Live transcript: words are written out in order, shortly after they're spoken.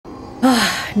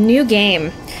New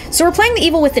game. So we're playing The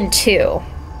Evil Within 2.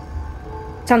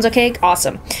 Sounds okay?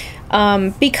 Awesome.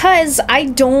 Because I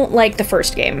don't like the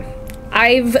first game.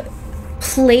 I've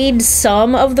played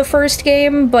some of the first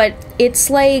game, but it's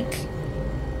like...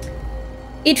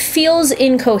 It feels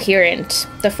incoherent,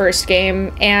 the first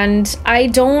game, and I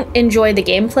don't enjoy the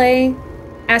gameplay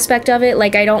aspect of it.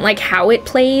 Like, I don't like how it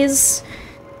plays.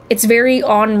 It's very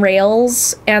on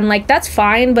rails, and like, that's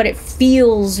fine, but it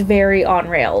feels very on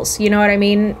rails. You know what I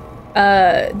mean?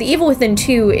 The Evil Within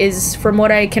 2 is, from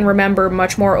what I can remember,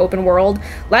 much more open world.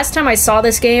 Last time I saw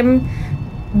this game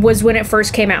was when it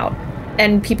first came out,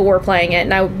 and people were playing it,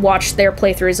 and I watched their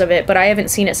playthroughs of it, but I haven't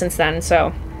seen it since then,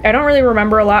 so... I don't really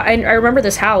remember a lot. I remember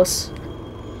this house.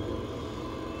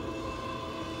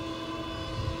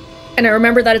 And I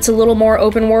remember that it's a little more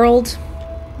open world.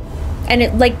 And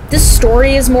it, like, this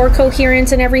story is more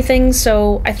coherent and everything,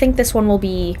 so I think this one will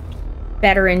be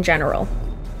better in general.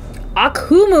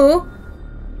 Akumu?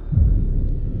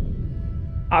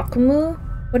 Akumu?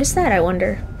 What is that, I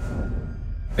wonder?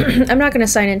 I'm not gonna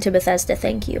sign into Bethesda,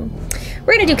 thank you.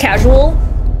 We're gonna do casual.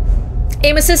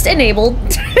 Aim assist enabled.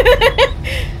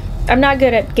 I'm not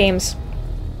good at games.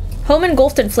 Home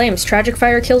engulfed in flames. Tragic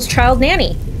fire kills child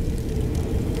nanny.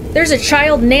 There's a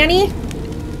child nanny?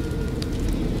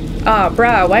 Aw,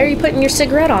 bruh, why are you putting your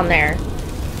cigarette on there?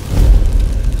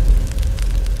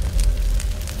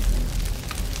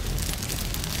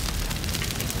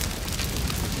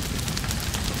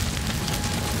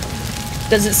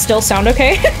 Does it still sound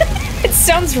okay? It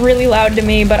sounds really loud to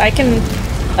me, but I can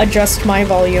adjust my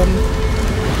volume.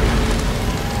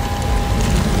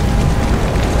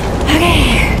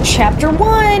 Okay, chapter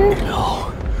 1.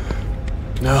 No.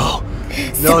 No.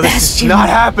 No, this is not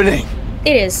happening.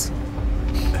 It is.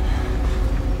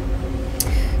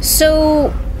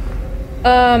 So,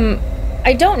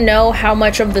 I don't know how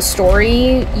much of the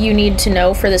story you need to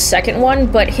know for the second one,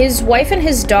 but his wife and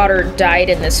his daughter died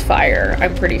in this fire,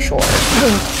 I'm pretty sure.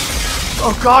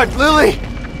 Oh God, Lily!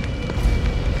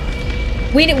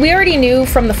 We already knew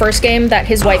from the first game that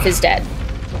his wife is dead.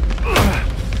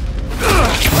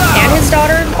 And his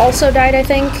daughter also died, I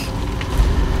think.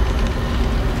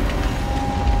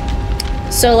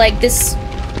 So, like, this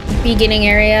beginning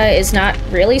area is not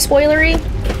really spoilery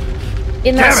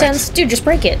in that sense. Dude, just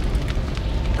break it.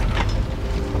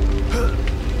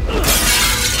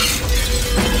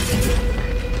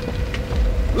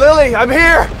 Lily, I'm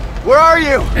here! Where are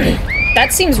you?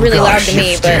 That seems really loud to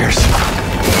me, but...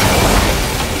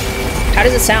 How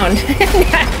does it sound?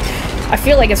 I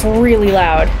feel like it's really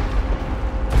loud.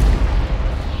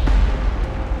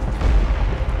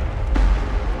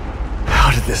 How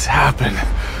did this happen?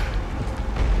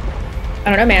 I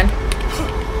don't know, man.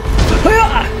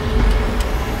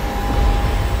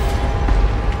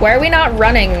 Why are we not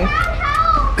running?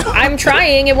 I'm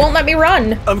trying, it won't let me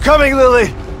run. I'm coming,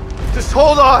 Lily! Just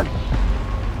hold on!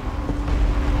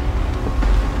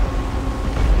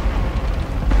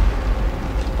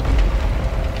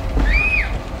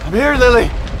 I'm here, Lily!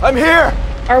 I'm here!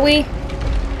 Are we?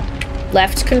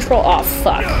 Left control. Oh,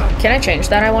 fuck. Can I change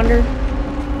that, I wonder?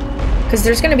 Because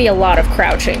there's gonna be a lot of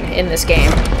crouching in this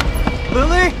game.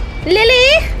 Lily?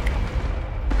 Lily?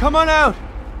 Come on out!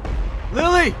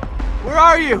 Lily! Where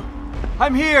are you?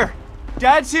 I'm here!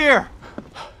 Dad's here!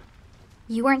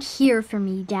 You weren't here for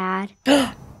me, Dad.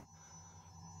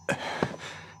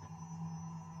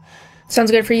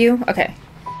 Sounds good for you? Okay.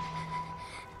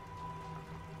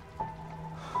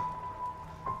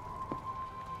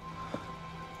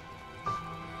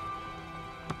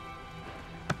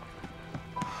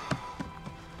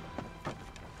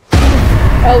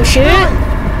 Oh shit!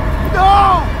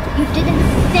 No! You didn't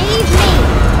save me!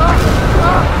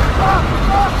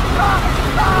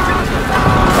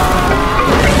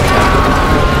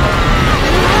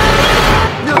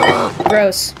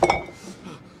 Gross.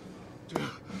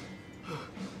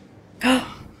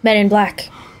 Men in Black.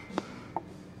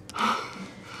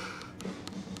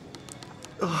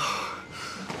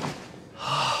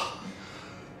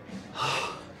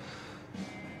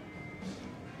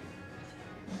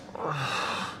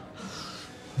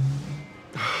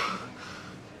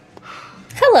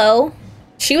 Hello.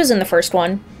 She was in the first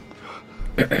one.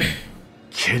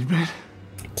 Kidman?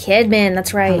 Kidman,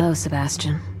 that's right. Hello,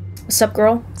 Sebastian. What's up,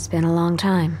 girl? It's been a long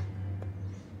time.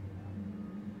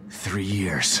 3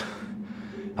 years.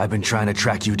 I've been trying to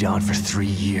track you down for 3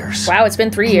 years. Wow, it's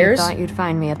been 3 years. You thought you'd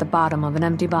find me at the bottom of an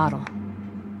empty bottle.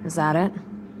 Is that it?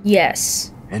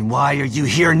 Yes. And why are you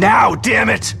here now, damn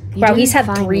it? You Wow, didn't he's had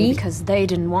find 3? me because they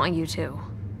didn't want you to.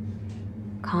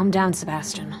 Calm down,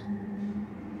 Sebastian.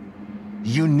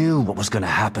 You knew what was gonna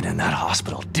happen in that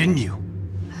hospital, didn't you?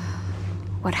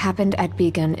 What happened at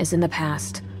Beacon is in the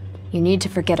past. You need to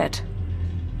forget it.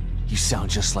 You sound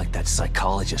just like that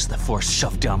psychologist the Force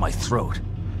shoved down my throat.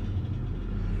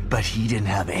 But he didn't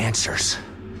have answers.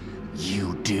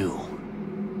 You do.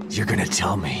 You're gonna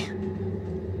tell me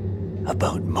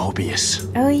about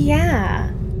Mobius. Oh,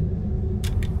 yeah.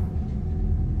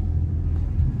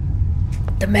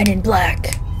 The Men in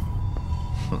Black.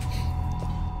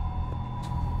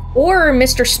 Or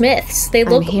Mr. Smiths. They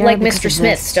look like Mr.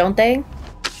 Smiths, don't they?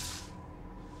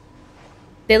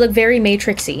 They look very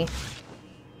Matrixy.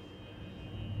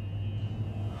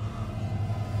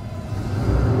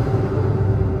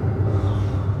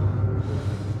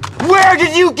 Where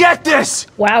did you get this?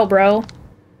 Wow, bro.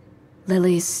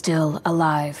 Lily's still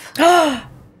alive.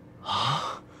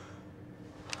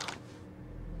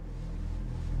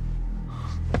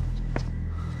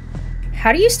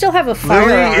 How do you still have a firearm?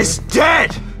 Lily is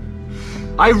dead!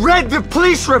 I read the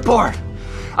police report!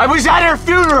 I was at her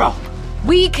funeral!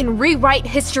 We can rewrite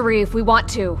history if we want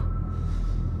to.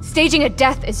 Staging a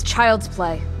death is child's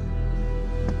play.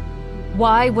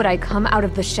 Why would I come out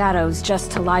of the shadows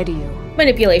just to lie to you?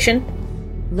 Manipulation.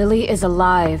 Lily is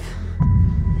alive,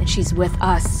 and she's with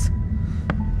us.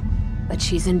 But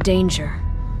she's in danger.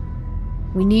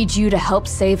 We need you to help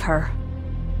save her.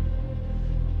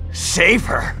 Save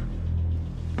her?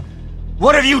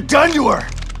 What have you done to her?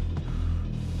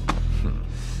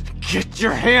 Get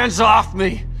your hands off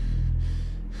me!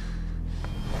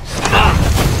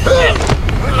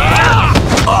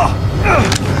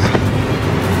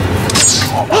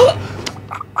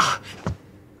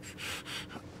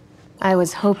 I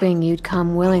was hoping you'd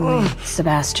come willingly,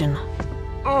 Sebastian.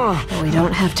 But we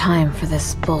don't have time for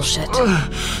this bullshit.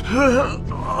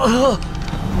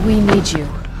 We need you.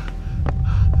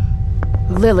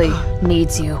 Lily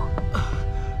needs you.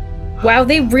 Wow,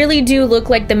 they really do look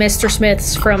like the Mr.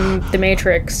 Smiths from The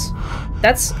Matrix.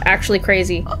 That's actually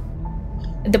crazy.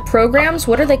 The programs,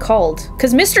 what are they called?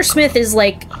 Because Mr. Smith is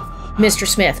like Mr.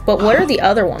 Smith, but what are the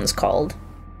other ones called?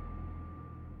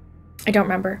 I don't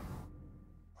remember.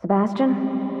 Sebastian?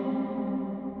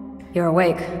 You're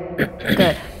awake.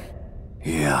 Good.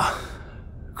 Yeah.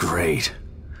 Great.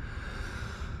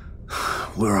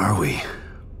 Where are we?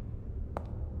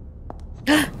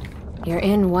 You're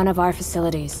in one of our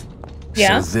facilities.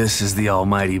 Yeah? So this is the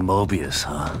almighty Mobius,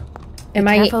 huh? Am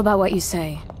Be careful about what you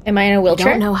say. in a I wheelchair?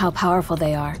 don't know how powerful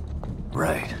they are.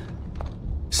 Right.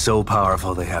 So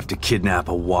powerful they have to kidnap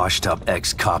a washed-up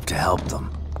ex-cop to help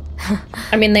them.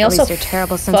 I mean, they At also least your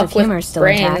terrible sense fuck of humor with is still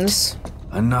brains.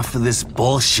 Enough of this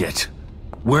bullshit.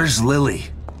 Where's Lily?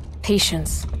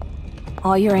 Patience.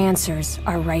 All your answers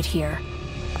are right here.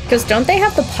 Because don't they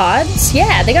have the pods?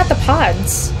 Yeah, they got the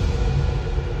pods.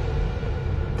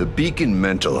 The Beacon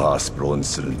Mental Hospital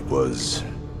incident was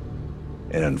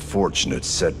an unfortunate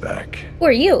setback, Who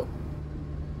are you?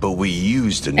 but we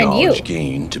used the you. knowledge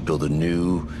gained to build a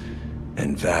new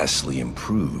and vastly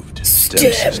improved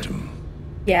STEM system.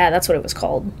 Yeah, that's what it was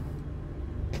called.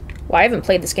 Well, I haven't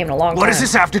played this game in a long time. What does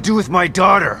this have to do with my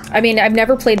daughter? I mean, I've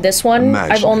never played this one.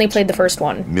 Imagine I've only it. played the first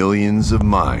one. Millions of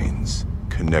minds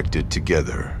connected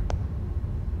together.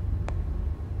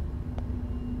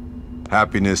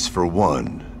 Happiness for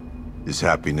one is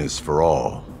happiness for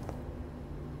all.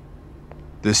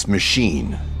 This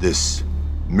machine, this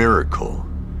miracle,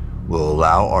 will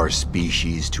allow our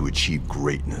species to achieve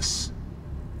greatness.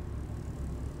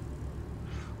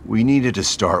 We needed to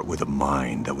start with a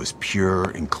mind that was pure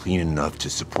and clean enough to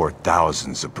support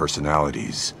thousands of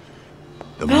personalities.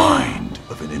 The mind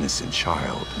of an innocent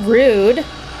child. Rude.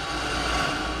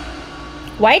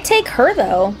 Why take her,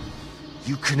 though?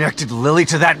 You connected Lily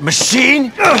to that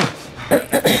machine?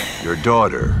 Your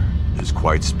daughter is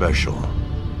quite special.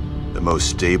 The most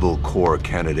stable core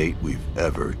candidate we've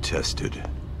ever tested.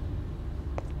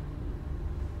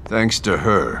 Thanks to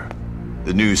her,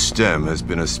 the new STEM has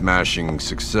been a smashing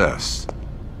success.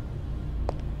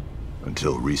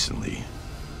 Until recently.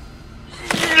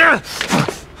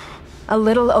 A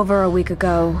little over a week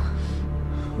ago,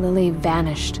 Lily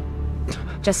vanished.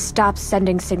 Just stopped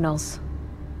sending signals.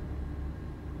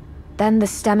 Then the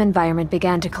STEM environment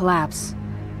began to collapse.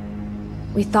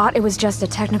 We thought it was just a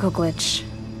technical glitch.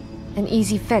 An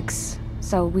easy fix,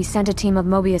 so we sent a team of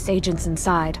Mobius agents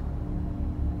inside.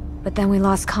 But then we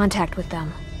lost contact with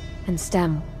them, and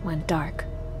STEM went dark.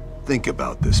 Think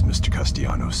about this, Mr.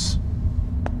 Castellanos.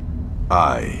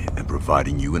 I am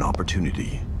providing you an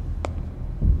opportunity.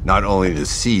 Not only to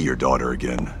see your daughter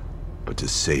again, but to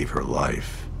save her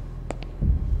life.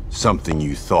 Something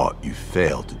you thought you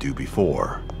failed to do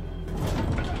before.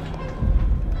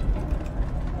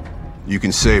 You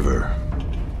can save her,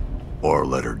 or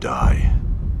let her die.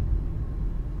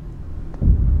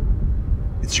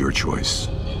 It's your choice.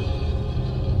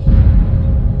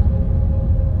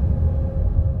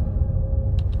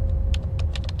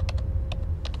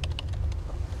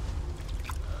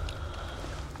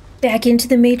 Back into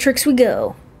the Matrix we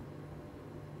go.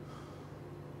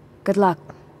 Good luck,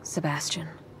 Sebastian.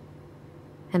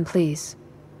 And please,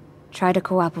 try to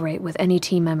cooperate with any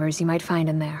team members you might find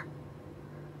in there.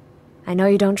 I know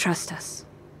you don't trust us,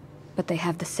 but they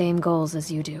have the same goals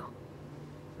as you do.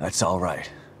 That's all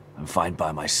right. I'm fine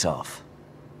by myself.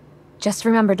 Just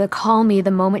remember to call me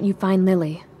the moment you find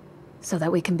Lily, so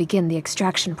that we can begin the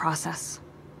extraction process.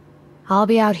 I'll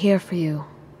be out here for you.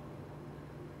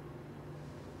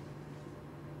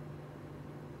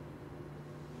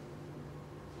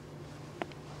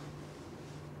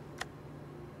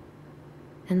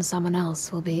 And someone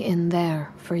else will be in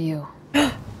there for you.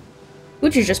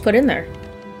 Who'd you just put in there?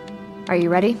 Are you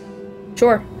ready?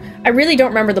 Sure. I really don't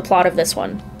remember the plot of this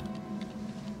one.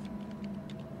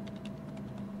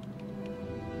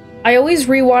 I always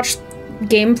rewatch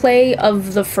gameplay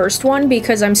of the first one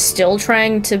because I'm still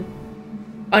trying to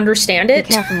understand it.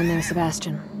 Be careful in there,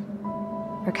 Sebastian.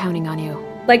 We're counting on you.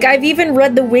 Like, I've even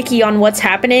read the wiki on what's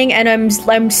happening, and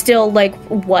I'm still like,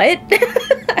 what?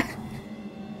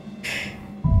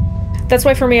 That's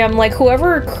why for me, I'm like,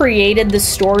 whoever created the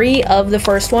story of the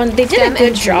first one, they did a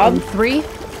good job. 3,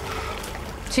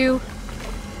 2,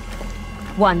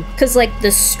 1. Because, like, the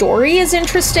story is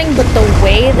interesting, but the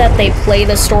way that they play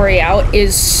the story out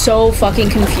is so fucking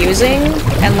confusing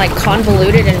and, like,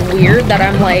 convoluted and weird that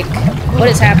I'm like, what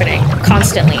is happening?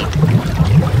 Constantly.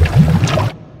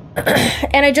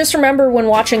 And I just remember when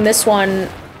watching this one,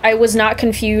 I was not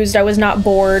confused, I was not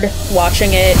bored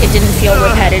watching it, it didn't feel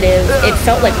repetitive, it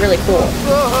felt like really cool.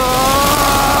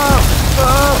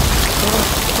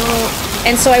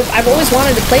 And so I've always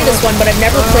wanted to play this one, but I've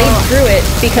never played through it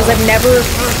because I've never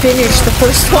finished the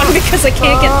first one because I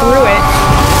can't get through it.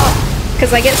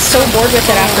 Because I get so bored with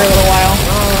it after a little while.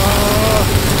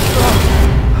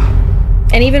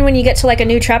 And even when you get to like a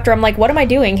new chapter, I'm like, what am I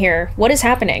doing here? What is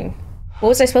happening? What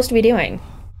was I supposed to be doing?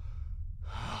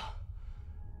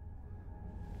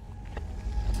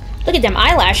 Look at them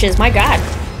eyelashes, my god.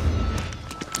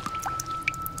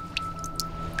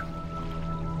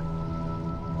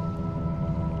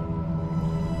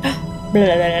 Blah,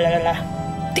 blah, blah, blah,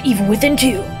 blah. The evil within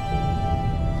too.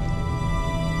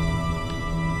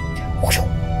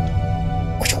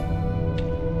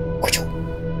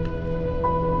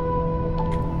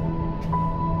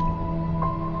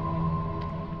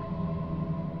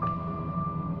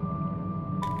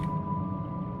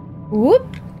 Whoop.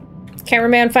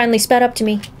 Cameraman finally sped up to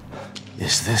me.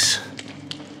 Is this...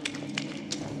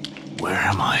 Where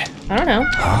am I? I don't know.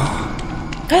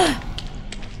 Huh?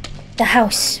 The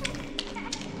house.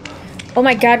 Oh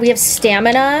my god, we have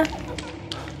stamina.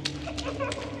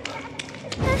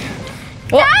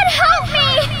 Oh. Dad, help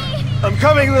me! I'm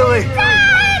coming, Lily!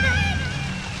 Dad!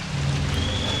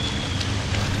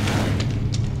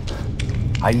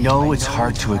 I know it's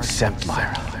hard to accept,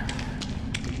 Myra.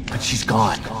 But she's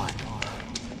gone.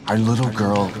 Our little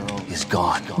girl is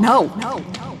gone. No.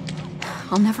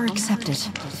 I'll never accept it.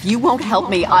 If you won't help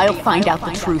me, I'll find out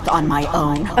the truth on my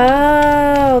own.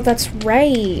 Oh, that's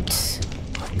right.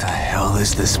 What the hell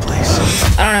is this place?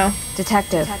 I don't know.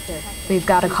 Detective, we've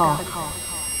got a call.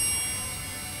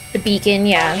 The beacon,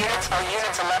 yeah. Units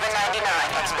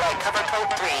 1199. That's flight cover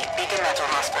code 3, Beacon Mental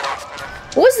Hospital.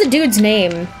 What was the dude's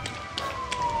name?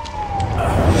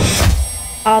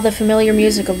 Ah, the familiar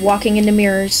music of walking into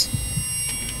mirrors.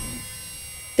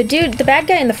 The bad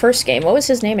guy in the first game, what was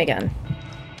his name again?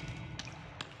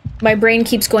 My brain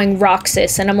keeps going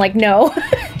Roxas, and I'm like, no,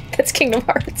 that's Kingdom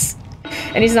Hearts.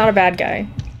 And he's not a bad guy.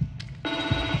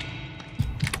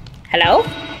 Hello?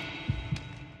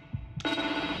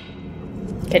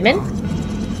 Kidman?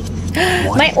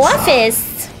 My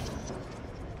office!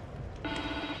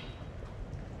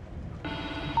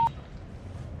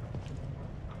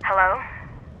 Hello?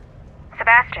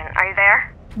 Sebastian, are you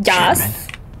there? Yes.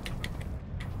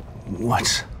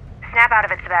 What? Snap out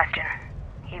of it, Sebastian.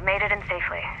 You've made it in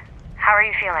safely. How are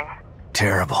you feeling?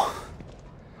 Terrible.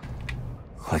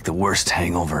 Like the worst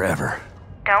hangover ever.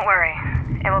 Don't worry.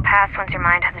 It will pass once your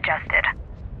mind has adjusted.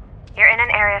 You're in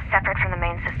an area separate from the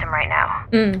main system right now.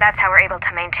 That's how we're able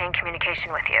to maintain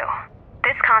communication with you.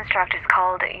 This construct is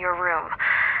called your room.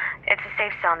 It's a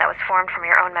safe zone that was formed from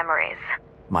your own memories.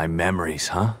 My memories,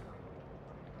 huh?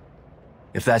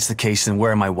 If that's the case, then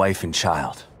where are my wife and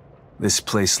child? This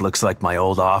place looks like my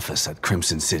old office at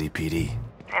Crimson City PD.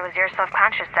 It was your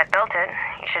self-conscious that built it.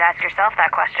 You should ask yourself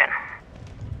that question.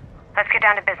 Let's get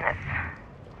down to business.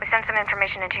 We sent some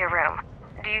information into your room.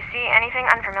 Do you see anything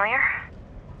unfamiliar?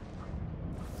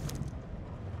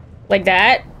 Like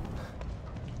that?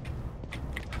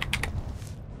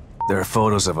 There are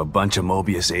photos of a bunch of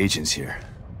Mobius agents here.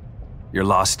 Your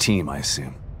lost team, I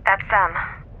assume. That's them.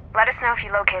 Let us know if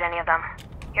you locate any of them.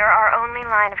 You're our only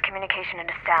line of communication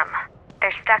into STEM.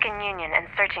 They're stuck in Union and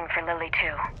searching for Lily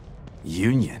too.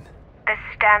 Union? This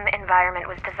STEM environment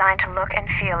was designed to look and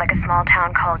feel like a small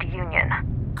town called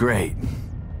Union. Great.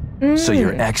 So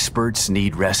your experts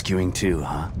need rescuing too,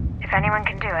 huh? If anyone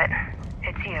can do it,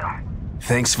 it's you.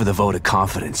 Thanks for the vote of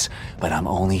confidence, but I'm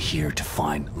only here to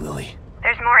find Lily.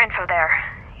 There's more info there.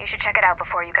 You should check it out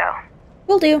before you go.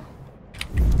 Will do.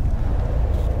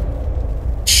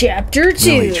 Chapter 2.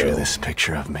 Lily drew this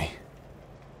picture of me.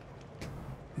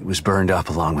 It was burned up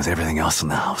along with everything else in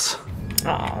the house.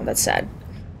 Oh, that's sad.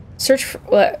 Search for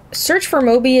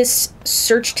Mobius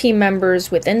search team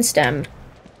members within STEM.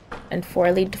 And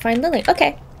 4 lead to find Lily.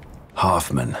 Okay.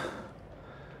 Hoffman.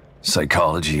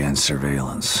 Psychology and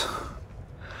surveillance.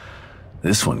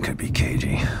 This one could be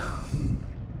cagey.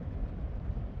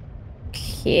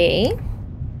 Okay.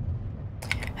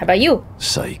 How about you?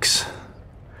 Sykes.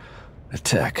 A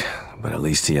tech, but at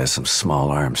least he has some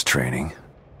small arms training.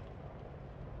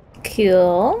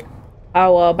 Cool.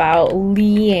 How about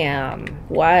Liam?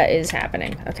 What is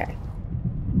happening? Okay.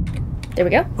 There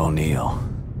we go. O'Neill.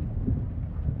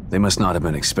 They must not have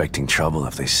been expecting trouble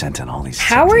if they sent in all these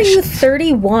How are you technicians.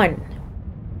 31?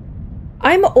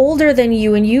 I'm older than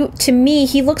you, and you, to me,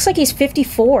 he looks like he's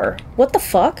 54. What the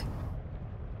fuck?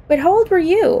 Wait, how old were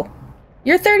you?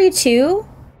 You're 32?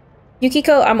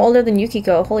 Yukiko, I'm older than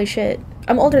Yukiko. Holy shit.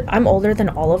 I'm older than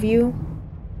all of you?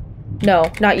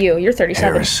 No, not you. You're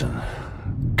 37. Harrison.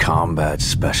 Combat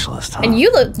specialist, huh? And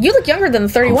you look younger than the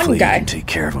 31 Hopefully guy. he can take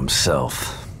care of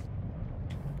himself.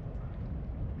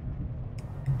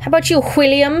 How about you,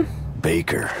 William?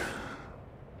 Baker.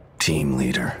 Team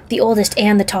leader. The oldest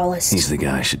and the tallest. He's the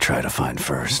guy I should try to find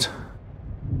first.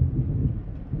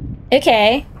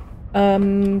 Okay.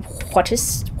 What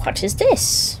is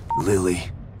this? Lily,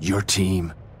 your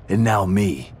team, and now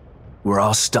me. We're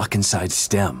all stuck inside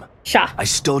STEM. Sha. I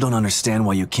still don't understand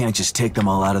why you can't just take them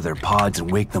all out of their pods and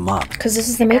wake them up. Because this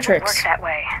is the It Matrix. doesn't work that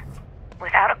way.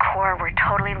 Without a core, we're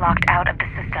totally locked out of the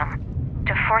system.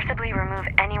 To forcibly remove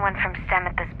anyone from STEM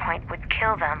at this point would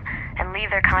kill them and leave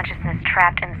their consciousness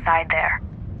trapped inside there.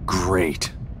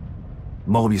 Great.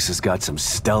 Mobius has got some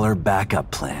stellar backup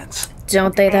plans.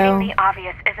 Don't they, though? Stating the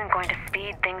obvious isn't going to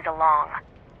speed things along.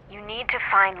 You need to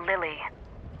find Lily.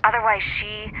 Otherwise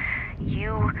she,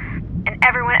 you, and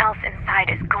everyone else inside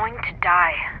is going to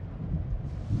die.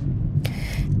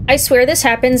 I swear this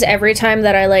happens every time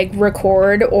that I, like,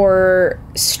 record or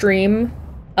stream.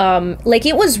 Like,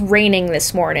 it was raining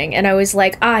this morning, and I was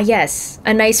like, ah, yes,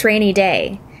 a nice rainy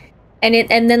day. And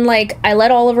then, like, I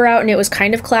let Oliver out, and it was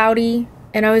kind of cloudy,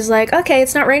 and I was like, okay,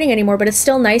 it's not raining anymore, but it's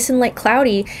still nice and, like,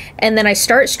 cloudy. And then I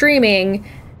start streaming,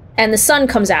 and the sun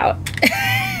comes out.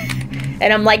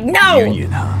 And I'm like, no!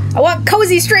 Union, huh? I want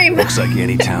cozy stream! Looks like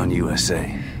Anytown,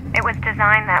 USA. It was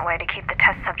designed that way to keep the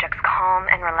test subjects calm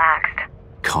and relaxed.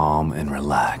 Calm and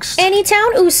relaxed.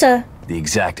 Anytown, USA. The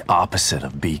exact opposite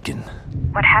of Beacon.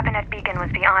 What happened at Beacon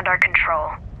was beyond our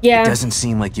control. Yeah. It doesn't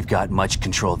seem like you've got much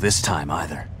control this time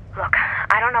either. Look,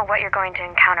 I don't know what you're going to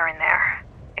encounter in there.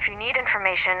 If you need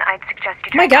information, I'd suggest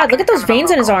you Oh my try god, talking look at to those some of the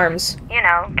veins in his locals. arms. You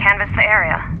know, canvass the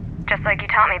area. Just like you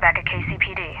taught me back at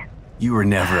KCPD. You were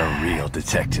never a real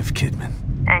detective, Kidman.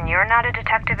 And you're not a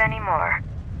detective anymore.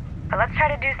 But let's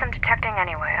try to do some detecting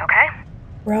anyway, okay?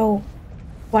 Bro,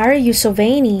 why are you so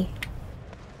veiny?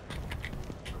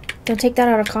 Don't take that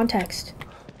out of context.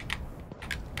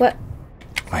 What?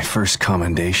 My first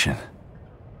commendation.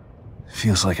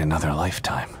 Feels like another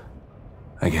lifetime.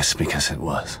 I guess because it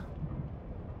was.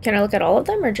 Can I look at all of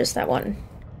them or just that one?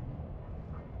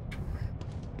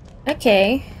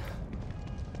 Okay.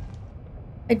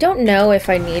 I don't know if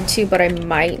I need to, but I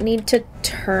might need to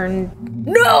turn...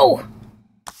 No!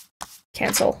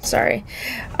 Cancel, sorry.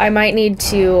 I might need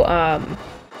to,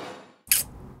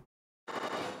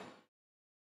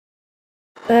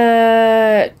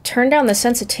 turn down the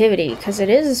sensitivity, because it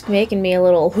is making me a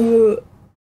little...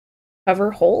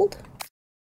 Hover, hold?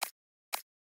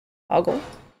 Toggle.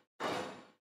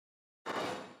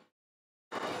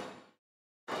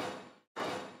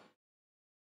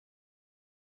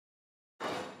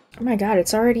 Oh my god,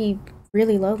 it's already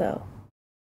really low though.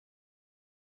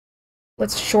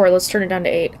 Let's turn it down to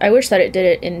 8. I wish that it did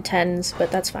it in 10s,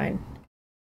 but that's fine.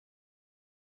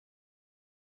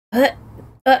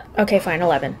 Okay, fine,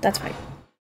 11. That's fine.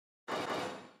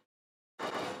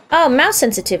 Oh, mouse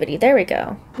sensitivity. There we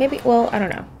go. Maybe, well, I don't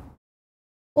know.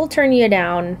 We'll turn you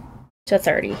down to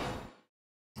 30.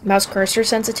 Mouse cursor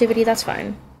sensitivity, that's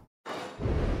fine.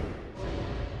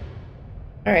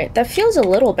 Alright, that feels a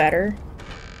little better.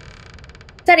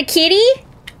 Is that a kitty?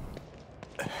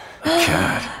 A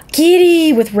cat.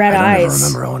 Kitty with red I don't eyes.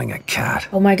 ever remember owning a cat.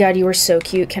 Oh my god, you were so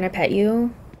cute. Can I pet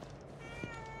you?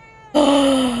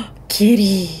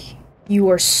 Kitty. You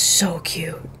are so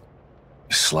cute.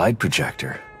 Slide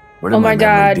projector. Where did Oh my my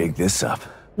memory god. dig this up?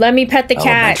 Let me pet the cat.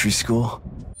 Elementary school?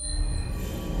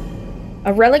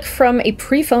 A relic from a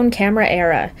pre-phone camera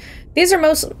era. These are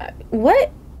most...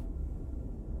 What?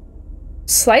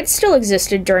 Slides still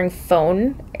existed during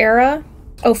phone era?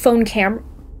 Oh, phone cam...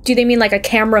 Do they mean like a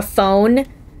camera phone?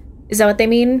 Is that what they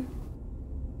mean?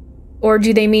 Or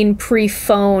do they mean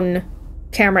pre-phone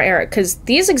camera era? Because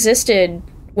these existed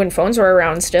when phones were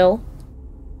around still.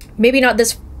 Maybe not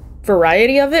this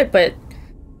variety of it, but...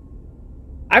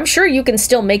 I'm sure you can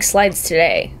still make slides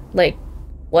today. Like,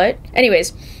 what?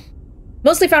 Anyways...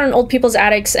 Mostly found in old people's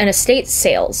attics and estate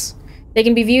sales. They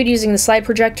can be viewed using the slide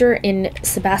projector in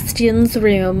Sebastian's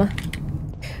room.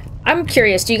 I'm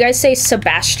curious, do you guys say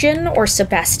Sebastian or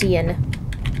Sebastian?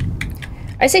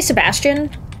 I say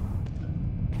Sebastian.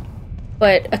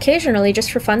 But occasionally,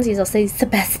 just for funsies, I'll say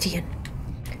Sebastian.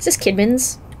 Is this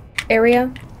Kidman's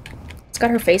area? It's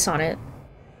got her face on it.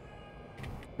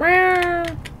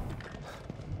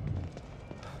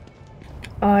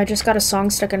 Oh, I just got a song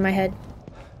stuck in my head.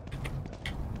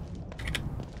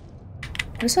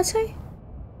 What does that say?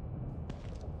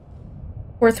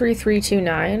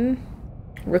 43329.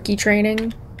 Rookie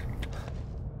training.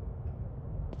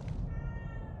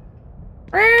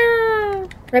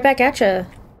 Right back at ya.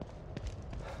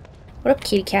 What up,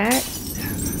 kitty cat?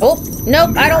 Oh,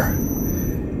 nope, I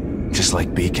don't. Just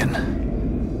like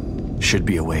Beacon. Should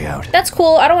be a way out. That's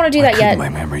cool. I don't want to do that yet. My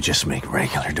memory just make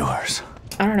regular doors.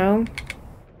 I don't know.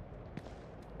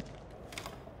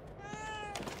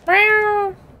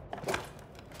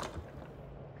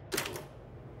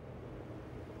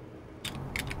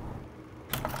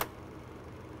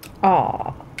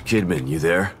 Aw. Kidman, you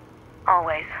there?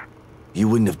 Always. You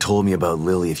wouldn't have told me about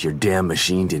Lily if your damn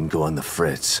machine didn't go on the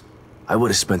fritz. I would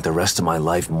have spent the rest of my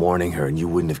life mourning her and you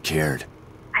wouldn't have cared.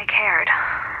 I cared,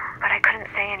 but I couldn't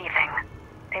say anything.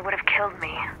 They would have killed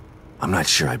me. I'm not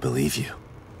sure I believe you.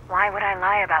 Why would I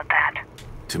lie about that?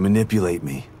 To manipulate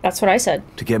me. That's what I said.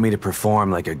 To get me to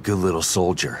perform like a good little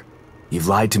soldier. You've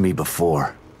lied to me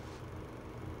before.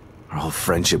 Our whole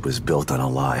friendship was built on a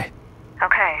lie.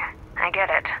 Okay, I get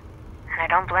it. And I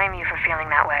don't blame you for feeling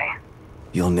that way.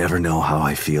 You'll never know how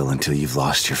I feel until you've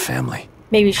lost your family.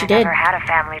 Maybe she I did. never had a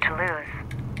family to lose.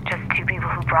 Just two people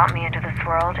who brought me into this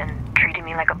world and treated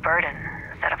me like a burden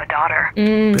instead of a daughter.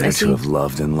 Better to have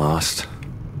loved and lost.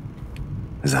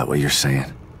 Is that what you're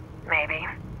saying? Maybe.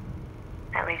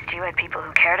 At least you had people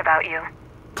who cared about you.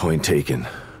 Point taken.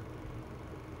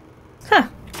 Huh.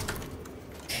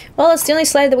 Well, that's the only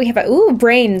slide that we have. Ooh,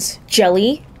 brains.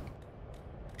 Jelly.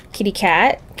 Kitty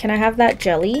cat. Can I have that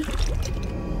jelly?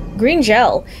 Green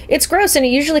gel. It's gross and it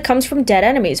usually comes from dead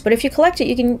enemies, but if you collect it,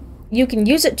 you can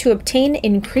use it to obtain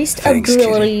increased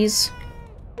abilities.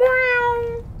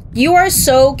 Kitty. You are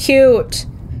so cute.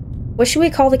 What should we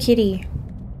call the kitty?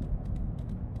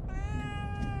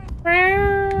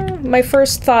 My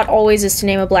first thought always is to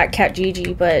name a black cat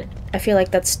Gigi, but I feel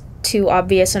like that's too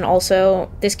obvious, and also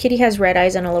this kitty has red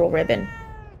eyes and a little ribbon.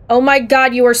 Oh my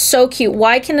god, you are so cute.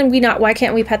 Why can't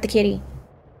we pet the kitty?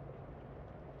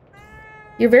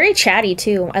 You're very chatty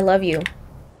too. I love you.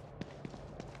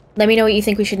 Let me know what you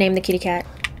think we should name the kitty cat.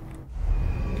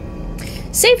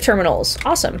 Save terminals.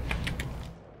 Awesome.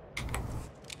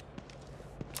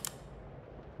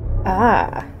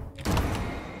 Ah.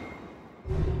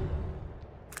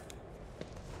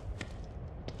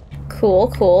 Cool,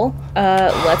 cool.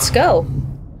 Let's go.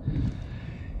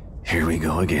 Here we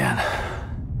go again.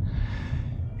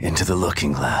 Into the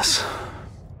looking glass.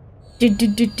 It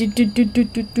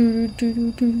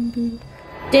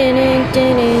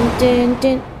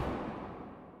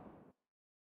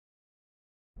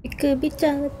could be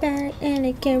telepath and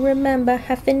I can't remember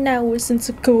half an hour since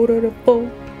a quarter to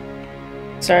 4.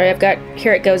 Sorry, I've got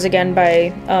Here It Goes Again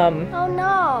by, Oh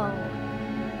no!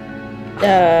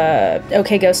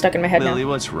 OK Go stuck in my head Lily, now.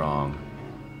 what's wrong?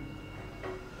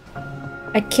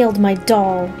 I killed my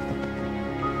doll.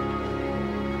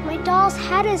 My doll's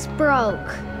head is broke.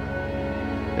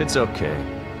 It's okay.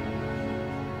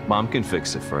 Mom can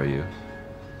fix it for you.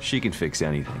 She can fix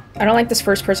anything. I don't like this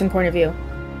first person point of view.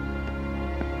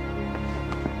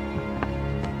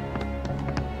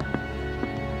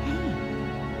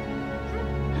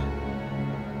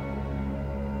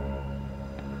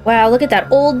 Wow, look at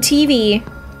that old TV.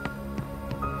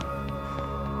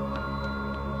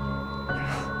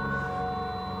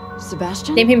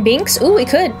 Sebastian? Name him Binks? Ooh, we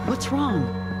could. What's wrong?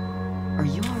 Are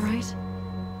you alright?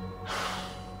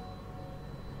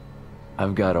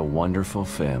 I've got a wonderful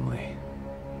family.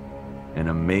 An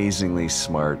amazingly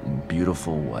smart and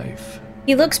beautiful wife.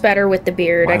 He looks better with the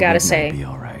beard, Why I gotta wouldn't say. I be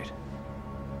all right?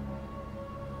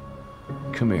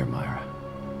 Come here, Myra.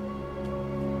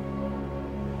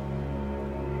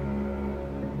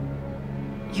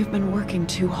 You've been working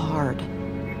too hard.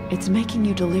 It's making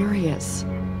you delirious.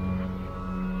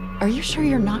 Are you sure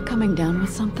you're not coming down with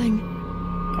something?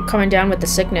 I'm coming down with the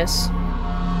sickness.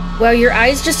 Wow, your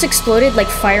eyes just exploded like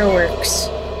fireworks.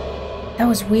 That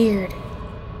was weird.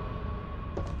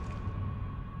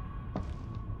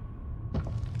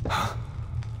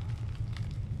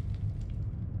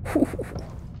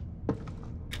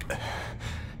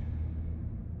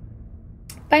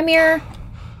 Bye, mirror.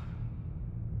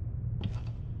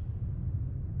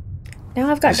 Now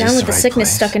I've got Is down this with the the right sickness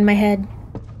place? stuck in my head.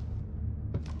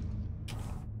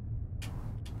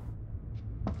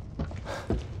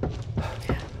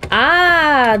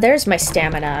 Ah, there's my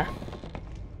stamina.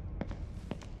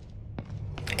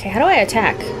 Okay, how do I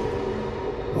attack?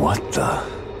 What the?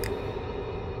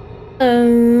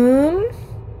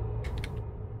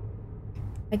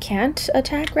 I can't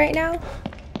attack right now?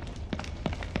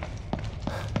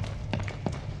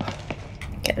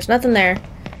 Okay, there's nothing there.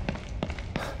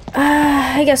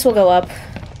 I guess we'll go up.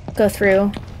 Go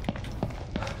through.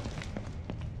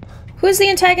 Who is the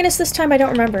antagonist this time? I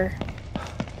don't remember.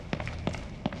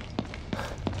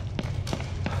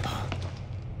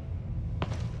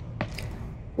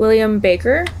 William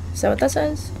Baker? Is that what that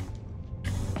says?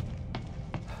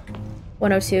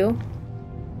 102.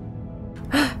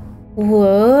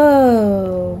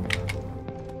 Whoa.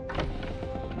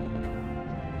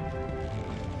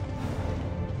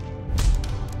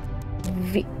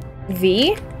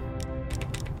 V?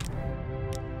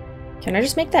 Can I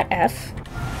just make that F?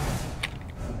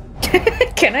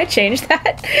 Can I change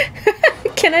that?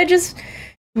 Can I just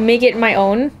make it my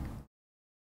own?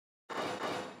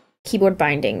 Keyboard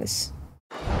bindings.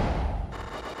 I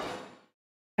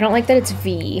don't like that it's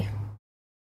V.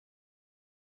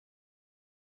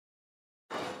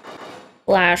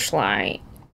 Flashlight.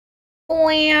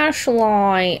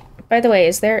 Flashlight. By the way,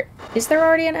 is there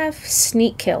already an F?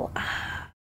 Sneak kill.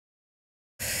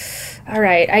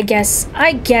 Alright, I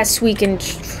guess we can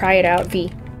try it out, V.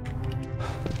 Is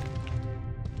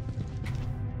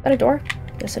that a door?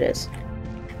 Yes, it is.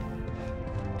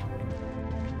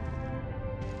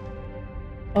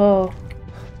 Oh.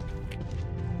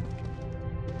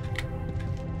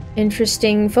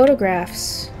 Interesting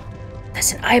photographs.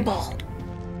 That's an eyeball.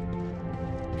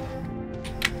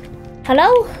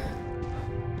 Hello?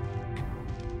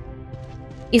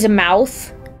 Is a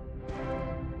mouth.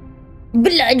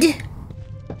 Blood.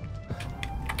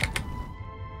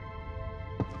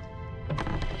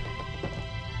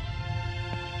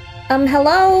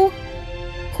 Hello?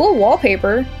 Cool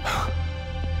wallpaper.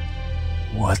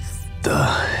 What the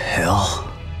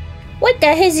hell? What the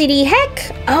hizzity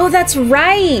heck? Oh, that's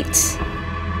right!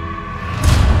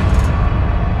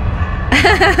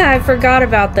 I forgot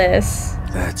about this.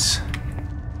 That's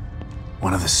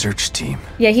one of the search team.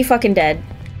 Yeah, he fucking dead.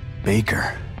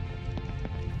 Baker.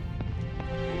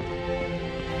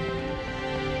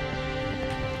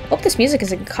 Hope this music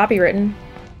isn't copywritten.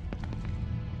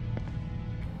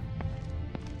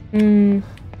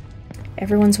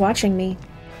 Everyone's watching me.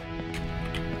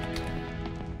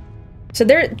 So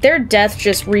their death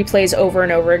just replays over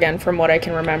and over again from what I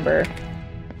can remember.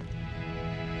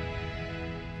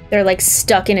 They're like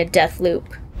stuck in a death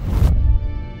loop.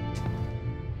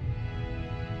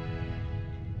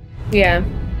 Yeah.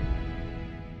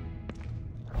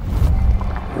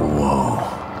 Whoa.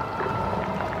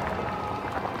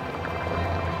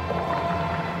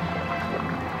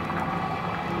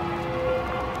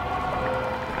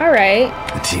 All right.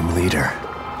 The team leader.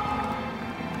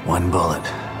 One bullet.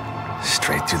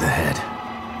 Straight through the head.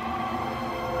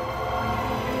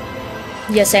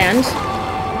 Yes, and?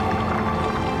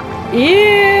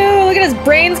 Ew! Look at his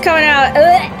brains coming out.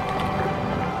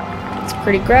 Ugh. It's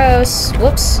pretty gross.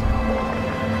 Whoops.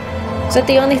 Is that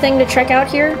the only thing to check out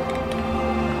here?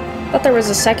 I thought there was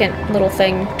a second little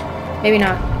thing. Maybe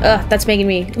not. Ugh, that's making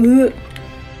me... Ugh.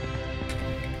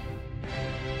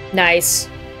 Nice.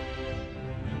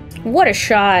 What a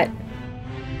shot.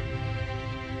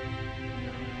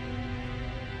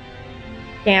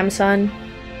 Damn, son.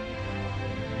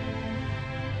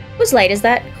 Whose light is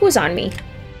that? Who's on me?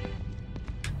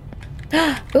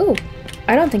 Ooh,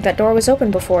 I don't think that door was open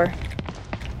before.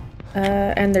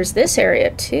 And there's this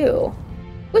area, too.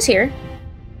 Who's here?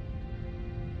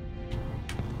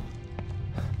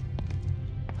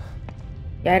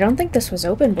 Yeah, I don't think this was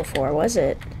open before, was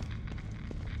it?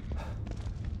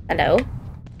 Hello?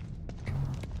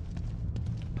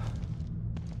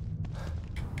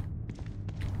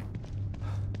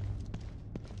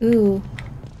 Ooh.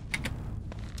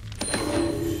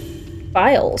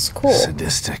 Files, cool.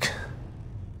 Sadistic.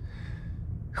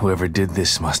 Whoever did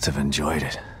this must have enjoyed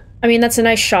it. I mean, that's a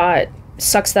nice shot.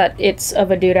 Sucks that it's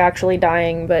of a dude actually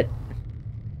dying, but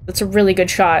it's a really good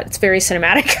shot. It's very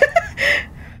cinematic.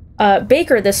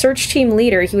 Baker, the search team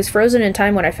leader, he was frozen in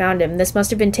time when I found him. This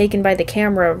must have been taken by the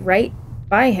camera right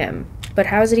by him. But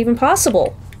how is it even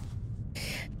possible?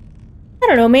 I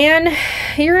don't know, man.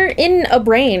 You're in a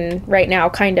brain right now,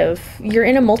 kind of. You're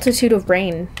in a multitude of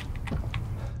brain.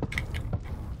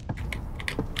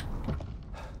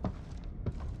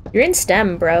 You're in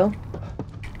STEM, bro.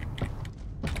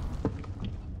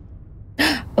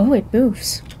 Oh, it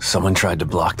moves. Someone tried to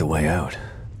block the way out.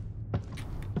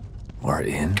 Or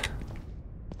in.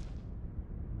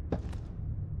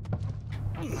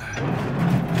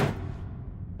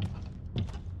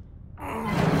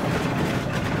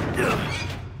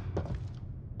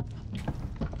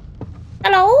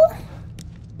 Hello?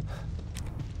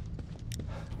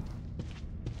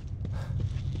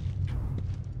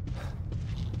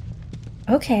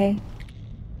 Okay.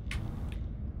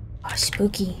 Oh,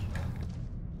 spooky.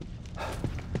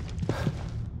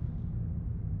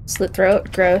 Slit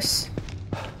throat, gross.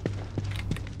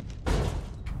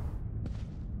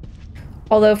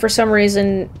 Although for some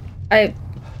reason,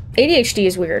 ADHD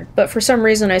is weird, but for some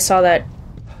reason I saw that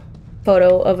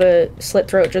photo of a slit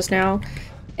throat just now,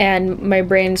 and my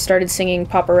brain started singing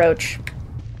Papa Roach.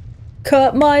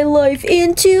 Cut my life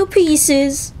into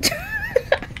pieces.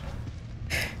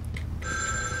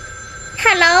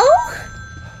 Hello?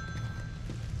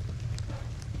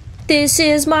 This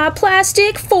is my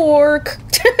plastic fork.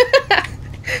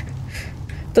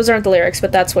 Those aren't the lyrics,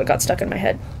 but that's what got stuck in my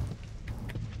head.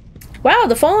 Wow,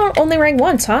 the phone only rang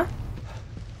once, huh?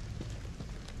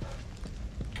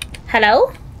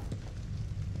 Hello?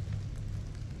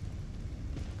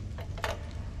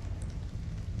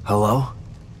 Hello?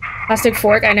 Plastic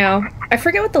fork, I know. I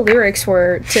forget what the lyrics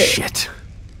were to... Shit.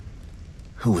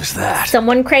 Who was that?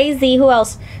 Someone crazy. Who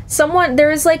else? Someone...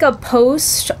 There's like a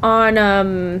post on,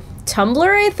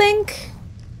 Tumblr, I think?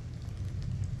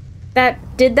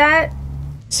 That did that?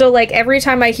 So, like, every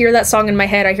time I hear that song in my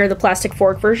head, I hear the Plastic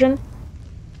Fork version.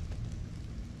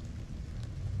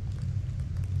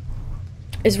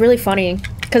 It's really funny.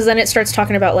 Because then it starts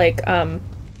talking about, like, I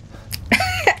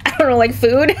don't know, like,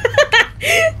 food?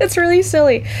 It's really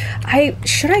silly.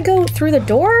 Should I go through the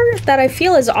door that I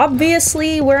feel is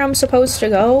obviously where I'm supposed to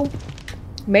go?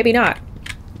 Maybe not.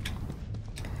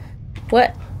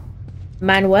 What?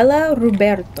 Manuela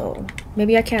Roberto.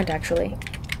 Maybe I can't, actually.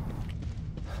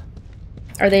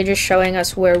 Are they just showing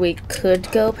us where we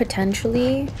could go,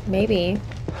 potentially? Maybe.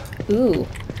 Ooh.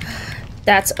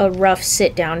 That's a rough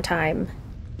sit-down time.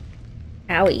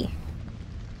 Owie.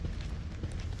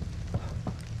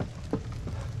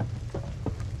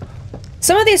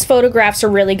 Some of these photographs are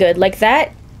really good. Like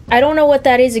that, I don't know what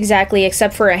that is exactly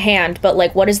except for a hand, but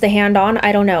like what is the hand on?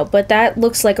 I don't know. But that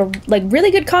looks like a really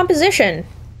good composition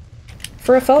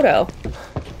for a photo.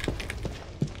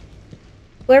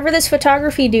 Whoever this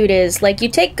photography dude is, like you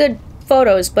take good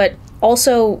photos, but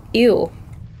also, ew.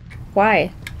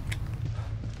 Why?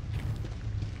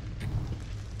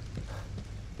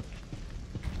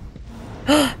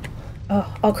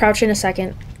 Oh, I'll crouch in a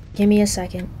second. Give me a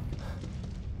second.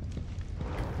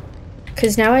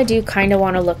 Because now I do kind of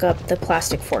want to look up the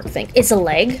plastic fork thing. It's a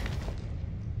leg?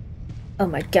 Oh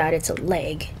my god, it's a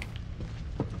leg.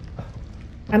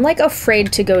 I'm like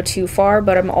afraid to go too far,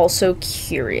 but I'm also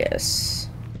curious.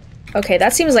 Okay,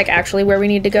 that seems like actually where we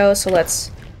need to go, so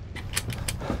let's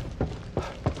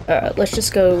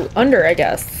just go under, I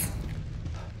guess.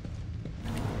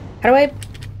 How do I...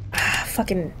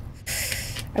 fucking...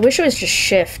 I wish it was just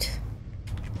shift.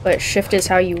 But shift is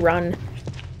how you run.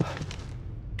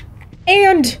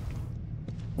 And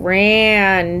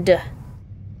grand.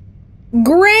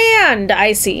 Grand,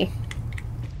 I see.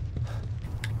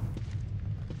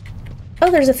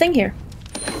 Oh, there's a thing here.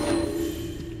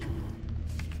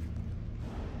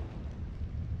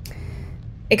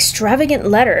 Extravagant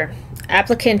letter.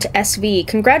 Applicant SV.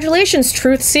 Congratulations,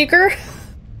 Truth Seeker.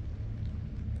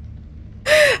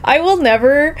 I will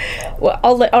never... Well,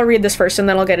 I'll read this first and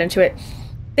then I'll get into it.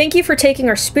 Thank you for taking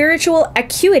our spiritual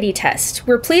acuity test.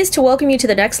 We're pleased to welcome you to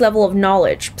the next level of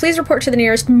knowledge. Please report to the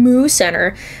nearest Mu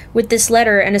Center with this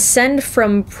letter and ascend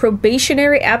from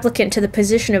probationary applicant to the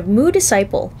position of Mu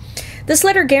Disciple. This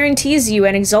letter guarantees you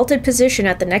an exalted position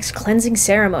at the next cleansing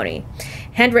ceremony.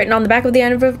 Handwritten on the back of the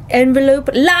envelope.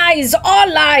 Lies!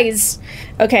 All lies!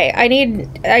 Okay,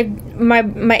 my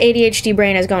ADHD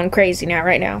brain is going crazy now,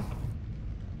 right now.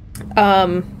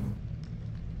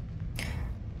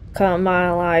 Cut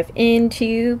my life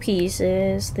into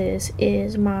pieces. This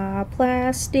is my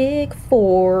plastic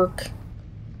fork.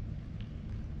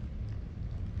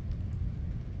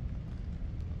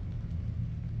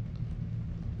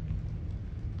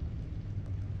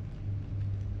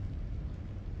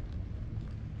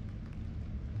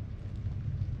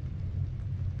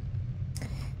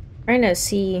 Trying to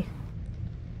see.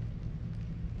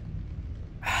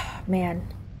 Man.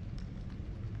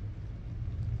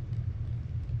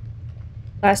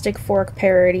 Plastic fork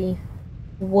parody.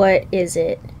 What is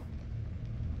it?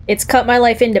 It's cut my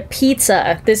life into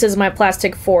pizza. This is my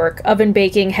plastic fork. Oven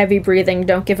baking, heavy breathing,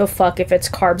 don't give a fuck if it's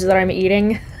carbs that I'm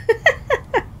eating.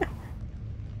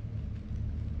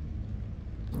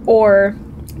 Or,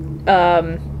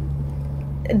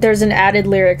 there's an added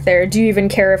lyric there. Do you even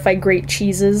care if I grate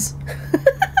cheeses?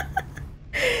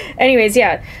 Anyways,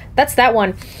 yeah, that's that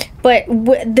one. But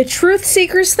the Truth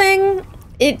Seekers thing,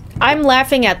 I'm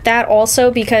laughing at that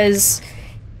also because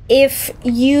if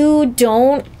you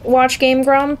don't watch Game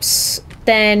Grumps,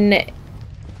 then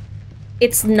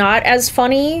it's not as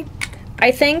funny,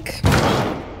 I think.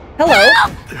 Hello?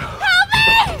 Help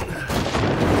me!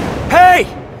 Hey!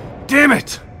 Damn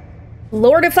it!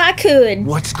 Lord, if I could.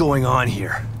 What's going on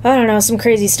here? I don't know, some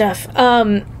crazy stuff.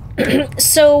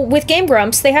 So with Game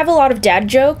Grumps, they have a lot of dad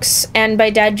jokes, and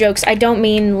by dad jokes, I don't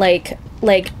mean like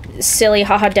silly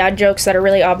haha dad jokes that are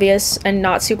really obvious and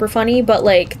not super funny, but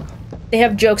like they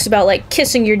have jokes about like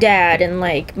kissing your dad and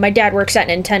like my dad works at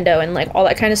Nintendo and like all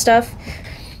that kind of stuff.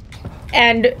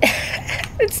 And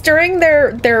it's during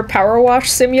their Power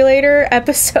Wash Simulator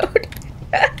episode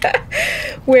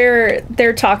where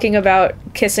they're talking about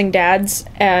kissing dads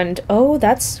and oh,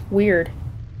 that's weird.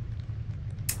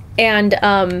 And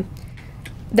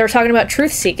they're talking about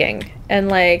truth seeking. And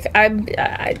like I'm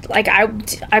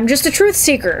just a truth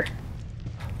seeker.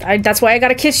 That's why I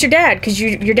gotta kiss your dad, because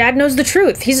your dad knows the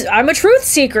truth. I'm a truth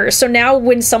seeker. So now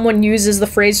when someone uses the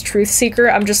phrase truth seeker,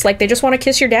 I'm just like, they just want to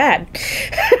kiss your dad.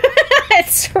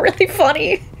 It's really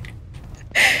funny.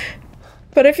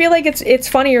 But I feel like it's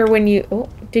funnier when you... Oh,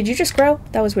 did you just grow?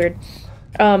 That was weird.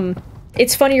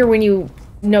 It's funnier when you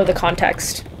know the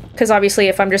context. Because obviously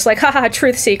if I'm just like, haha,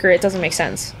 truth seeker, it doesn't make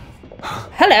sense.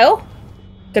 Hello?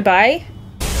 Goodbye?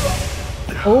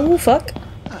 Oh, fuck.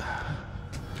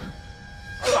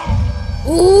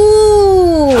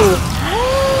 Ooh!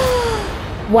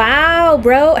 Wow,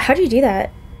 bro. How do you do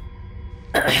that?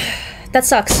 That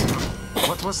sucks.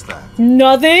 What was that?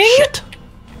 Nothing? Shit.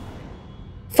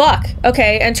 Fuck.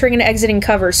 Okay, entering and exiting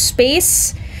cover.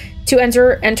 Space to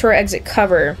enter or exit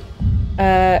cover.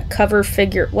 Cover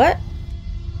figure. What?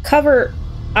 Cover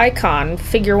icon.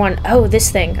 Figure 1. Oh, this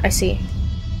thing. I see.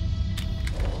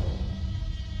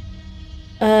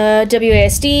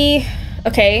 WASD.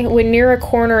 Okay, when near a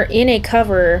corner in a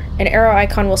cover, an arrow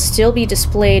icon will still be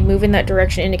displayed. Move in that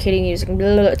direction, indicating using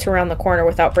blah to around the corner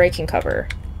without breaking cover.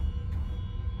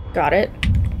 Got it.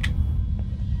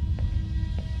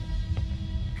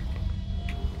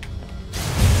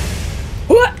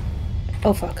 What?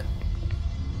 Oh, fuck.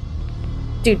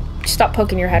 Dude, stop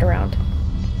poking your head around.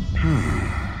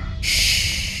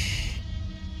 Shh.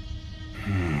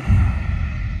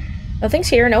 Nothing's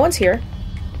here. No one's here.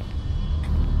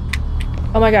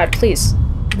 Oh my god, please.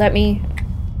 Let me.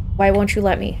 Why won't you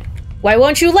let me? Why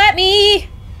won't you let me?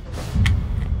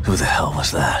 Who the hell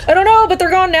was that? I don't know, but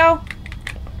they're gone now.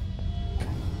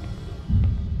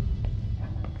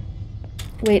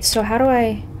 Wait, so how do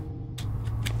I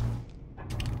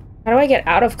get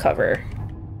out of cover?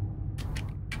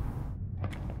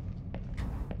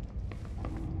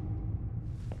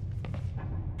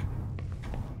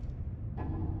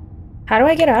 How do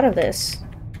I get out of this?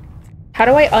 How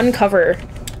do I uncover?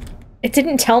 It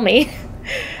didn't tell me.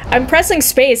 I'm pressing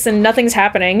space and nothing's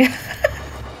happening.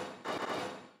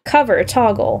 Cover,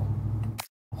 toggle.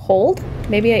 Hold?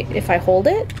 Maybe if I hold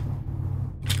it?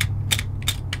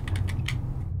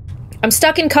 I'm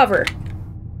stuck in cover.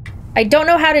 I don't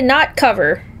know how to not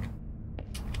cover.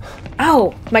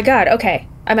 Oh my god, okay.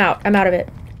 I'm out. I'm out of it.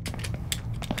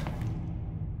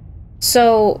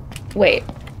 So, wait.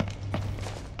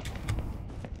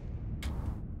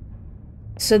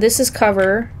 So this is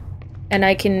cover, and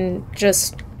I can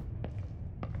just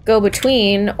go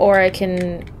between, or I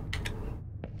can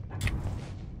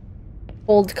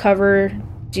hold cover,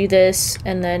 do this,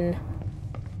 and then...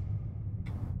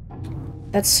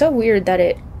 That's so weird that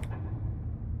it...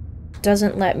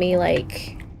 doesn't let me,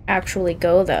 like, actually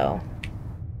go, though.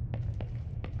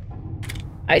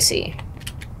 I see.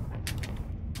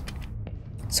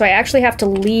 So I actually have to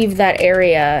leave that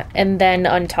area and then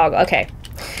untoggle. Okay.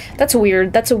 That's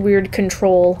weird. That's a weird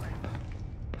control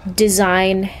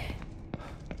design.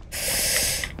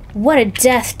 What a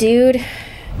death, dude.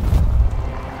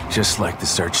 Just like the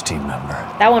search team member.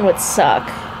 That one would suck.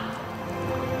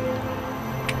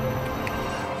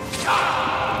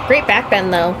 Great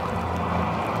backbend, though.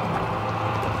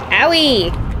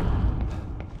 Owie!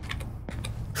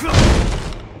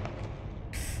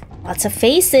 Lots of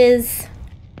faces.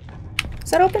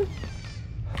 Is that open?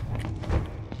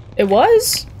 It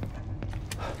was?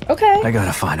 Okay. I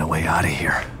gotta find a way out of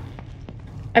here.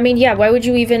 I mean, yeah, why would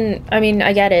you even... I mean,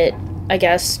 I get it. I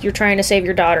guess you're trying to save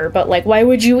your daughter, but, like, why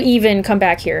would you even come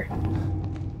back here?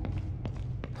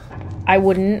 I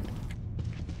wouldn't.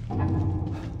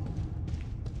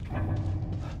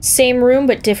 Same room,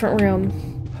 but different room.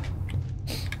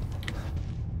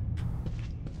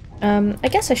 I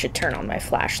guess I should turn on my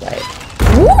flashlight.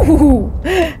 Ooh!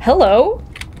 Hello?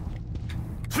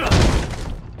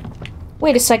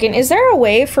 Wait a second, is there a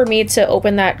way for me to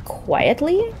open that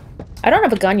quietly? I don't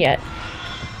have a gun yet.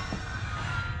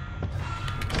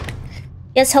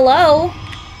 Yes, hello?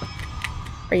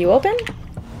 Are you open?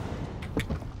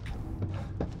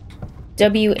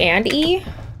 W and E?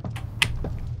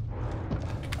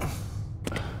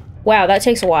 Wow, that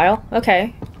takes a while.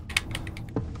 Okay.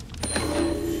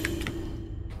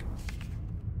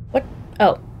 What?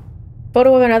 Oh.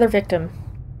 Photo of another victim.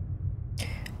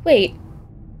 Wait.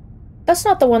 That's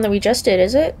not the one that we just did,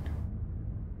 is it?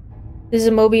 This is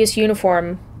a Mobius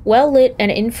uniform. Well lit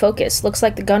and in focus. Looks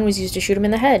like the gun was used to shoot him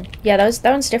in the head. Yeah, that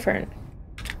one's different.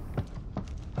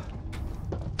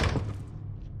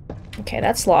 Okay,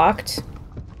 that's locked.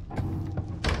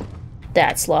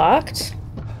 That's locked.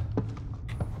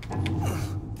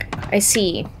 I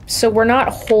see. So we're not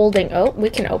holding... Oh, we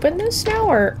can open this now?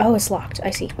 Or... Oh, it's locked. I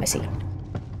see. I see.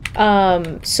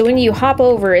 So when you hop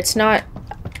over, it's not...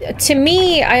 To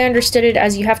me, I understood it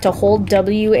as you have to hold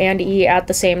W and E at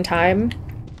the same time.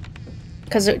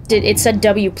 Because it said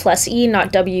W plus E,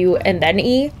 not W and then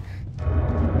E.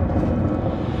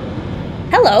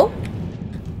 Hello!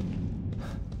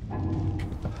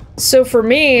 So for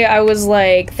me, I was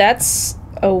like, that's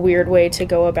a weird way to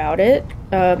go about it.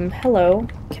 Hello.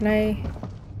 Can I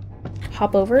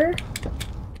hop over?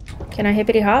 Can I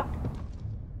hippity hop?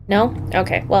 No?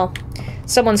 Okay, well,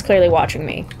 someone's clearly watching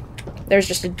me. There's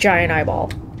just a giant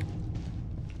eyeball.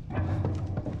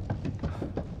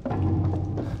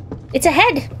 It's a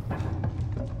head!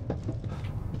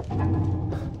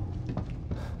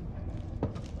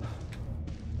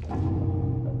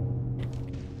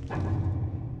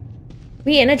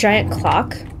 We in a giant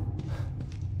clock?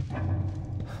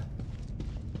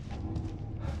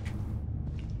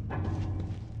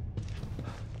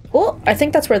 Oh, I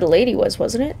think that's where the lady was,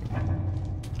 wasn't it?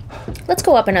 Let's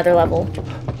go up another level.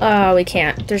 Oh, we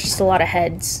can't. There's just a lot of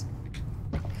heads.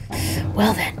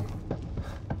 Well then.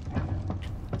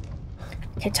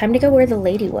 Okay, time to go where the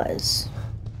lady was.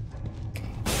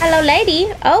 Hello,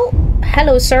 lady. Oh,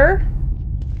 hello, sir.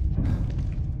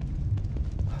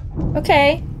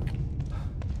 Okay.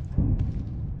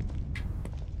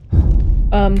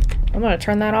 I'm gonna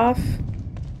turn that off.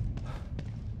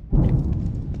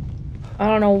 I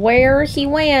don't know where he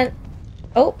went.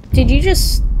 Oh, did you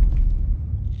just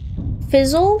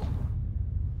fizzle?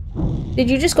 Did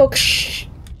you just go ksh?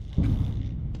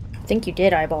 I think you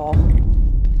did, eyeball.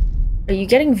 Are you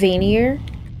getting veinier?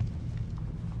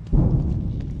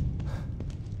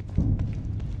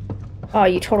 Oh,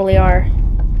 you totally are.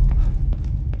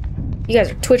 You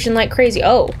guys are twitching like crazy.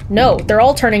 Oh, no, they're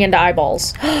all turning into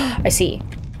eyeballs. I see.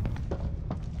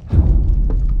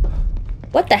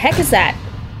 What the heck is that?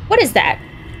 What is that?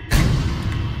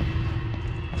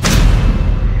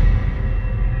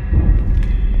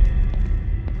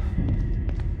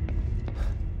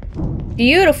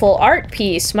 Beautiful art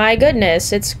piece. My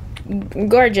goodness, it's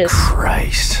gorgeous.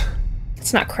 Christ.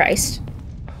 It's not Christ.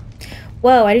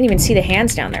 Whoa, I didn't even see the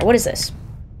hands down there. What is this?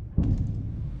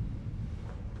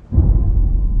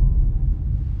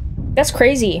 That's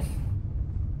crazy.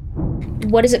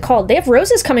 What is it called? They have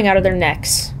roses coming out of their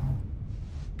necks.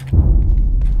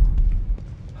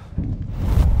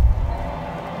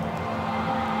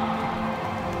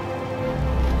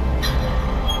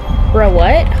 Bro,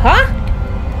 what? Huh?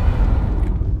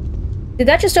 Did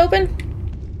that just open?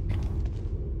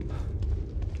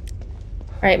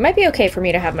 Alright, it might be okay for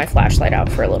me to have my flashlight out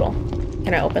for a little.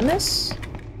 Can I open this?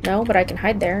 No, but I can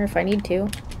hide there if I need to.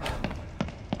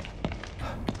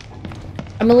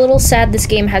 I'm a little sad this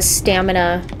game has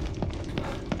stamina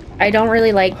I don't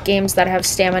really like games that have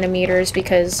stamina meters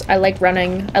because I like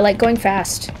running. I like going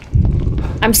fast.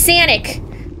 I'm Sonic!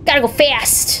 Gotta go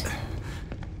fast!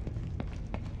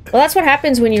 Well, that's what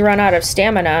happens when you run out of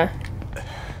stamina.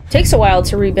 Takes a while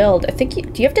to rebuild. I think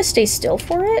do you have to stay still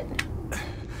for it?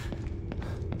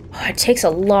 Oh, it takes a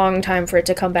long time for it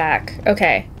to come back.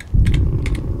 Okay.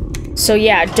 So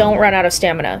yeah, don't run out of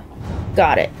stamina.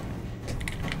 Got it.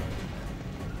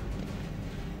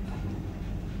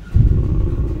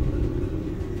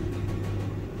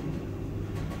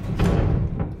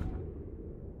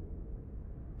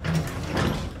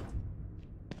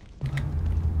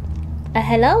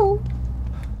 Hello?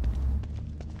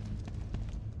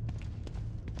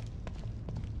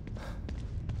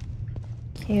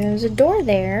 Okay, there's a door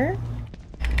there.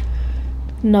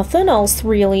 Nothing else,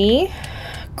 really.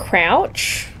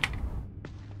 Crouch.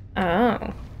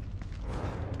 Oh.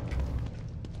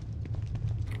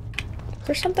 Is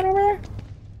there something over there?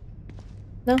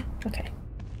 No? Okay.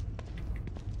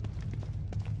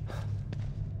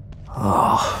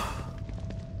 Oh.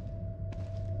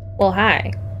 Well,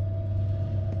 hi.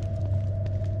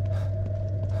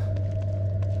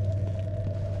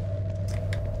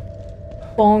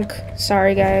 Bonk.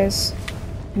 Sorry, guys.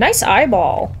 Nice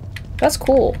eyeball. That's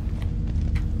cool.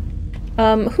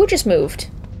 Who just moved?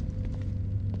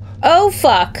 Oh,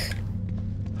 fuck.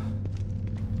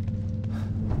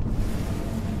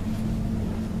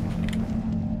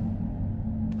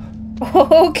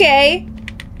 Okay.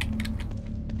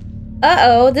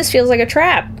 Uh-oh, this feels like a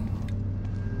trap.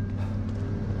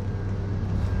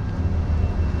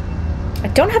 I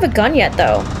don't have a gun yet,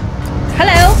 though.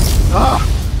 Hello? Oh.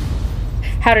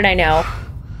 How did I know?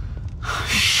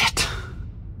 Shit.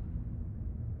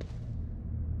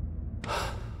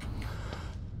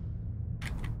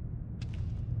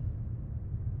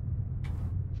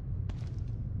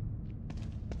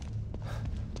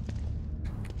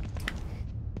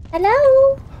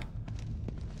 Hello?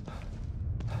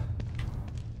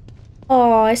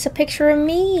 Oh, it's a picture of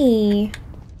me.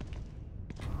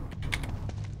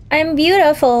 I'm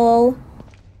beautiful.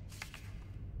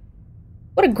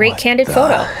 What a great candid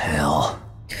photo. What the hell?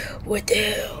 What the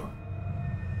hell?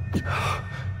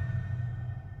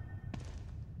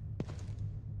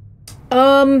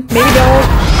 Maybe don't.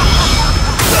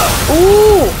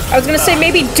 Ooh! I was gonna say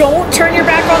maybe don't turn your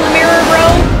back on the mirror, bro.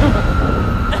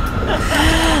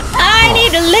 I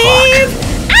need to leave!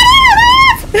 I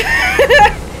need to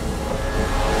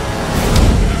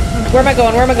leave! Where am I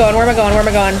going? Where am I going? Where am I going? Where am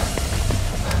I going?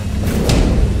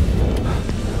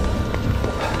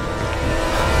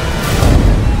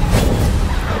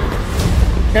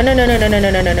 No, no, no, no, no, no,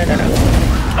 no, no, no, no, no, no.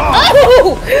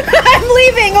 Oh! I'm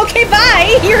leaving! Okay,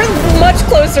 bye! You're much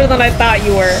closer than I thought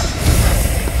you were.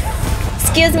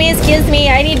 Excuse me,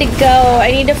 I need to go.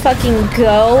 I need to fucking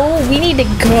go. We need to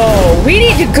go. We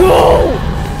need to go!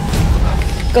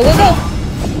 Go, go, go!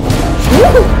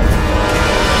 Woo!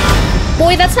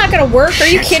 Boy, that's not gonna work. Are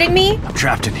you kidding me? I'm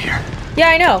trapped in here. Yeah,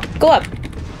 I know. Go up.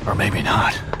 Or maybe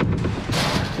not.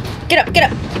 Get up,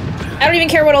 get up. I don't even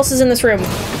care what else is in this room.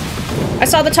 I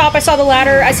saw the top, I saw the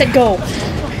ladder, I said go.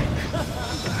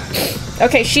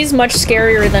 Okay, she's much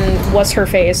scarier than was her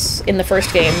face in the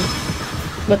first game.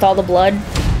 With all the blood.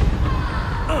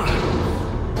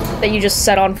 That you just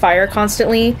set on fire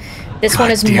constantly. This one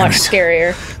is much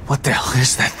scarier. What the hell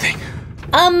is that thing?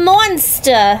 A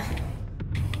monster!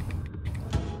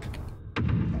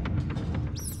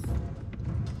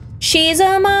 She's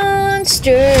a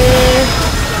monster!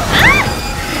 Ah!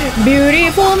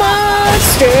 Beautiful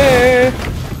monster!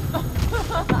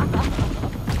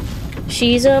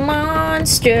 She's a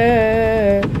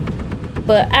monster,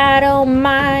 but I don't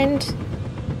mind.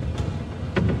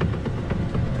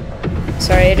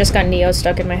 Sorry, I just got Neo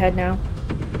stuck in my head now.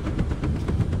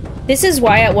 This is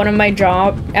why at one of my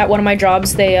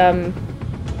jobs they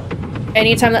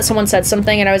anytime that someone said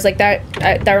something and I was like that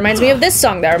reminds me of this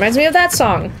song, that reminds me of that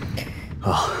song.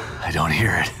 Oh, I don't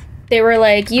hear it. They were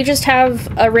like, you just have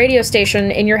a radio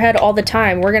station in your head all the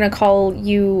time. We're gonna call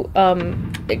you,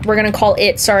 we're gonna call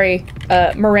it, sorry,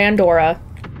 Mirandora.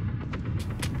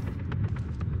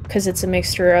 Because it's a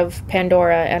mixture of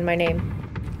Pandora and my name.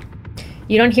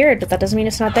 You don't hear it, but that doesn't mean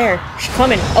it's not there. She's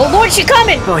coming. Oh lord, she's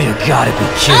coming! Oh, you gotta be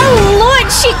kidding me. Oh lord,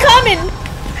 she's coming!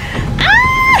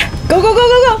 Ah! Go, go, go,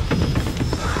 go, go!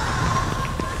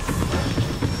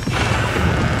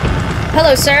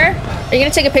 Hello, sir. Are you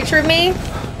gonna take a picture of me?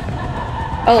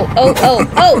 Oh, oh, oh,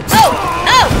 oh, oh,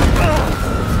 oh!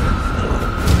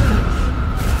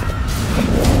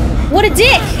 What a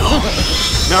dick!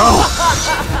 No!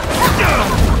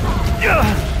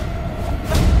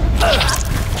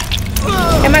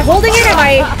 Am I holding it?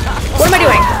 What am I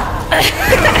doing?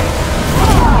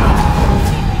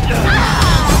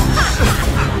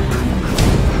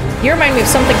 You remind me of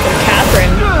something from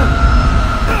Catherine.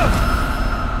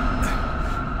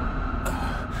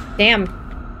 Damn.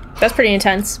 That's pretty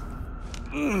intense.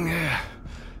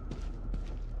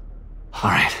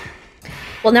 Alright.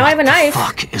 Well, now I have a knife.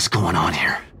 What the fuck is going on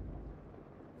here?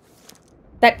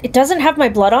 That it doesn't have my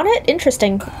blood on it?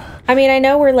 Interesting. I mean, I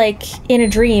know we're, like, in a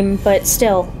dream, but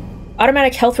still.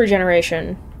 Automatic health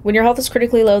regeneration. When your health is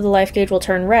critically low, the life gauge will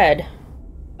turn red.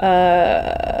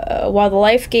 While the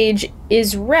life gauge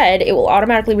is red, it will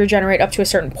automatically regenerate up to a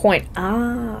certain point.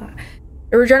 Ah.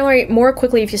 It will regenerate more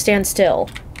quickly if you stand still.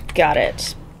 Got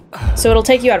it. So it'll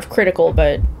take you out of critical,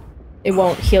 but it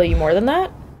won't heal you more than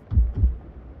that?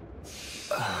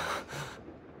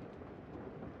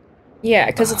 Yeah,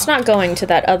 because it's not going to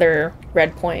that other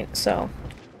red point, so...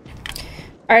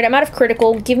 Alright, I'm out of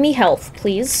critical. Give me health,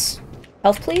 please.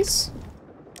 Health, please?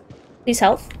 Please,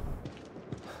 health.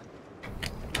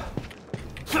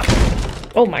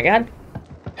 Oh my god.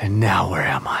 And now where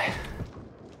am I?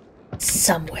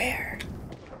 Somewhere.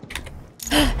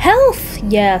 Health!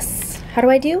 Yes. How do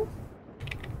I do?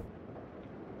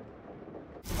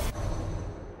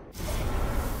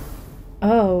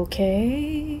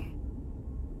 Okay.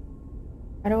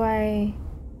 How do I...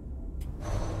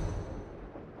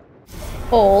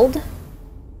 Hold.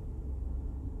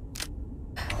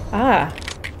 Ah.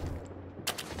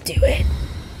 Do it.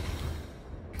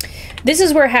 This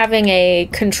is where having a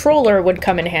controller would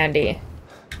come in handy.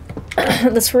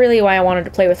 That's really why I wanted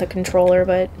to play with a controller,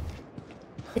 but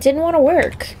it didn't want to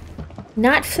work.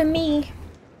 Not for me.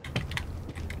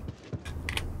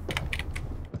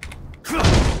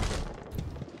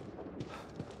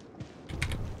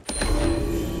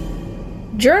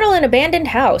 Journal in abandoned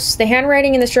house. The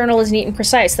handwriting in this journal is neat and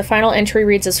precise. The final entry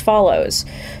reads as follows.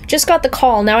 Just got the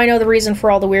call. Now I know the reason for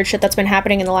all the weird shit that's been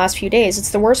happening in the last few days. It's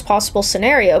the worst possible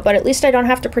scenario, but at least I don't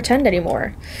have to pretend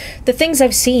anymore. The things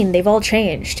I've seen, they've all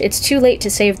changed. It's too late to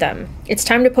save them. It's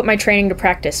time to put my training to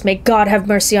practice. May God have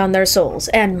mercy on their souls.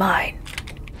 And mine.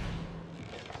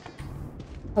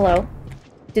 Hello?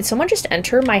 Did someone just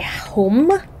enter my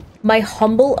home? My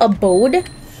humble abode?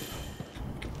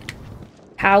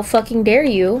 How fucking dare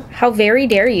you? How very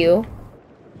dare you?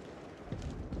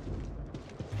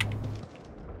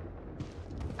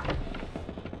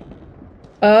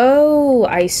 Oh,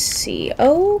 I see.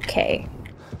 Okay.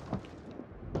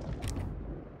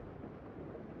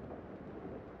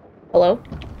 Hello?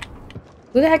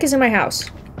 Who the heck is in my house?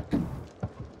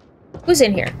 Who's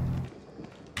in here?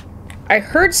 I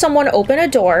heard someone open a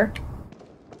door.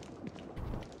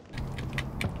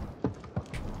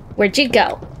 Where'd you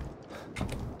go?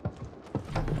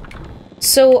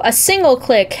 So a single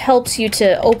click helps you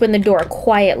to open the door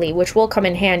quietly, which will come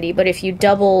in handy, but if you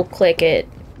double click it,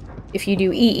 if you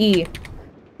do EE,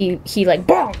 he like,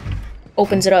 BOOM!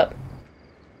 Opens it up.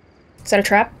 Is that a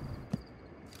trap?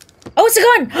 Oh, it's a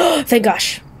gun! Thank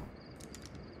gosh.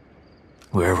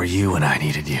 Where were you when I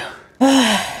needed you?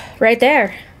 Right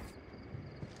there.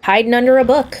 Hiding under a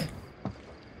book.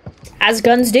 As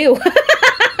guns do.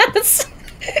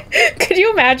 Could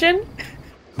you imagine?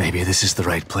 Maybe this is the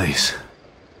right place.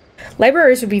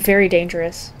 Libraries would be very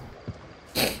dangerous.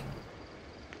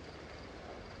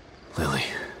 Lily,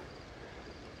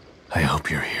 I hope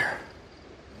you're here.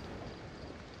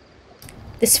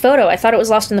 This photo, I thought it was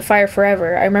lost in the fire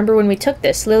forever. I remember when we took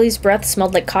this, Lily's breath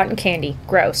smelled like cotton candy.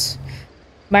 Gross.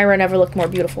 Myra never looked more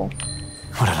beautiful.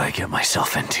 What did I get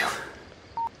myself into?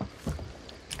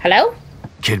 Hello?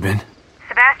 Kidman?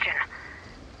 Sebastian,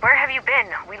 where have you been?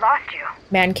 We lost you.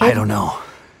 Man kid? I don't know.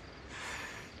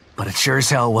 But it sure as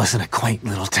hell wasn't a quaint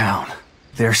little town.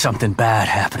 There's something bad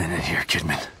happening in here,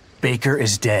 Kidman. Baker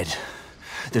is dead.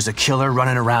 There's a killer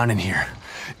running around in here,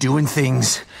 doing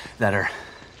things that are...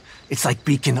 It's like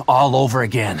Beacon all over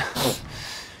again.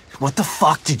 What the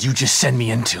fuck did you just send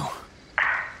me into?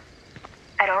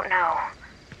 I don't know.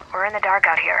 We're in the dark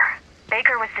out here.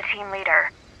 Baker was the team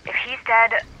leader. If he's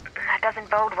dead, that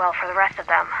doesn't bode well for the rest of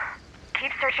them.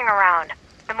 Keep searching around.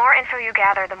 The more info you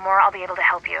gather, the more I'll be able to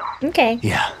help you. Okay.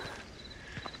 Yeah.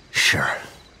 Sure.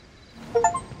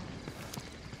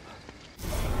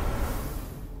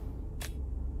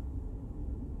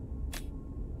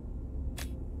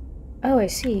 Oh, I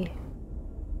see.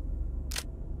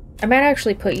 I might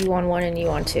actually put you on 1 and you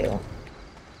on 2.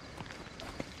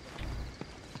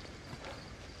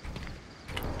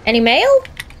 Any mail?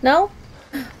 No?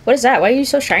 What is that? Why are you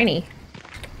so shiny?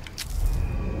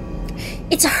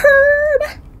 It's a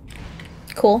herb!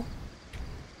 Cool.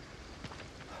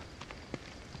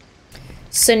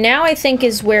 So now I think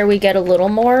is where we get a little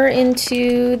more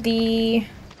into the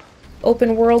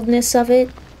open worldness of it.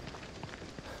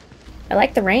 I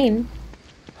like the rain.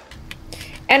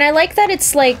 And I like that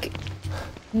it's like,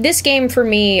 this game for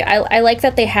me, I like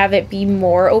that they have it be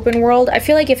more open world. I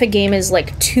feel like if a game is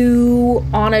like too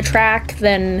on a track,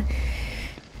 then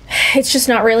it's just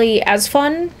not really as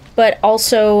fun. But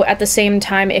also at the same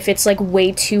time, if it's like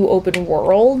way too open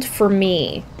world, for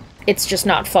me, it's just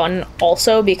not fun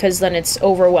also, because then it's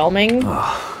overwhelming.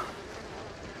 Oh,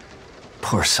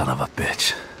 poor son of a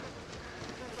bitch.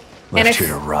 Left here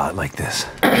to rot like this.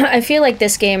 I feel like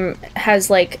this game has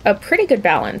like a pretty good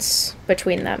balance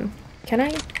between them. Can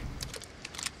I?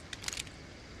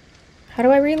 How do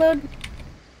I reload?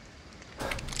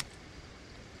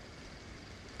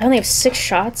 I only have 6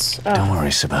 shots. Oh. Don't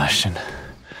worry, Sebastian.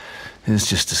 It's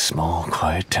just a small,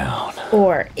 quiet town.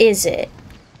 Or is it?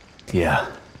 Yeah.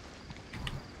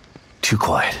 Too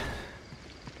quiet.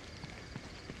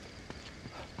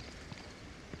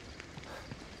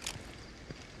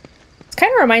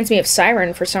 Kind of reminds me of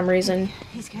Siren for some reason.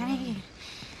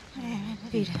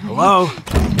 Hello?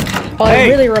 Oh, hey. It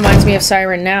really reminds me of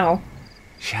Siren now.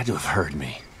 She had to have heard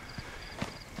me.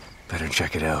 Better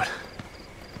check it out.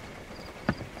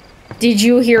 Did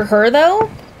you hear her,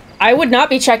 though? I would not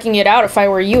be checking it out if I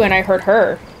were you and I heard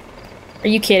her. Are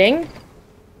you kidding?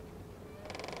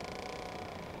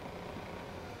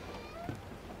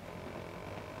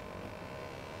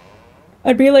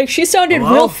 I'd be like, she sounded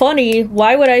real funny.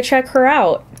 Why would I check her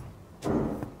out?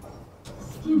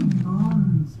 Skin and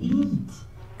bones, eat.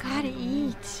 Gotta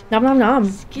eat. Nom nom nom.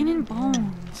 Skin and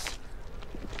bones.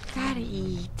 Gotta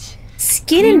eat.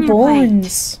 Skin and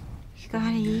bones.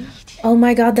 Gotta eat. Oh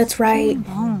my god, that's right. Skin and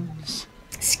bones.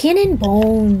 Skin and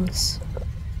bones.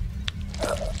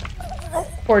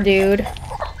 Poor dude.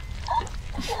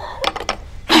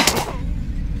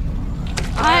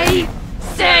 I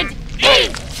said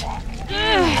eat!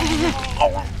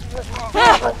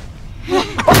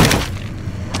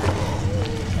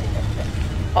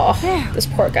 Oh, this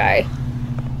poor guy.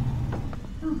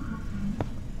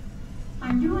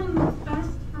 I'm doing what's best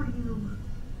for you.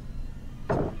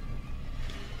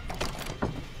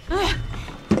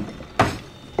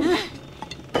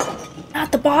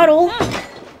 Not the bottle.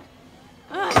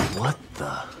 What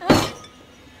the?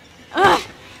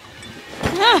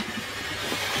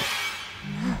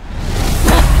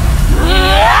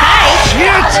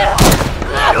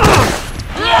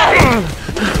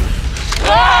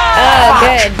 Oh,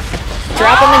 good.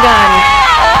 Dropping the gun.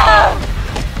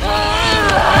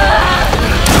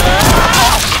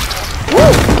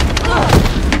 Woo!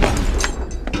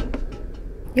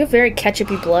 You have very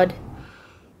ketchupy blood.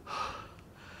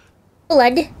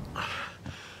 Blood.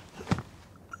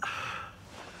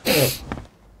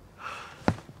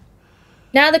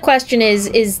 Now the question is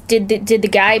did the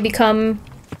guy become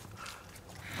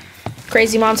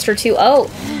Crazy Monster 2? Oh.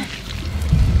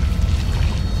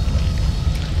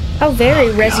 How very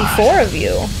Resi 4 of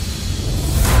you.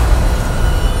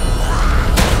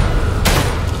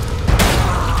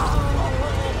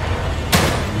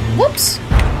 Whoops.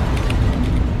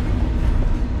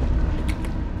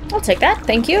 I'll take that,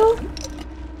 thank you.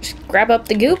 Just grab up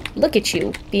the goop. Look at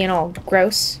you, being all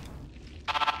gross.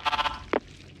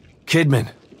 Kidman.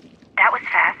 That was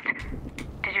fast.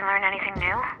 Did you learn anything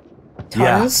new?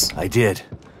 Tons? Yeah, I did.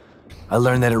 I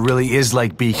learned that it really is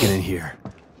like Beacon in here.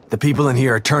 The people in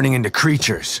here are turning into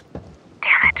creatures.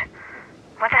 Damn it.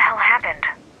 What the hell happened?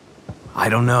 I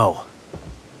don't know.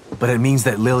 But it means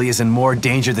that Lily is in more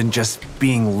danger than just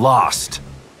being lost.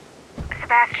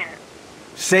 Sebastian.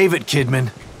 Save it,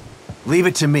 Kidman. Leave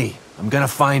it to me. I'm gonna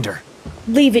find her.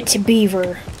 Leave it to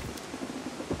Beaver.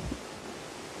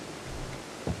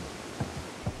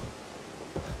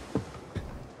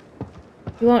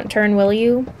 You won't turn, will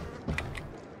you?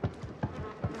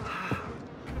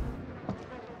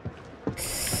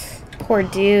 Poor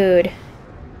dude.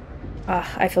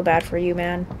 Ah, I feel bad for you,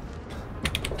 man.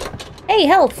 Hey,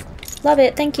 health! Love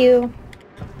it, thank you.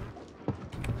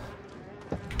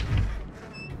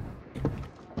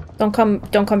 Don't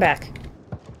come back.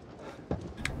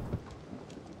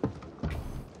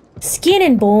 Skin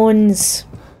and bones.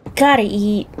 Gotta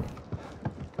eat.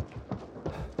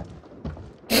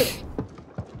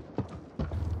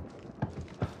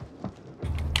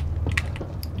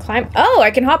 Climb. Oh, I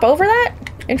can hop over that?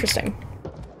 Interesting.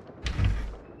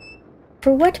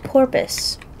 For what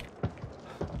purpose?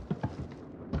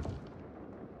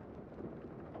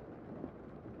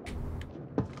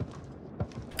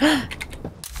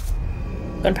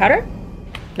 Gunpowder?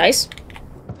 Nice.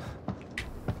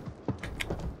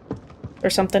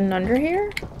 There's something under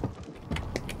here?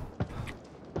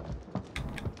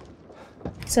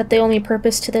 Is that the only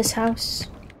purpose to this house?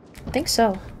 I think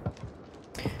so.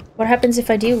 What happens if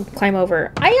I do climb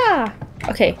over? Aya!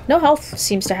 Okay, no health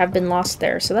seems to have been lost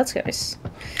there, so that's nice.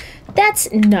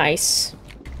 That's nice.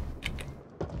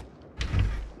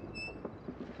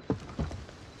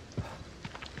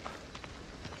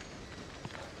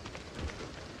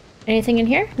 Anything in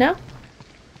here? No?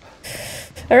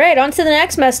 Alright, on to the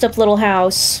next messed up little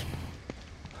house.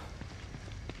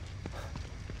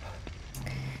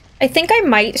 I think I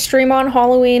might stream on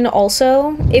Halloween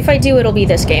also. If I do, it'll be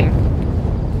this game.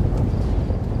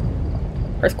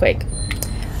 Earthquake.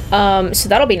 So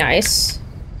that'll be nice.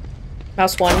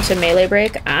 Mouse 1 to melee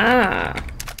break. Ah.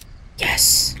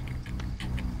 Yes.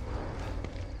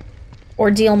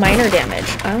 Or deal minor damage.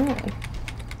 Oh.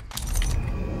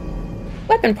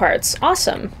 Weapon parts.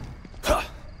 Awesome.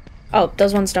 Oh,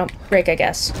 those ones don't break, I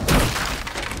guess.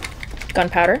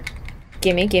 Gunpowder.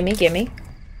 Gimme, gimme, gimme.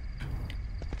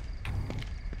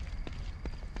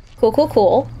 Cool, cool,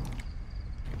 cool.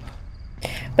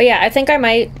 But yeah, I think I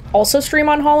might also stream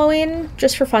on Halloween,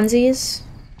 just for funsies.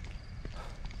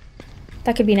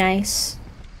 That could be nice.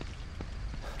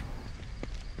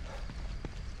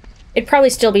 It'd probably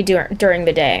still be during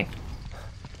the day.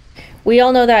 We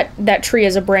all know that that tree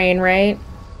is a brain, right?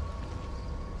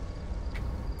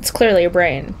 It's clearly a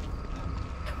brain.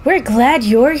 We're glad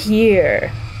you're here.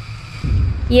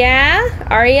 Yeah?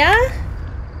 Are ya?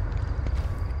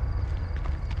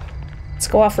 Let's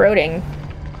go off-roading.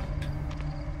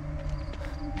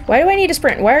 Why do I need to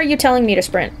sprint? Why are you telling me to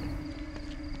sprint?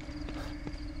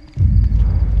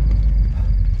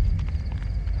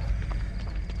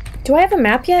 Do I have a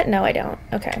map yet? No, I don't.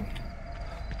 Okay.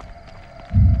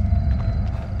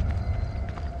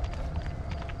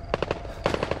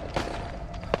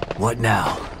 What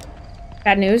now?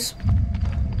 Bad news.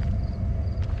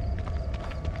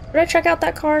 Did I check out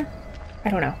that car? I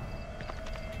don't know.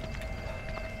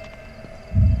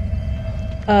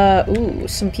 Ooh,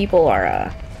 some people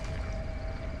are,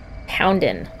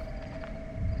 pounding.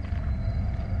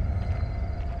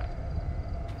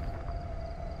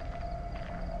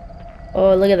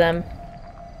 Oh, look at them.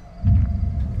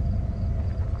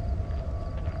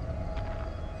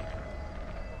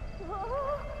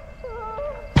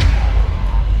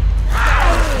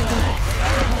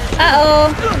 Uh-oh.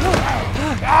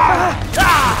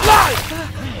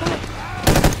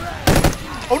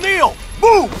 O'Neill,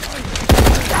 move!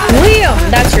 Liam,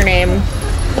 that's your name.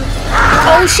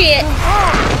 Oh shit.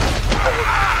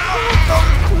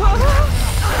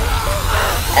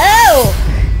 Oh!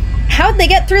 How'd they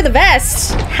get through the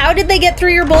vest? How did they get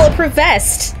through your bulletproof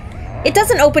vest? It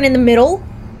doesn't open in the middle.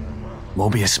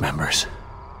 Mobius members.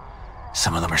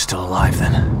 Some of them are still alive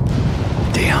then.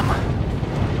 Damn.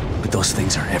 But those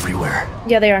things are everywhere.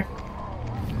 Yeah, they are.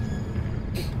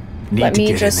 Need to get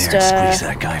in there and squeeze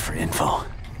that guy for info.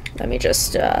 Let me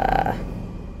just,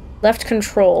 left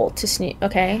control to sneak.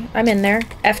 Okay, I'm in there.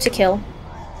 F to kill.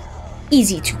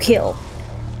 Easy to kill.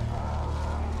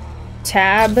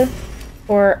 Tab.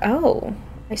 Or, oh,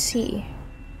 I see.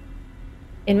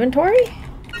 Inventory?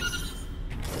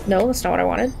 No, that's not what I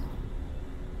wanted.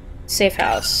 Safe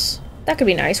house. That could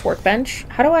be nice. Workbench.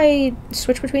 How do I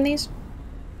switch between these?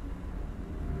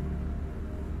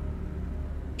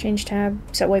 Change tab.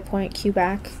 Set waypoint. Q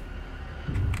back.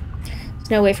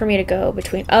 There's no way for me to go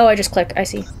between. Oh, I just click. I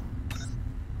see.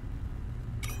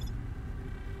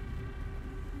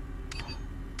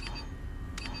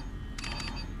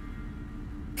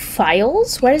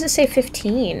 Files? Why does it say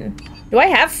 15? Do I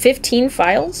have 15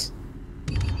 files?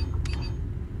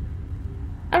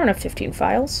 I don't have 15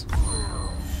 files.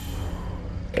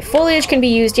 Okay, foliage can be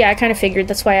used. Yeah, I kind of figured.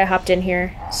 That's why I hopped in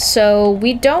here. So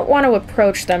we don't want to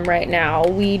approach them right now.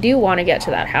 We do want to get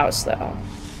to that house, though.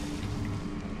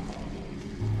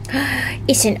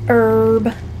 It's an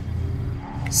herb.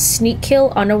 Sneak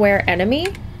kill unaware enemy?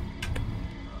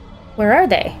 Where are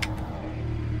they?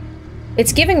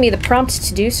 It's giving me the prompt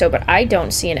to do so, but I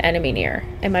don't see an enemy near.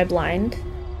 Am I blind?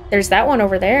 There's that one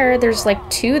over there. There's like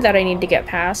 2 that I need to get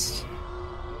past.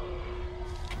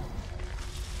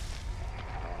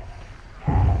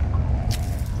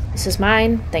 This is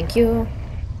mine. Thank you.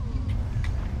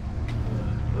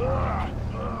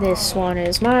 This one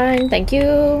is mine. Thank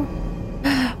you.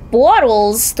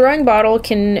 Bottles! Throwing bottle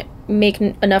can make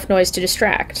enough noise to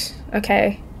distract.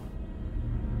 Okay.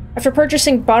 After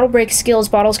purchasing bottle break skills,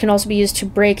 bottles can also be used to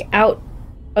break out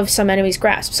of some enemy's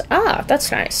grasps. Ah,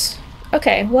 that's nice.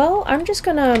 Okay, well, I'm just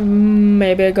gonna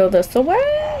maybe go this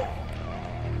way.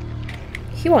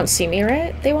 He won't see me,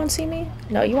 right? They won't see me?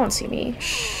 No, you won't see me.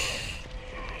 Shh.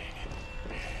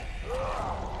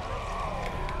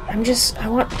 I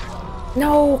want...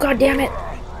 No, god damn it.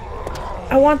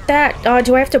 I want that.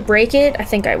 Do I have to break it? I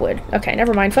think I would. Okay,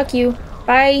 never mind. Fuck you.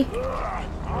 Bye.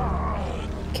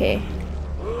 Okay.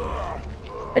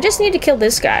 I just need to kill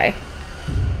this guy.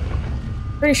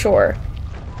 Pretty sure.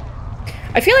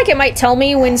 I feel like it might tell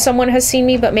me when someone has seen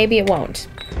me, but maybe it won't.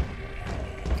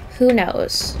 Who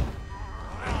knows?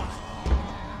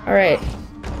 Alright.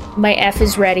 My F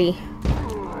is ready.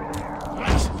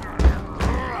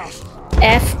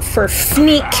 F for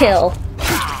sneak kill.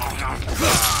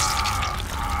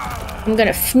 I'm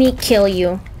gonna sneak kill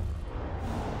you.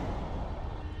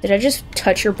 Did I just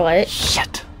touch your butt?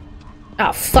 Shit.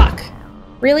 Oh, fuck.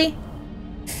 Really?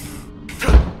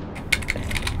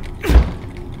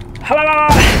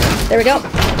 There we go.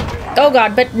 Oh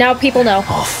god, but now people know.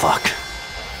 Oh, fuck.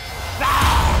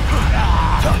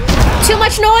 Too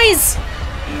much noise!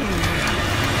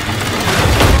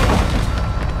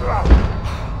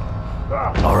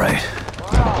 All right.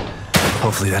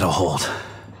 Hopefully that'll hold.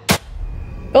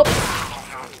 Oh.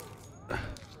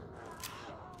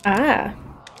 Ah.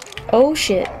 Oh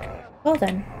shit. Well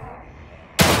then.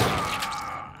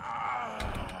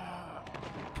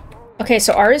 Okay,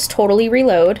 so R is totally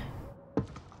reload.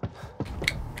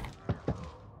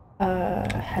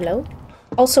 Hello?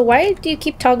 Also, why do you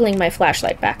keep toggling my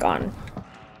flashlight back on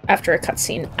after a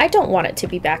cutscene? I don't want it to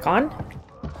be back on.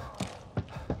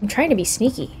 I'm trying to be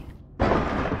sneaky.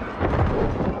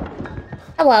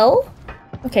 Hello?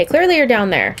 Okay, clearly you're down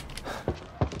there.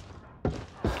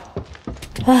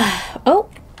 Oh,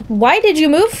 why did you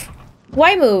move?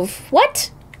 Why move?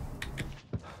 What?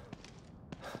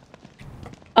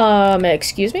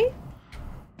 Excuse me?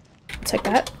 Take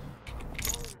that.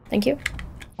 Thank you.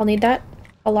 I'll need that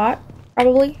a lot,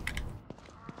 probably.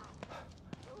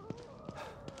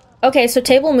 Okay, so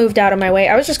table moved out of my way.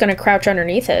 I was just gonna crouch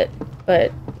underneath it,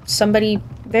 but somebody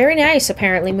very nice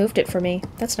apparently moved it for me.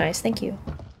 That's nice, thank you.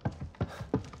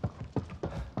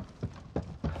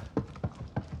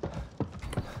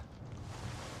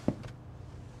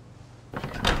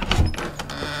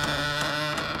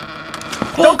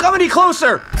 Don't come any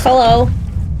closer! Hello.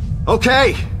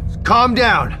 Okay, calm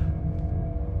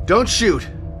down. Don't shoot.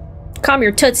 Calm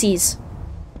your tootsies.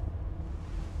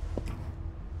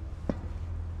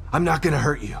 I'm not gonna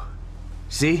hurt you.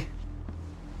 See?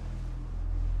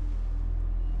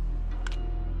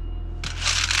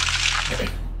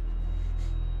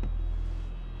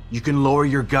 You can lower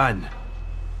your gun.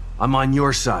 I'm on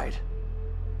your side.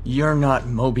 You're not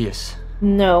Mobius.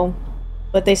 No.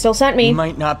 But they still sent me. You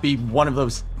might not be one of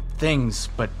those things,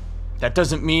 but that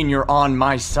doesn't mean you're on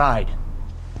my side.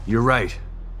 You're right.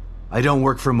 I don't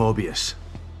work for Mobius.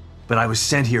 But I was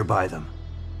sent here by them.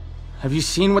 Have you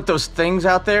seen what those things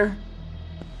out there?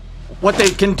 What they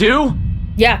can do?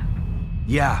 Yeah.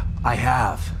 Yeah, I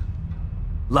have.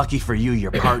 Lucky for you,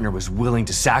 your partner was willing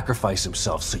to sacrifice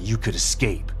himself so you could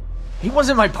escape. He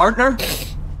wasn't my partner.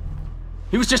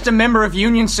 He was just a member of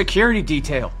Union's security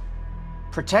detail.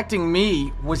 Protecting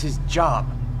me was his job,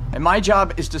 and my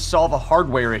job is to solve a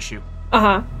hardware issue.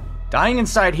 Uh-huh. Dying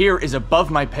inside here is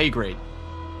above my pay grade.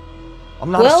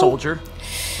 I'm not a soldier.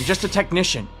 I'm just a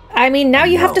technician. I mean, now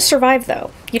you have to survive,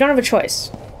 though. You don't have a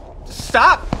choice.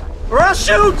 Stop, or I'll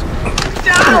shoot!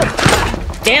 No!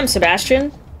 Damn,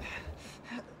 Sebastian.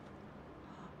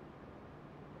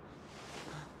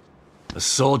 A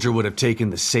soldier would have taken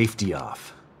the safety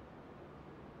off.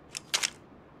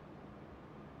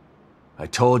 I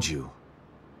told you,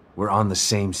 we're on the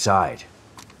same side.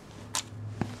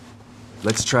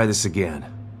 Let's try this again.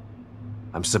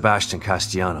 I'm Sebastian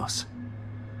Castellanos.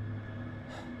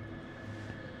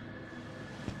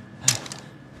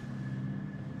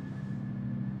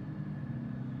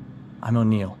 I'm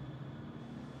O'Neill.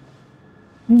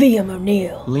 Liam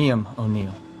O'Neill. Liam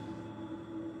O'Neill.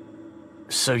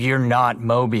 So you're not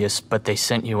Mobius, but they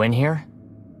sent you in here?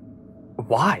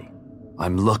 Why?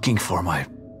 I'm looking for my...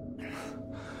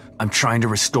 I'm trying to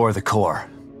restore the core.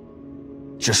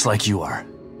 Just like you are.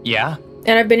 Yeah?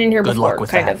 And I've been in here Good before, luck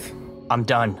with kind that. of. I'm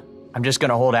done. I'm just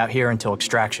gonna hold out here until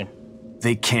extraction.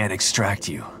 They can't extract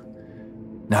you.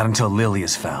 Not until Lily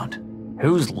is found.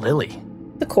 Who's Lily?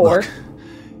 The core. Look,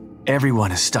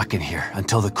 everyone is stuck in here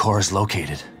until the core is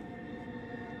located.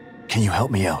 Can you help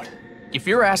me out? If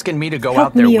you're asking me to go Help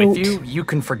out there me with out. you, you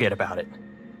can forget about it.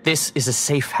 This is a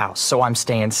safe house, so I'm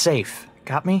staying safe.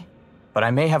 Got me? But I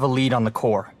may have a lead on the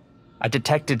core. I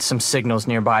detected some signals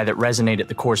nearby that resonate at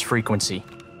the core's frequency.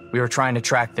 We were trying to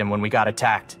track them when we got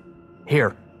attacked.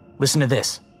 Here, listen to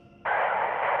this.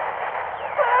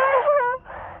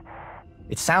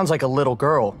 It sounds like a little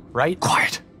girl, right?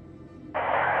 Quiet.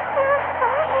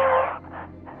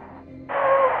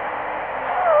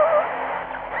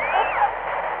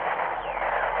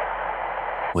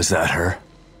 Was that her?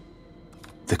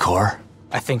 The core?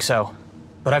 I think so.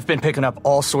 but I've been picking up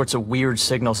all sorts of weird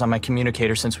signals on my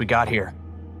communicator since we got here.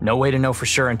 No way to know for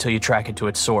sure until you track it to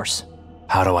its source.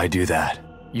 How do I do that?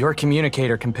 Your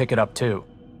communicator can pick it up too.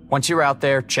 Once you're out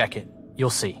there, check it. You'll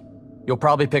see. You'll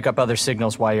probably pick up other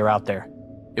signals while you're out there.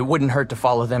 It wouldn't hurt to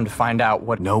follow them to find out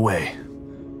what— No way.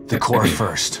 The core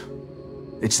first.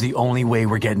 It's the only way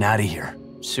we're getting out of here.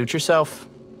 Suit yourself.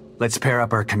 Let's pair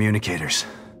up our communicators.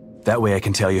 That way I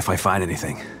can tell you if I find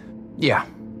anything. Yeah,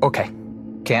 okay.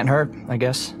 Can't hurt, I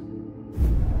guess.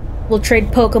 We'll trade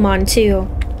Pokemon too.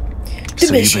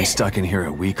 So you've been stuck in here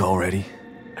a week already?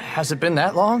 Has it been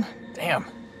that long? Damn.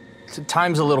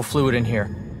 Time's a little fluid in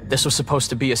here. This was supposed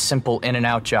to be a simple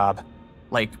in-and-out job.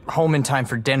 Like, home in time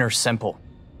for dinner simple.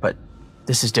 But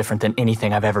this is different than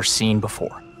anything I've ever seen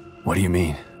before. What do you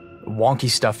mean? Wonky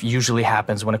stuff usually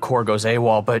happens when a core goes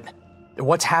AWOL, but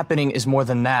what's happening is more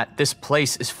than that. This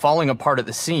place is falling apart at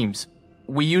the seams.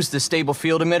 We used the stable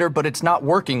field emitter, but it's not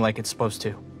working like it's supposed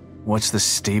to. What's the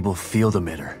stable field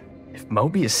emitter? If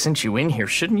Mobius sent you in here,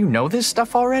 shouldn't you know this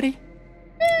stuff already?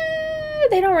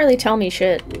 They don't really tell me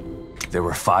shit. There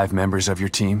were 5 members of your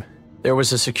team? There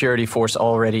was a security force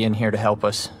already in here to help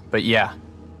us. But yeah,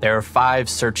 there are 5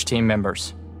 search team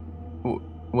members.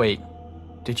 Wait,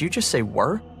 did you just say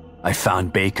were? I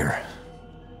found Baker.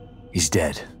 He's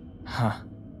dead. Huh.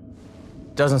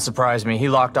 Doesn't surprise me. He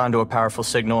locked onto a powerful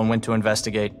signal and went to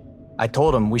investigate. I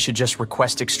told him we should just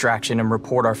request extraction and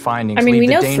report our findings. I mean, we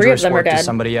know Leave the 3 of dangerous them are work to dead.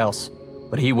 somebody else.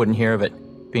 But he wouldn't hear of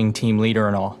it, being team leader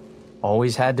and all.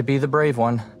 Always had to be the brave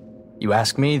one. You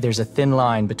ask me, there's a thin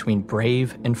line between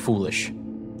brave and foolish.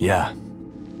 Yeah.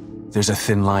 There's a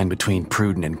thin line between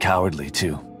prudent and cowardly,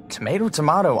 too. Tomato,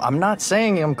 tomato. I'm not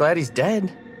saying I'm glad he's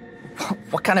dead.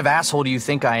 What kind of asshole do you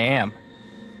think I am?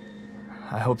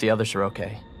 I hope the others are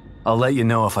okay. I'll let you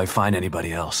know if I find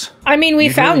anybody else. I mean, we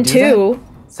found 2.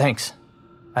 Thanks.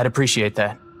 I'd appreciate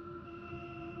that.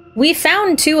 We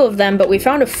found 2 of them, but we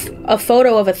found a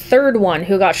photo of a 3rd one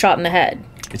who got shot in the head.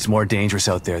 It's more dangerous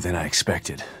out there than I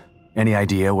expected. Any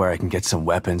idea where I can get some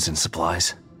weapons and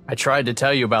supplies? I tried to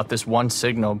tell you about this one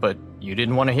signal, but you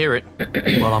didn't want to hear it.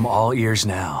 Well, I'm all ears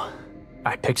now.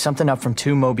 I picked something up from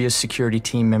 2 Mobius security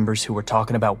team members who were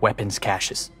talking about weapons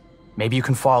caches. Maybe you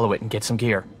can follow it and get some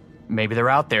gear. Maybe they're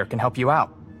out there, can help you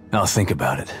out. I'll think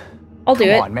about it. I'll do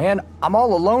it. Come on, man. I'm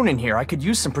all alone in here. I could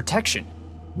use some protection.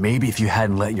 Maybe if you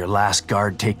hadn't let your last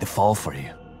guard take the fall for you.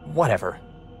 Whatever.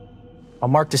 I'll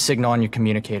mark the signal on your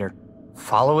communicator.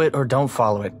 Follow it or don't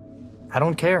follow it. I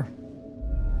don't care.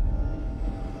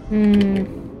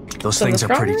 Those things are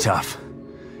pretty tough.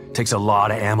 Takes a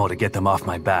lot of ammo to get them off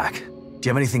my back. Do you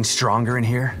have anything stronger in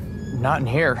here? Not in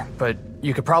here, but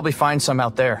you could probably find some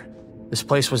out there. This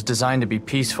place was designed to be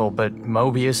peaceful, but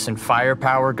Mobius and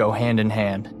firepower go hand in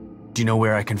hand. Do you know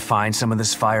where I can find some of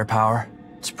this firepower?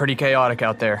 It's pretty chaotic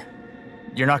out there.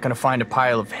 You're not going to find a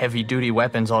pile of heavy-duty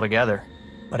weapons altogether.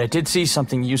 But I did see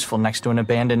something useful next to an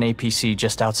abandoned APC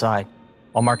just outside.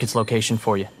 I'll mark its location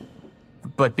for you.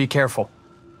 But be careful.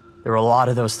 There are a lot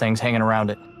of those things hanging around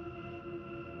it.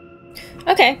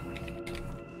 Okay.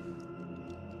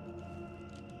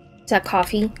 Is that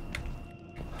coffee?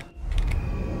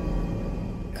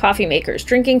 Coffee makers.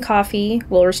 Drinking coffee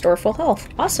will restore full health.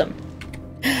 Awesome.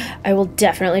 I will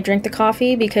definitely drink the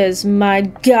coffee because, my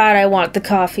god, I want the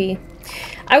coffee.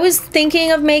 I was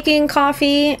thinking of making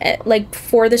coffee like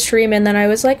for the stream, and then I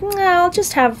was like, nah, I'll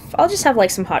just have like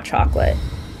some hot chocolate.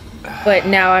 But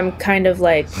now I'm kind of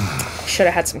like, should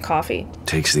have had some coffee.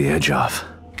 Takes the edge off.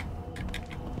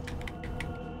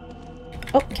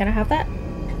 Oh, can I have that?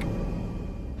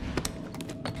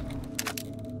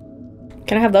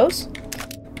 Can I have those?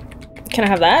 Can I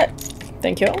have that?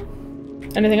 Thank you.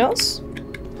 Anything else?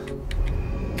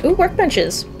 Ooh,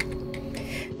 workbenches.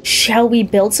 Shall we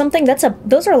build something?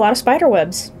 Those are a lot of spider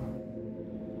webs.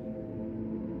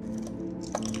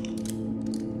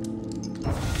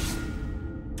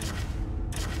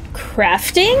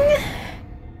 Crafting?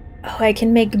 Oh, I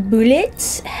can make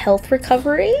bullets. Health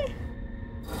recovery.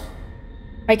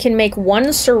 I can make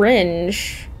 1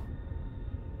 syringe.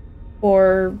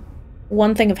 Or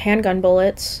 1 thing of handgun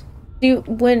bullets.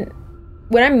 When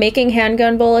I'm making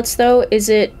handgun bullets, though,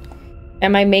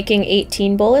 am I making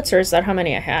 18 bullets, or is that how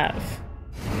many I have?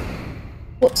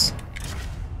 Whoops.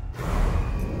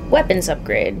 Weapons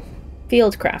upgrade.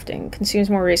 Field crafting. Consumes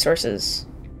more resources.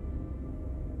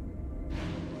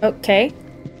 Okay.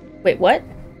 Wait, what?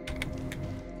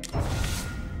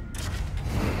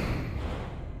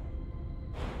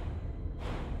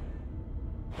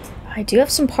 I do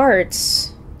have some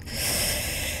parts.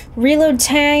 Reload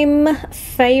time,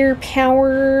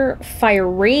 firepower, fire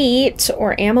rate,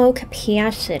 or ammo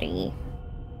capacity.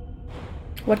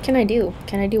 What can I do?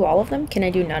 Can I do all of them? Can I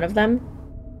do none of them?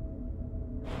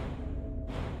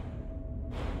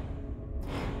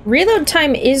 Reload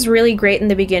time is really great in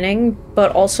the beginning,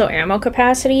 but also ammo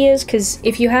capacity is, because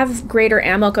if you have greater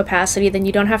ammo capacity, then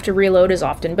you don't have to reload as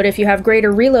often. But if you have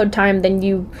greater reload time, then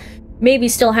you maybe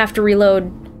still have to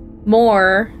reload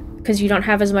more, because you don't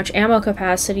have as much ammo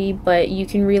capacity, but you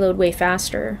can reload way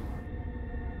faster.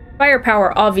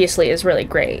 Firepower obviously is really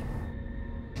great.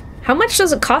 How much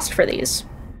does it cost for these?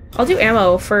 I'll do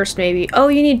ammo first, maybe. Oh,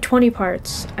 you need 20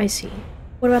 parts. I see.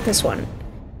 What about this one?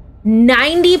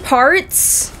 90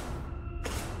 parts?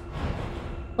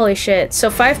 Holy shit. So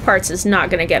 5 parts is not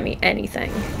gonna get me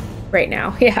anything right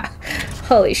now. Yeah.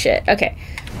 Holy shit. Okay.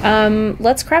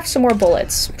 Let's craft some more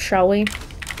bullets, shall we?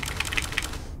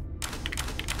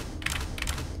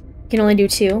 Can only do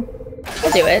 2.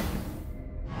 I'll do it.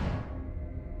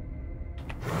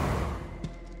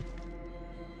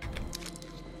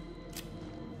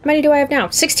 How many do I have now?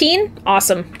 16?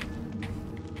 Awesome.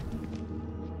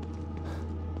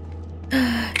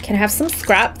 Can I have some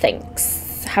scrap?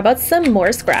 Thanks. How about some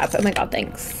more scrap? Oh my god,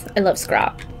 thanks. I love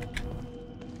scrap.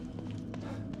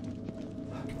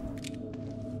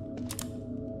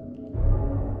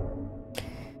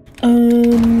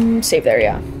 Save there,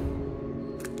 yeah.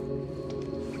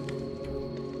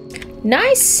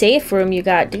 Nice safe room you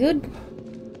got, dude.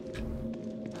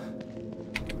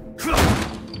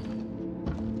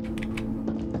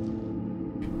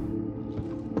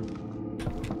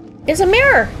 It's a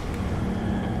mirror!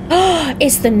 Oh,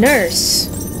 it's the nurse.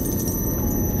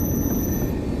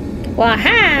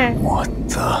 Waha! What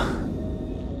the?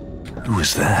 Who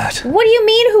was that? What do you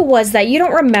mean, who was that? You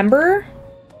don't remember?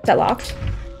 Is that locked?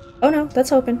 Oh no,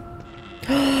 that's open.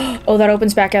 Oh, that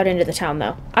opens back out into the town,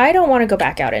 though. I don't want to go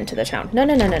back out into the town. No,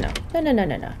 no, no, no, no. No, no, no,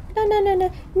 no, no. No, no, no,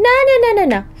 no. No, no, no, no,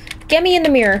 no. Get me in the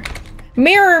mirror.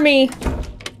 Mirror me!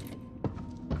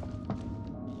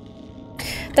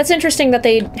 That's interesting that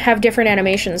they have different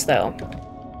animations, though.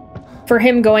 For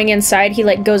him going inside, he,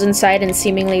 like, goes inside and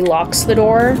seemingly locks the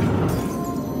door.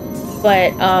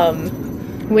 But,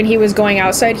 when he was going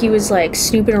outside, he was, like,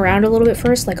 snooping around a little bit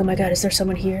first. Like, oh my god, is there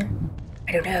someone here?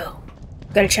 I don't know.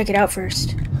 Gotta check it out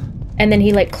first. And then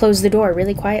he, like, closed the door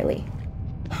really quietly.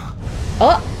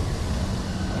 Oh!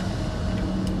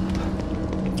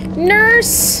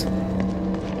 Nurse!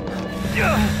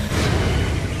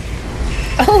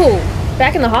 Oh!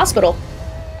 Back in the hospital.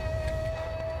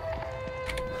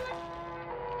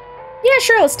 Yeah,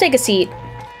 sure, let's take a seat.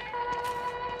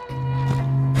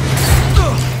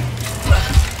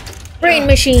 Brain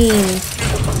machine!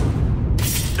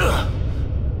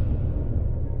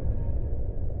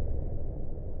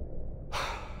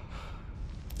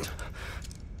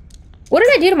 What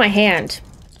did I do to my hand?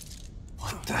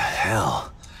 What the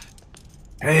hell?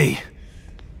 Hey!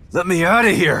 Let me out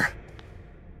of here!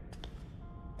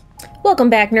 Welcome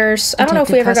back, nurse. I don't know if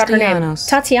we ever got her name. Castellanos.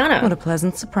 Tatiana. What a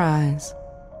pleasant surprise.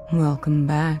 Welcome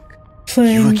back.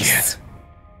 You again.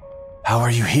 How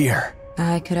are you here?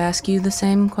 I could ask you the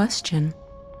same question.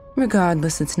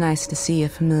 Regardless, it's nice to see a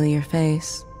familiar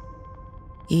face.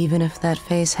 Even if that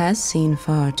face has seen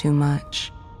far too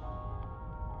much.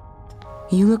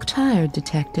 You look tired,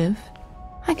 Detective.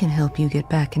 I can help you get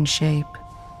back in shape.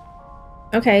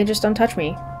 Okay, just don't touch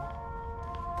me.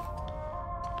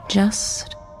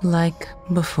 Just like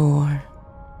before.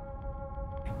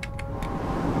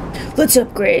 Let's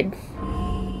upgrade.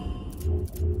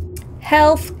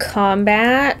 Health,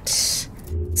 combat,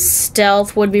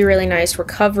 stealth would be really nice.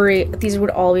 Recovery, these would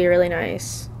all be really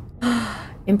nice.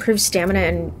 Improve stamina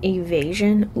and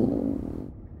evasion.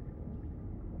 Ooh.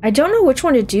 I don't know which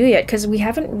one to do yet, because we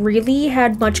haven't really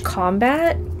had much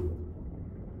combat.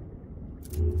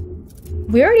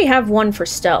 We already have one for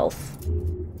stealth.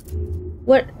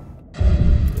 What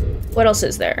else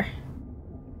is there?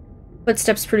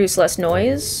 Footsteps produce less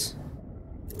noise.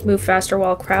 Move faster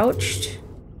while crouched.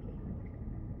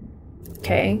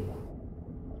 Okay.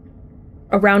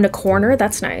 Around a corner,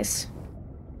 that's nice.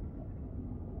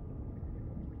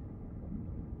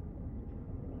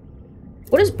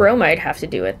 What does bromide have to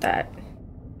do with that?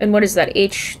 And what is that,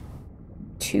 H2C?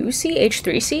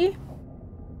 H3C?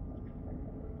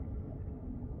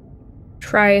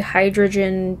 Try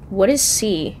hydrogen. What is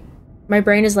C? My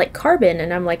brain is like carbon,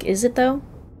 and I'm like, is it though?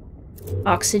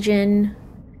 Oxygen.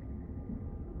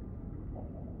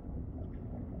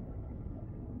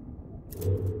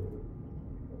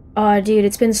 Aw, dude,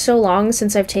 it's been so long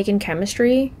since I've taken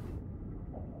chemistry.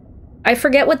 I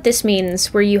forget what this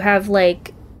means, where you have,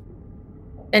 like,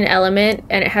 an element,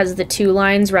 and it has the 2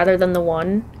 lines rather than the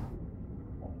 1.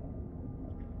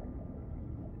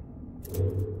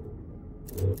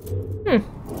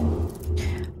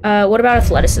 What about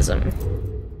athleticism?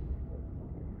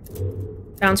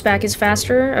 Bounce back is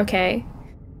faster? Okay.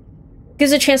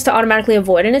 Gives a chance to automatically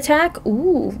avoid an attack?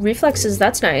 Ooh, reflexes,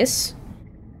 that's nice.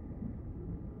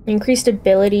 Increased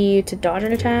ability to dodge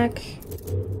an attack.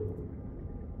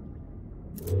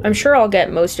 I'm sure I'll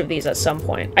get most of these at some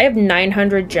point. I have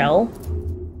 900 gel.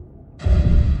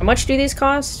 How much do these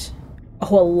cost?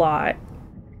 Oh, a lot.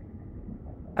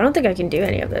 I don't think I can do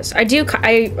any of this.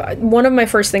 One of my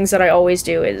first things that I always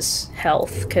do is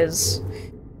health, because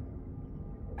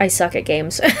I suck at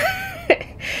games.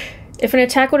 If an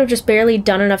attack would have just barely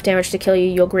done enough damage to kill you,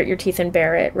 you'll grit your teeth and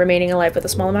bear it, remaining alive with a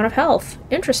small amount of health.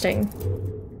 Interesting.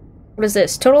 What is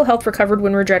this? Total health recovered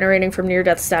when regenerating from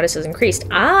near-death status is increased.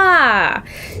 Ah!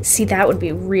 See, that would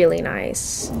be really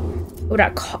nice.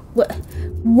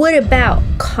 What about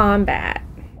combat?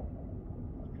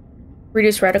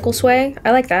 Reduce reticle sway?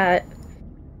 I like that.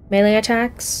 Melee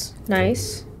attacks?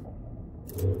 Nice.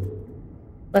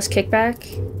 Less kickback?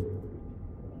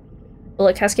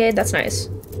 Bullet cascade? That's nice.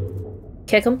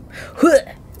 Kick him.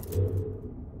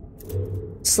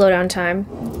 Slow down time.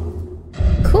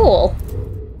 Cool.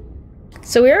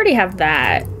 So we already have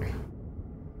that.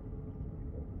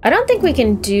 I don't think we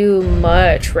can do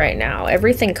much right now.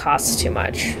 Everything costs too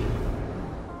much.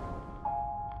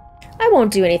 I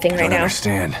won't do anything right now. I don't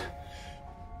understand.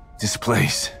 This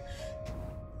place.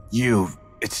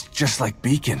 It's just like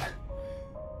Beacon.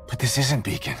 But this isn't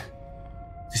Beacon.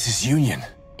 This is Union.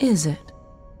 Is it?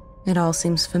 It all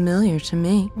seems familiar to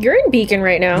me. You're in Beacon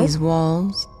right now. These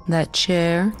walls, that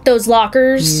chair. Those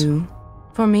lockers. You.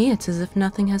 For me, it's as if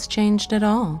nothing has changed at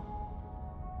all.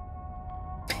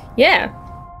 Yeah.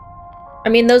 I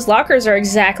mean, those lockers are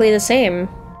exactly the same.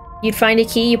 You'd find a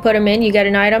key, you put them in, you get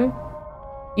an item.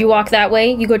 You walk that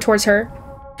way, you go towards her.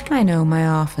 I know my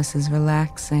office is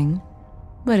relaxing,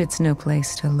 but it's no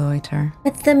place to loiter.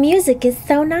 But the music is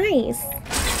so nice.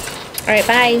 Alright,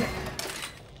 bye.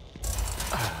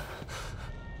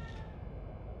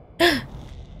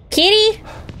 Kitty?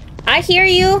 I hear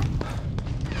you.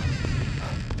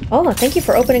 Oh, thank you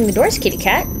for opening the doors, kitty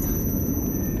cat.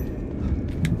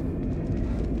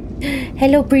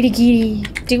 Hello, pretty kitty.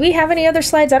 Do we have any other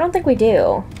slides? I don't think we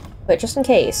do, but just in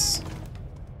case.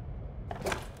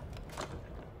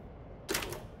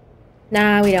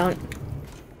 Nah, we don't.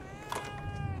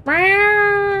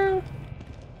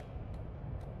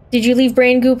 Did you leave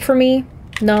brain goop for me?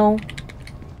 No.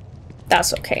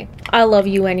 That's okay. I love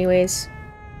you anyways.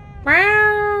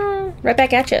 Right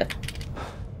back at you.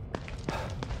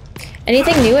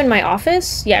 Anything new in my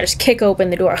office? Yeah, just kick open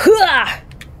the door.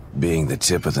 Being the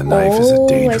tip of the knife is a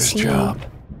dangerous job.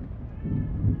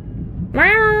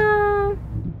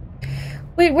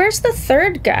 Wait, where's the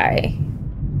third guy?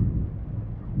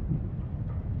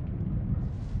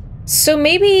 So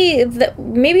maybe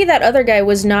that other guy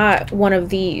was not one of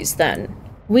these then.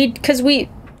 Because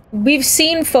we've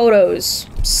seen photos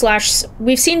 /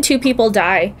 we've seen 2 people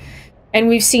die, and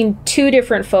we've seen 2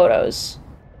 different photos.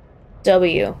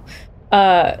 W.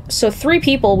 So 3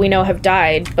 people we know have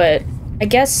died, but I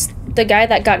guess the guy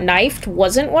that got knifed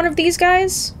wasn't one of these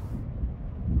guys?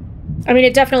 I mean,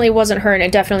 it definitely wasn't her, and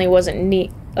it definitely wasn't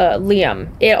Liam.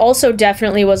 It also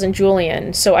definitely wasn't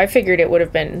Julian, so I figured it would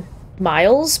have been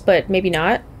Miles, but maybe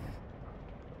not.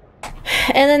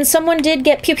 And then someone did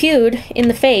get pew-pewed in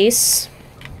the face,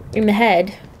 in the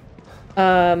head.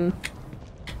 But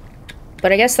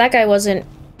I guess that guy wasn't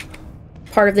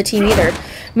part of the team either.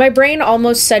 My brain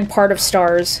almost said part of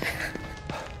STARS.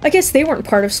 I guess they weren't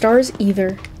part of STARS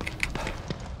either.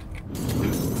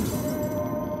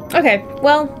 Okay,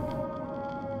 well,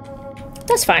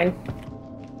 that's fine.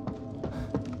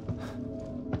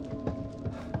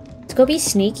 Let's go be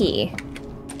sneaky.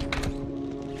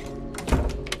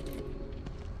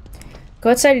 Go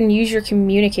outside and use your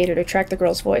communicator to track the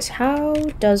girl's voice. How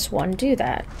does one do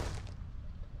that?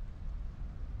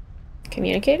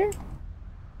 Communicator?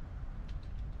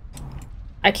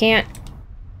 I can't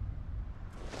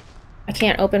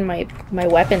open my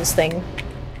weapons thing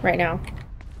right now.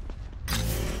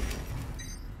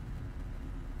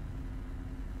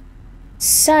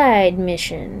 Side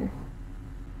mission.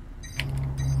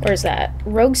 Where's that?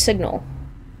 Rogue signal.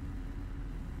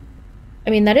 I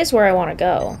mean, that is where I want to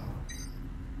go.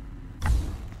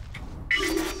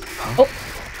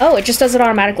 Oh, it just does it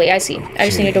automatically. I see. I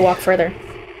just needed to walk further.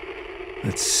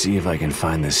 Let's see if I can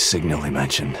find this signal he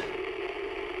mentioned.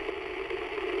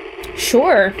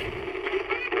 Sure.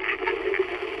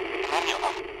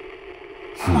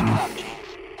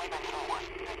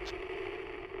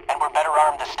 And we're better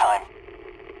armed this time.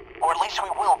 Or at least we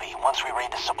will be once we raid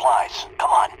the supplies.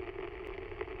 Come on.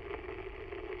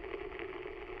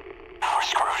 We're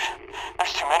screwed.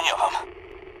 There's too many of them.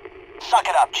 Suck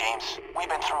it up, James. We've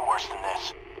been through worse than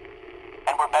this.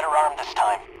 And we're better armed this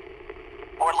time.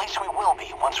 Or at least we will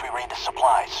be once we raid the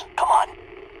supplies. Come on.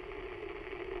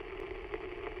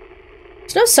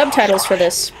 There's no subtitles for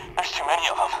this. There's too many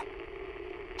of them.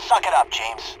 Suck it up,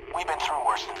 James. We've been through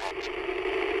worse than this.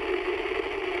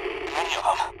 Many of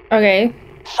them. Okay.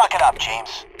 Suck it up,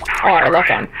 James. R, lock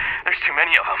on. There's too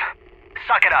many of them.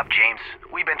 Suck it up, James.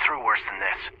 We've been through worse than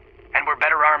this. And we're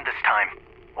better armed this time.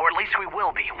 Or at least we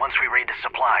will be once we raid the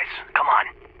supplies. Come on.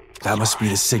 That must be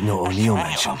the signal O'Neill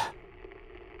mentioned.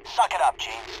 Suck it up,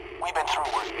 James. We've been through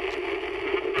worse.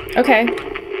 Okay.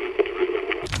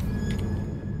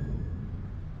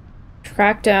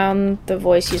 Track down the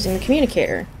voice using the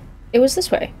communicator. It was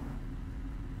this way.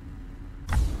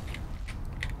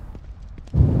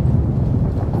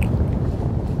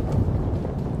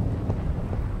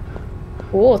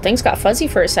 Ooh, things got fuzzy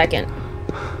for a second.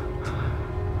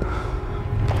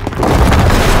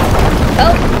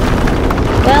 Oh!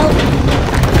 Well...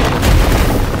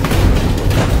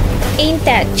 ain't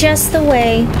that just the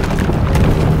way?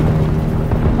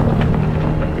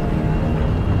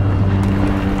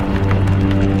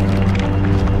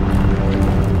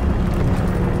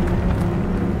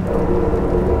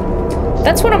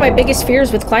 That's one of my biggest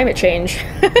fears with climate change.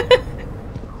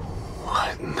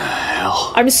 What in the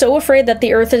hell? I'm so afraid that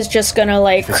the Earth is just gonna,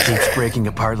 like... If it keeps breaking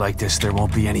apart like this, there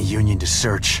won't be any Union to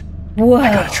search. Whoa.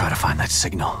 I gotta try to find that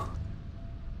signal.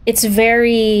 It's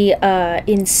very,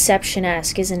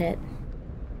 Inception-esque, isn't it?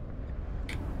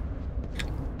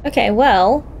 Okay,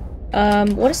 well...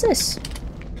 what is this?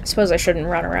 I suppose I shouldn't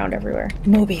run around everywhere.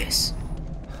 Mobius.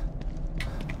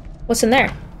 What's in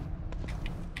there?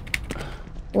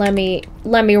 Let me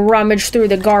rummage through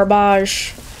the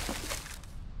garbage.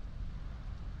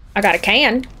 I got a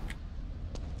can.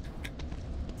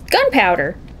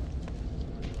 Gunpowder.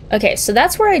 Okay, so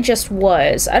that's where I just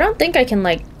was. I don't think I can,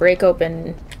 like, break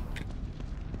open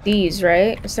these,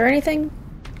 right? Is there anything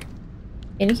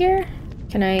in here?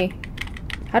 Can I...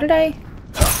 How did I...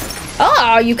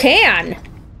 Oh, you can!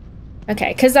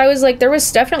 Okay, because I was like, there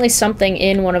was definitely something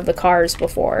in one of the cars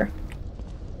before.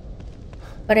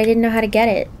 But I didn't know how to get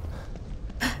it.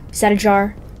 Is that a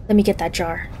jar? Let me get that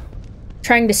jar.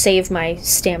 Trying to save my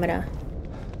stamina.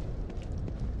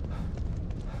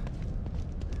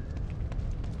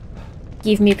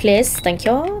 Give me please. Thank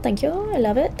you. Thank you. I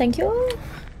love it. Thank you.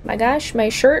 My gosh, my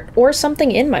shirt or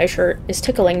something in my shirt is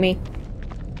tickling me.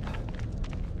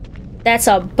 That's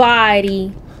a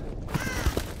body.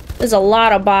 There's a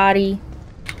lot of body.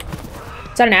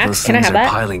 Is that an axe? Those Can I have things are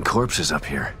that? piling corpses up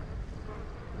here.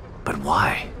 But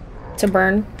why? To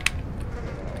burn.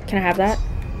 Can I have that?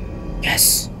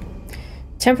 Yes.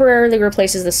 Temporarily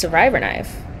replaces the survivor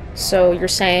knife. So you're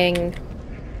saying...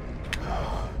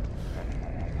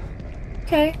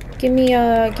 Okay, give me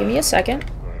a second.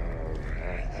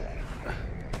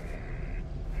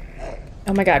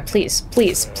 Oh my god, please,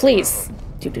 please, please.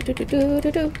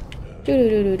 Do-do-do-do-do-do-do.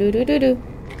 Do-do-do-do-do-do-do.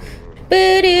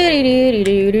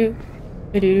 Ba-do-do-do-do-do-do.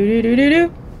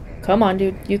 Do-do-do-do-do-do. Come on,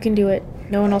 dude. You can do it.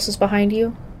 No one else is behind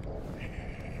you.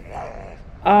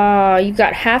 You've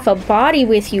got half a body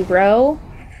with you, bro.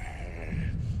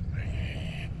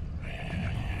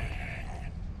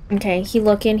 Okay, he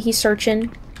looking, he's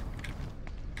searching.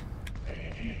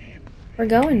 We're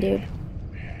going, dude.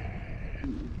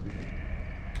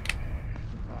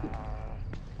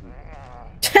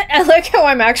 I like how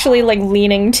I'm actually, like,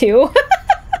 leaning, too.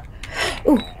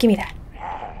 Ooh, give me that.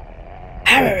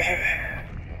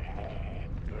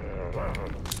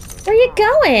 Where you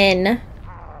going?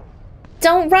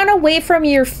 Don't run away from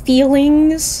your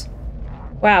feelings.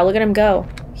 Wow, look at him go.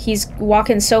 He's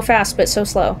walking so fast, but so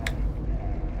slow.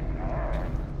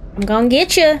 I'm gonna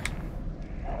get you.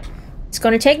 It's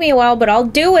gonna take me a while, but I'll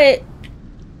do it.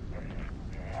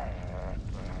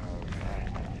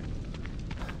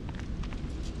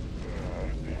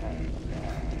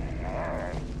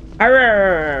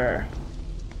 Arrgh.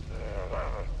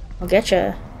 I'll get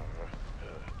you.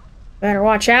 Better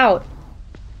watch out.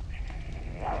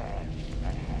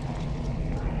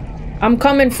 I'm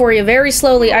coming for you very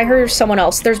slowly. I heard someone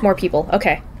else. There's more people.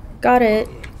 Okay. Got it.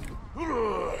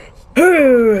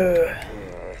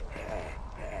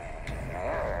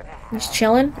 He's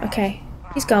chilling? Okay.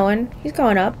 He's going. He's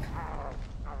going up.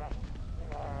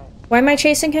 Why am I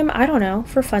chasing him? I don't know.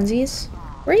 For funsies.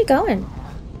 Where are you going?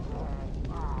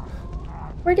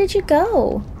 Where did you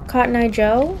go? Cotton Eye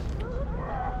Joe?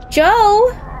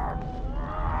 Joe!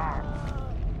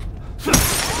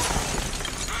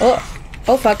 Oh.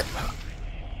 Oh, fuck.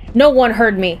 No one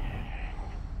heard me.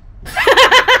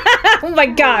 Oh my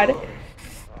god.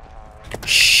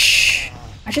 Shh.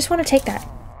 I just want to take that.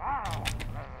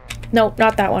 No,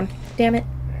 not that one. Damn it.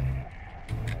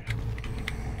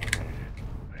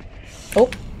 Oh,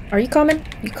 are you coming?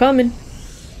 You coming?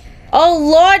 Oh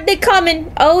Lord, they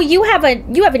coming! Oh, you have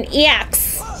an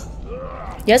axe.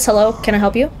 Yes, hello. Can I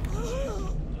help you?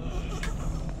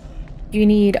 You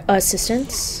need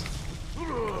assistance?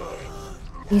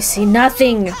 You see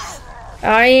nothing.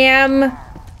 I am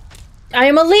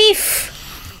a leaf.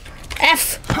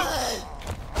 F.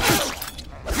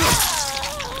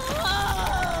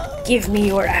 Give me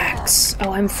your axe.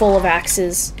 Oh, I'm full of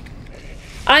axes.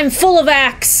 I'm full of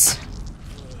axe.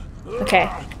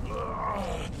 Okay.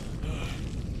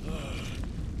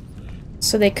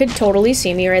 So they could totally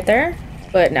see me right there,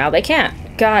 but now they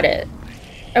can't. Got it.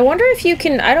 I wonder if you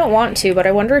can, I don't want to, but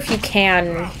I wonder if you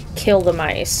can kill the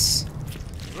mice.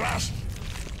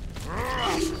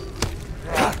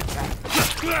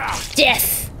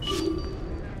 Death!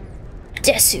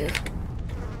 Desu.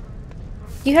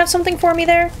 You have something for me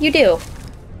there? You do.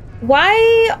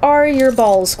 Why are your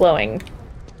balls glowing?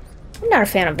 I'm not a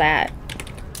fan of that.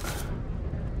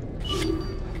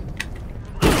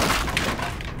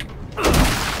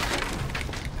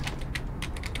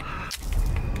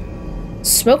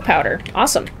 Smoke powder.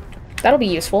 Awesome. That'll be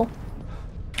useful.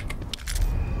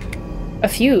 A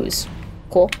fuse.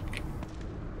 Cool.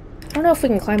 I don't know if we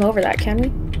can climb over that, can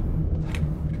we?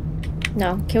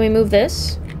 No. Can we move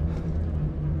this?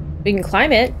 We can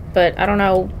climb it, but I don't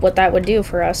know what that would do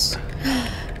for us.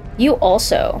 You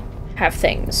also have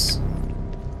things.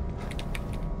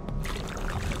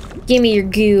 Give me your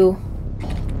goo.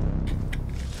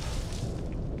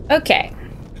 Okay.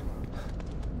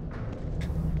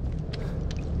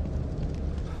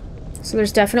 So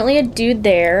there's definitely a dude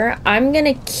there. I'm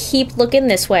gonna keep looking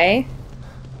this way.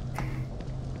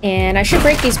 And I should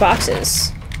break these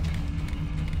boxes.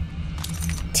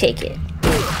 Take it.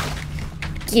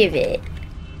 Give it.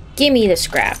 Give me the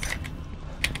scrap.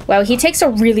 Wow, he takes a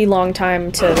really long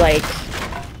time to, like,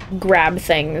 grab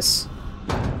things.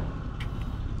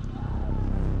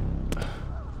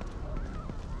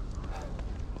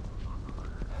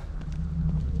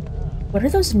 What are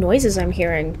those noises I'm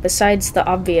hearing, besides the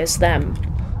obvious them?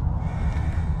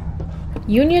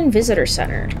 Union Visitor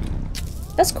Center.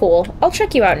 That's cool. I'll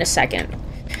check you out in a second.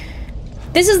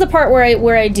 This is the part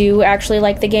where I do actually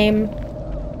like the game.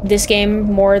 This game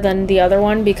more than the other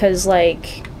one, because,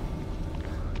 like...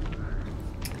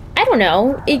 I don't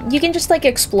know. You can just, like,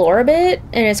 explore a bit,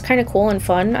 and it's kind of cool and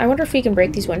fun. I wonder if we can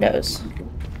break these windows.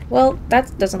 Well,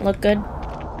 that doesn't look good.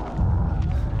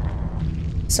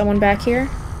 Someone back here?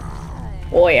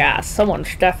 Oh yeah,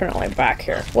 someone's definitely back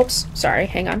here. Whoops, sorry,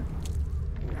 hang on.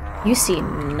 You see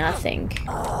nothing.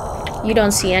 You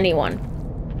don't see anyone.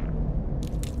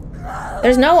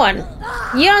 There's no one.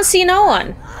 You don't see no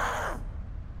one.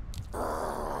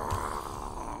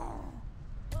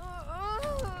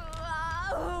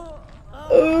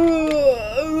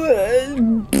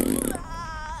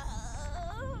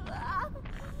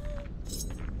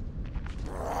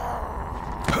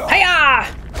 Hiya!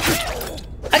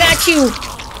 I got you!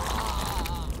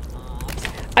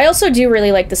 I also do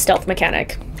really like the stealth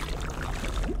mechanic.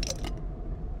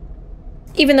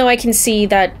 Even though I can see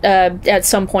that at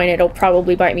some point it'll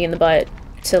probably bite me in the butt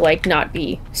to, like, not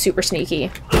be super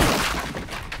sneaky.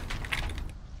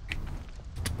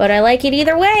 But I like it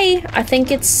either way. I think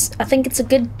it's a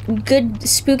good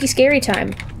spooky scary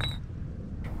time.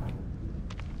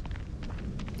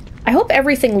 I hope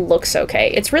everything looks okay.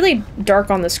 It's really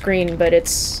dark on the screen, but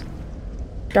it's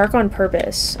dark on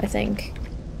purpose, I think.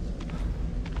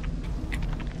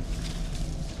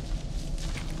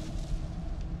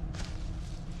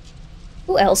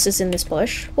 Who else is in this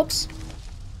bush? Whoops.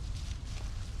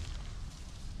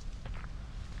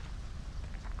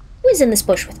 Who is in this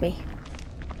bush with me?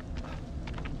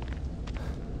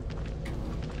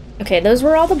 Okay, those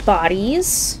were all the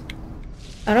bodies.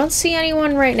 I don't see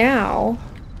anyone right now.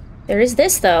 There is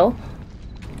this, though.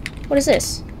 What is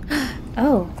this?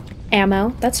 Oh,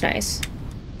 ammo. That's nice.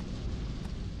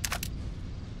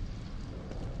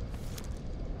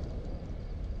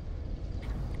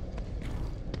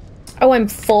 Oh, I'm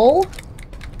full?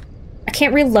 I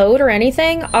can't reload or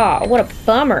anything? Ah, what a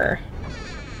bummer.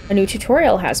 A new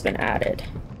tutorial has been added.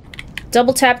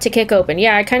 Double tap to kick open.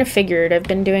 Yeah, I kind of figured. I've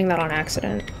been doing that on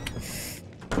accident.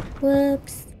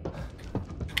 Whoops.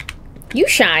 You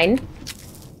shine.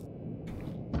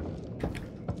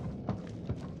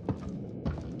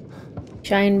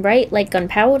 Shine bright like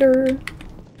gunpowder.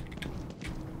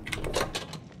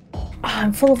 Oh,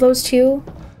 I'm full of those too.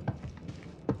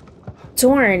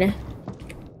 Darn.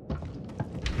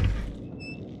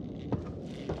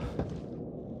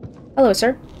 Hello,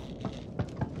 sir.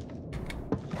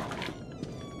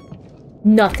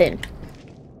 Nothing.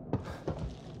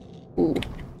 Ooh.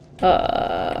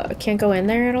 Can't go in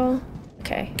there at all?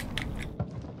 Okay.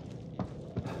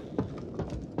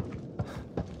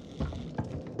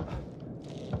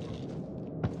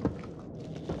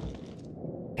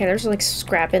 Okay, there's like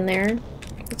scrap in there.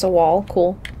 It's a wall.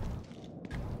 Cool.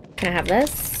 Can I have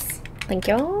this? Thank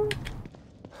you.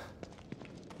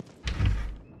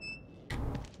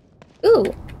 Ooh.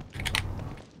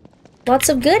 Lots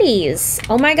of goodies.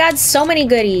 Oh my god, so many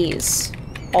goodies.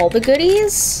 All the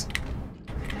goodies?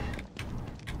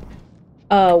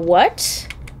 What?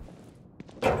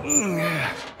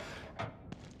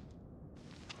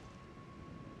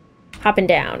 Hopping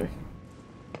down.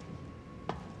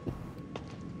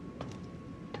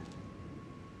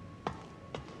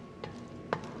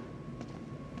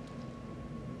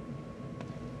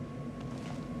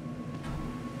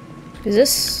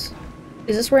 Is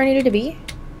this where I needed to be?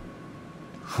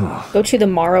 Go to the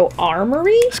Morrow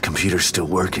Armory? This computer's still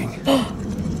working.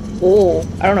 Oh,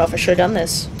 I don't know if I should have done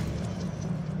this.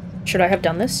 Should I have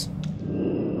done this?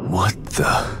 What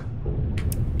the?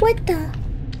 What the?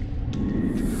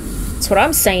 That's what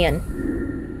I'm saying.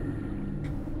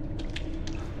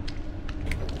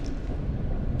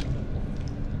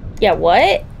 Yeah,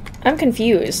 what? I'm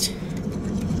confused.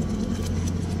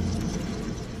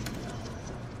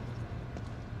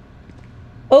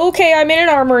 Okay, I'm in an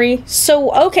armory.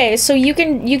 So, okay, so you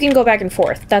can go back and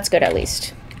forth. That's good, at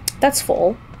least. That's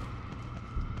full.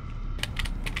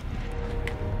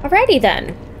 Alrighty,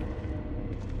 then.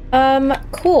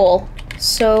 Cool.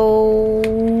 So...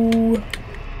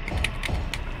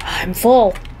 I'm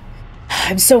full.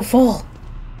 I'm so full.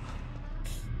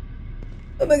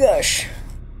 Oh my gosh.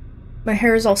 My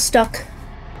hair is all stuck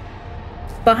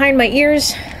behind my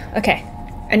ears. Okay.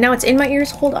 And now it's in my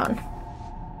ears? Hold on.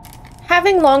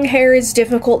 Having long hair is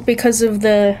difficult because of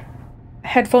the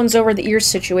headphones over the ears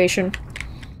situation.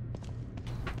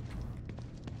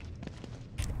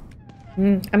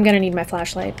 I'm gonna need my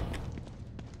flashlight.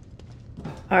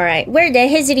 Alright, where the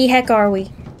hizzity heck are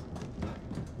we?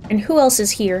 And who else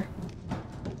is here?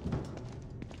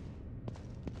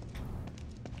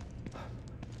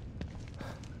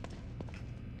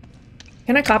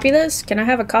 Can I copy this? Can I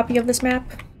have a copy of this map?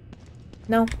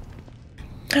 No?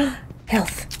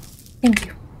 Health. Thank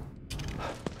you.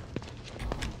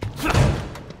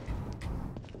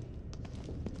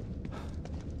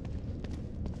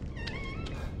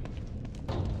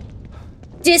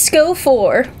 Disco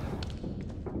 4.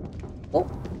 Oh.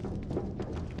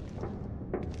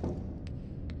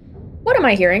 What am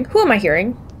I hearing? Who am I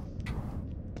hearing?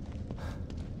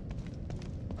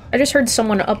 I just heard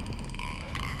someone up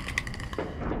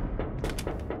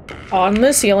on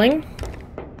the ceiling.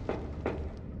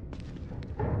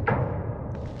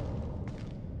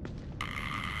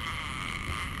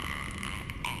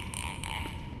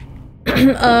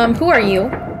 Who are you?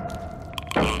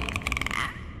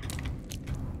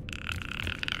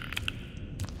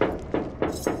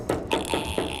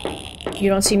 You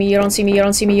don't see me, you don't see me, you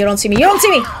don't see me, you don't see me, you don't see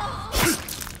me!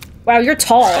 Wow, you're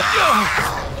tall.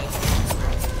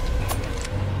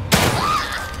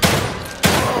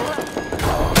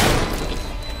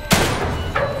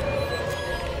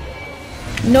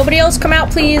 Nobody else come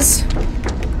out, please.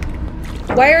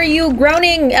 Why are you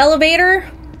groaning, elevator?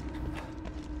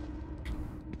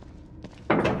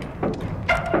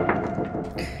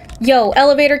 Yo,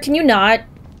 elevator, can you not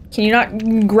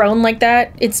groan like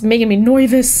that? It's making me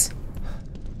nervous.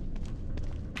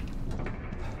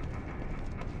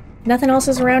 Nothing else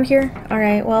is around here?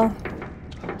 Alright, well.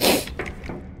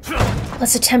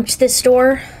 Let's attempt this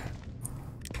door.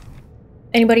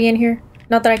 Anybody in here?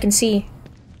 Not that I can see.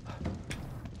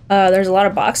 There's a lot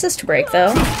of boxes to break,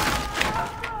 though.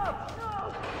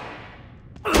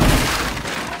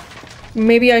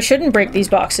 Maybe I shouldn't break these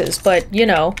boxes, but, you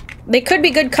know. They could be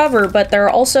good cover, but they're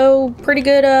also pretty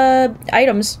good,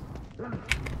 items.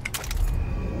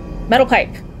 Metal pipe.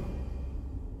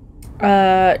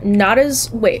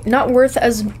 Not worth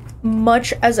as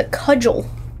much as a cudgel.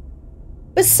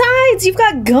 Besides, you've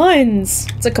got guns!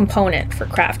 It's a component for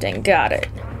crafting, got it.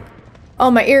 Oh,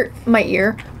 my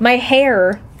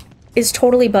hair is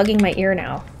totally bugging my ear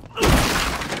now.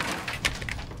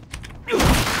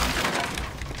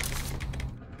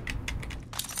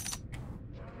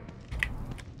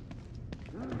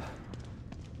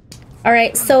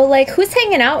 Alright, so, like, who's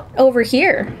hanging out over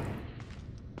here?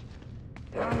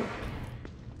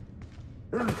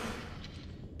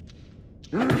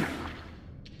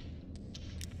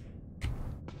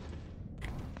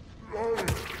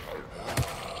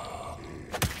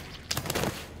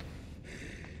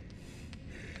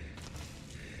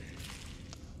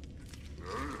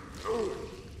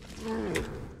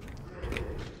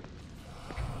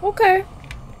 Okay.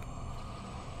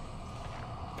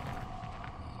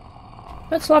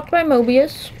 That's locked by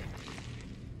Mobius.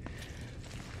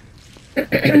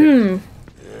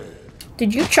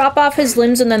 Did you chop off his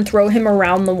limbs and then throw him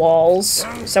around the walls?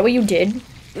 Is that what you did?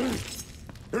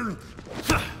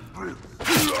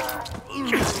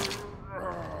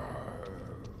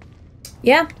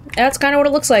 Yeah, that's kind of what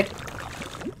it looks like.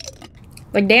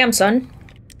 Like, damn, son.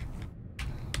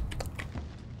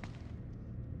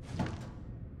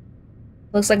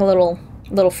 Looks like a little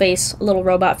face, a little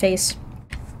robot face.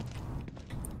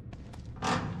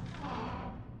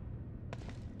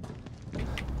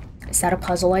 Is that a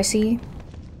puzzle I see?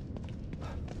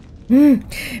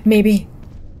 Maybe.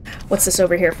 What's this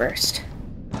over here first?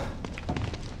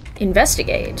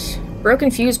 Investigate.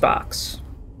 Broken fuse box.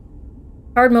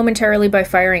 Powered momentarily by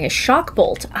firing a shock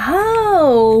bolt.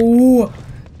 Oh!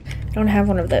 I don't have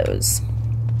one of those.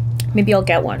 Maybe I'll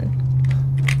get one.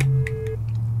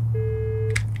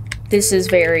 This is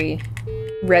very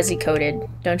resi-coated,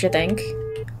 don't you think?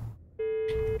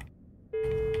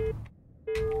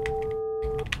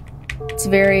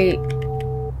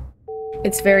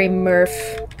 It's very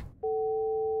Murph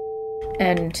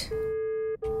and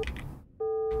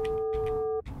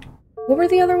what were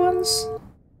the other ones?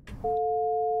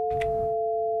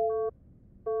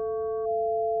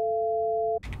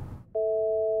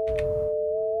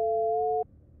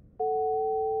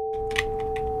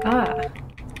 Ah.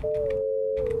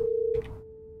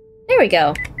 There we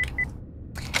go.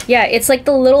 Yeah, it's like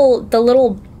the little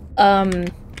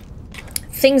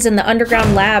things in the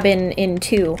underground lab in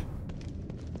 2.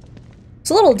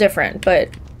 It's a little different, but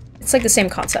it's like the same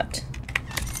concept.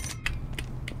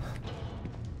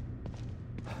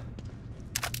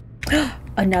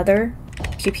 Another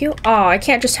pew pew? Oh, I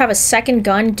can't just have a second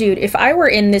gun? Dude, if I were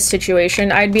in this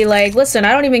situation, I'd be like, listen,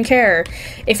 I don't even care.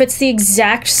 If it's the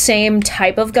exact same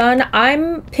type of gun,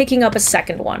 I'm picking up a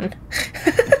second one.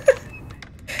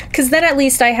 Because then at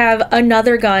least I have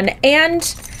another gun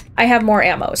and I have more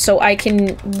ammo. So I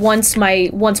can, once my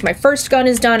first gun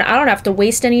is done, I don't have to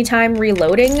waste any time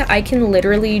reloading. I can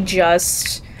literally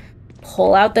just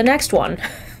pull out the next one.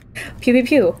 Pew pew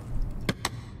pew.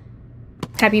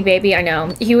 Happy baby, I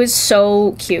know. He was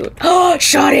so cute. Oh,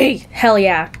 Shoddy! Hell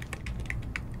yeah.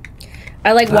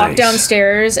 I like walked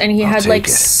downstairs and he had like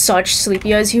such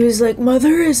sleepy eyes. He was like,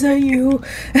 Mother, is that you?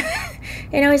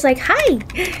 And I was like, hi!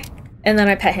 And then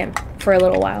I pet him for a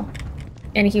little while.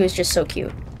 And he was just so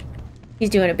cute.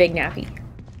 He's doing a big nappy.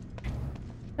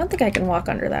 I don't think I can walk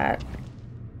under that.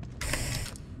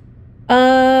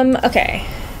 Okay.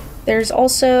 There's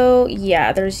also,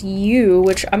 yeah, there's you,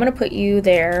 which I'm gonna put you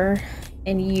there.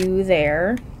 And you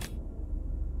there.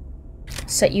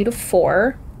 Set you to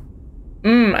 4.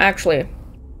 Actually.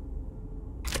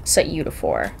 Set you to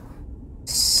 4.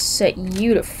 Set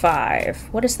you to 5.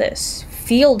 What is this?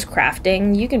 Field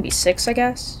crafting. You can be 6, I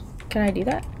guess. Can I do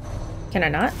that? Can I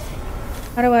not?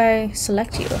 How do I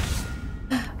select you?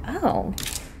 Oh.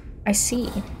 I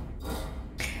see.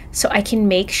 So I can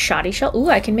make shoddy shell. Ooh,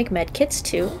 I can make med kits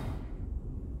too.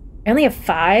 I only have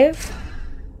 5?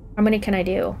 How many can I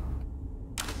do?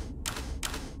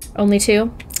 Only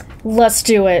 2? Let's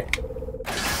do it.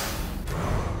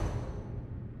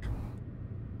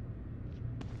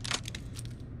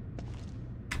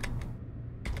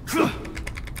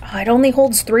 Oh, it only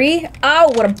holds 3?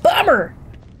 Oh, what a bummer!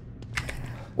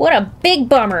 What a big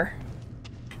bummer.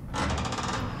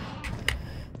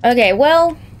 Okay,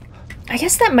 well, I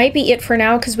guess that might be it for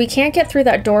now, because we can't get through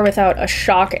that door without a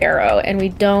shock arrow, and we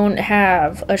don't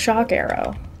have a shock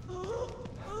arrow.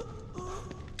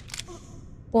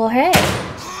 Well, hey.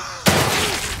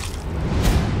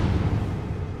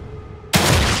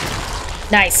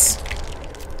 Nice.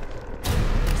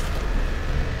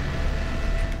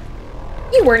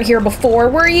 You weren't here before,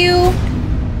 were you?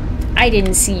 I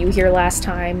didn't see you here last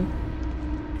time.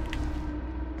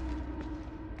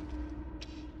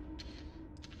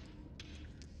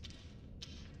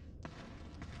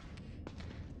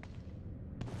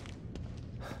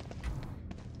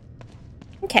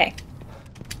 Okay.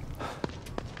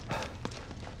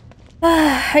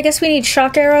 I guess we need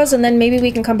shock arrows and then maybe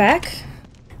we can come back?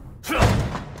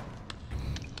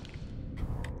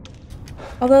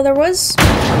 Although there was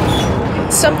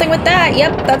something with that.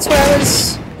 Yep, that's what I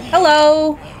was...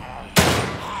 Hello!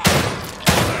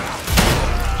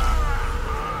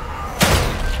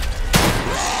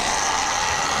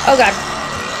 Oh god.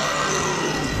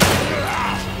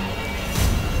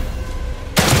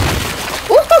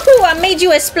 Woohoo! I made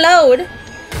you explode!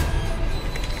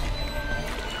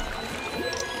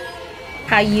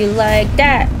 How you like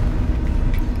that?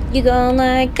 You gon'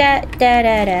 like that, da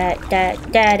da da da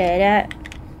da da da.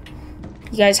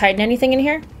 You guys hiding anything in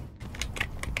here?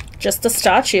 Just a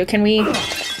statue. Can we...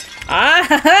 Ah!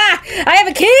 I have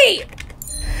a key!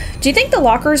 Do you think the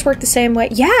lockers work the same way?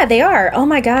 Yeah, they are. Oh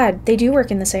my god, they do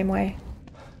work in the same way.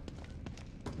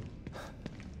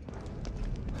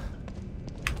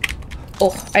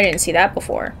 Oh, I didn't see that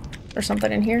before. There's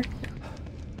something in here.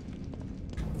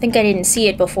 I think I didn't see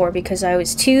it before because I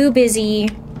was too busy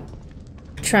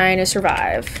trying to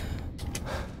survive.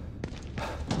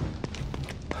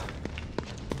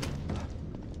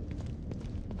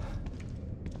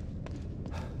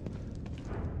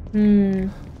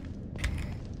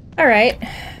 Alright.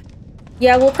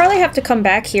 Yeah, we'll probably have to come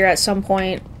back here at some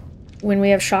point when we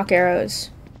have shock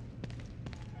arrows.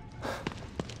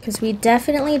 Because we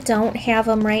definitely don't have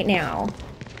them right now.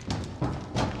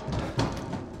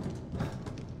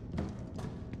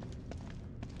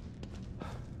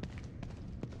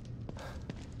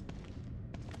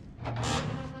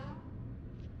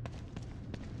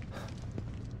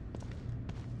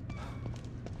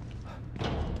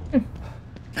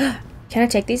 Can I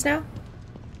take these now?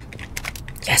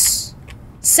 Yes!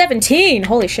 17!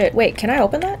 Holy shit. Wait, can I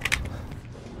open that?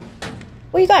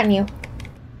 What you got in you?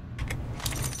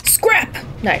 Scrap!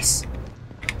 Nice.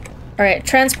 Alright,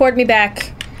 transport me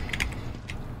back.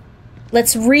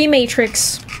 Let's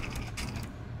re-matrix.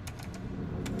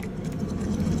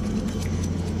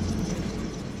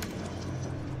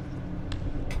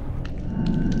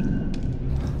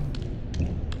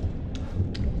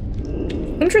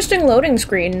 Interesting loading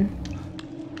screen.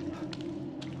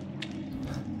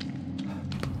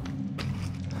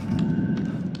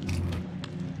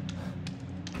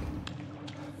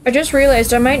 I just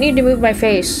realized I might need to move my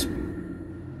face.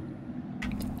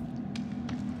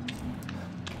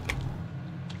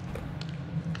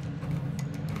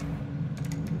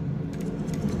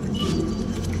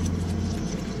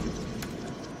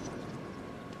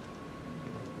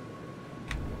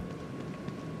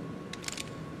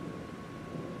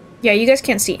 Yeah, you guys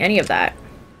can't see any of that.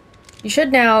 You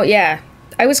should now, yeah.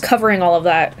 I was covering all of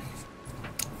that.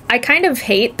 I kind of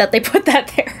hate that they put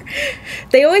that there.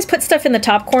 They always put stuff in the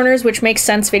top corners, which makes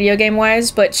sense video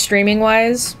game-wise, but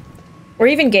streaming-wise, or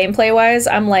even gameplay-wise,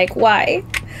 I'm like, why?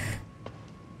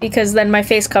 Because then my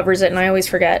face covers it and I always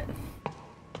forget.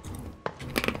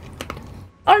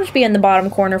 I'll just be in the bottom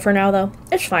corner for now, though.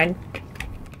 It's fine.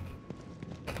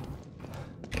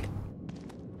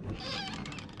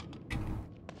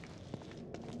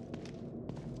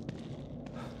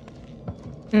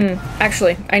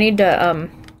 Actually, I need to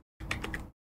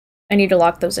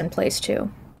lock those in place,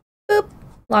 too. Boop!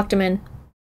 Locked them in.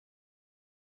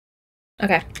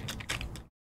 Okay.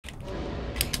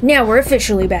 Now we're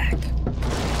officially back.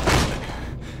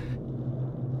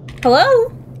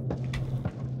 Hello?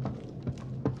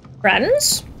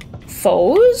 Friends?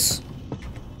 Foes?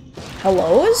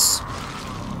 Hellos?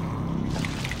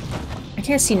 I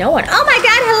can't see no one. Oh my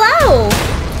god, hello!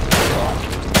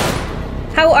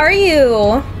 How are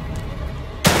you?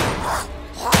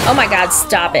 Oh my god,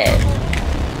 stop it.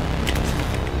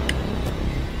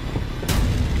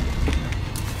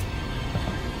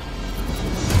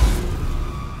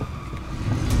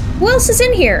 Who else is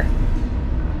in here?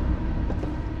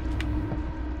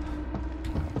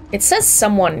 It says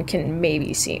someone can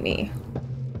maybe see me.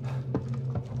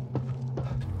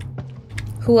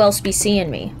 Who else be seeing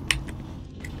me?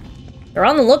 They're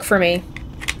on the look for me.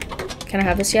 Can I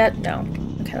have this yet? No.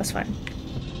 Okay, that's fine.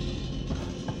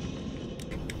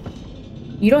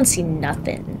 You don't see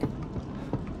nothing.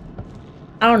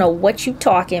 I don't know what you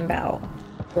talking about,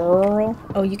 girl.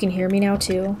 Oh, you can hear me now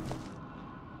too.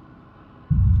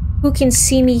 Who can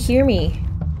see me, hear me?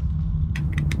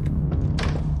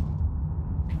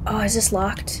 Oh, is this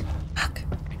locked? Fuck.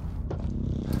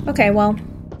 Okay, well.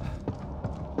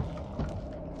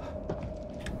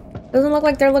 Doesn't look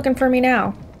like they're looking for me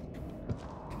now.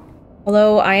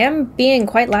 Although I am being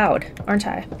quite loud, aren't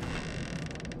I?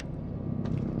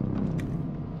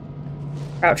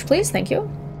 Crouch, please. Thank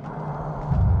you.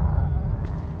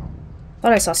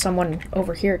 Thought I saw someone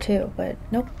over here, too, but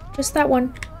nope. Just that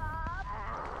one.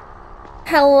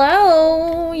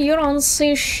 Hello? You don't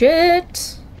see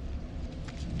shit.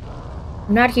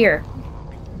 I'm not here.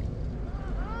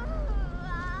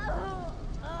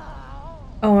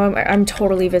 Oh, I'm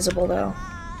totally visible, though.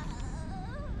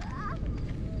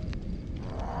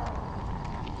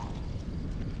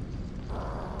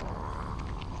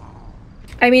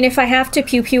 I mean, if I have to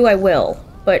pew-pew, I will.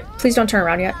 But please don't turn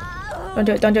around yet. Don't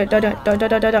do it, don't do it, don't do it,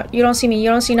 don't. You don't see me,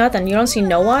 you don't see nothing. You don't see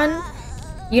no one.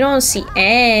 You don't see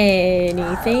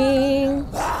anything.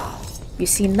 You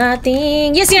see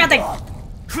nothing. You see nothing!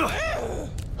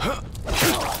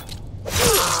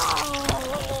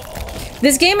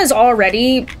 This game is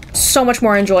already so much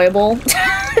more enjoyable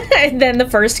than the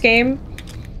first game.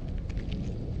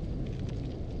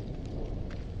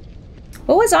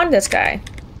 What was on this guy?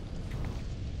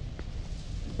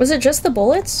 Was it just the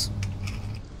bullets?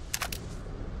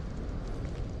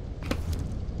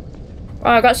 Oh,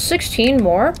 I got 16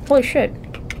 more? Holy shit.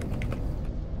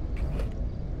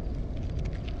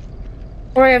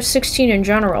 Or I have 16 in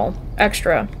general.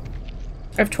 Extra.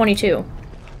 I have 22.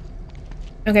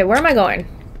 Okay, where am I going?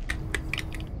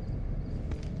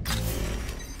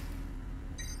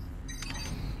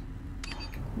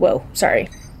 Whoa, sorry.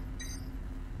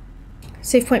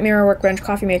 Safe point, mirror, workbench,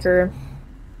 coffee maker,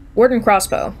 warden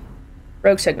crossbow,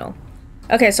 rogue signal.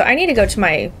 Okay, so I need to go to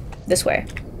my... this way.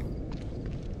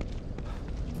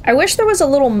 I wish there was a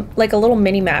little, like a little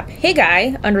mini-map. Hey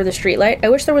guy, under the streetlight. I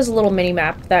wish there was a little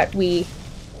mini-map that we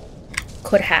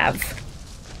could have.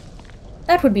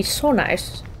 That would be so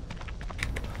nice.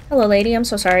 Hello lady, I'm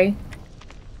so sorry.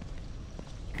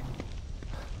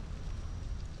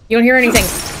 You don't hear anything.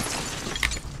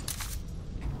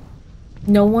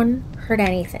 No one heard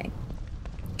anything.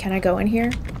 Can I go in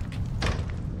here?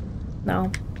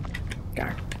 No.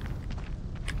 Darn.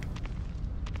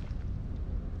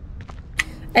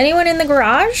 Anyone in the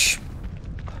garage?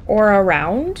 Or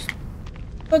around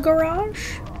the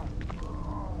garage?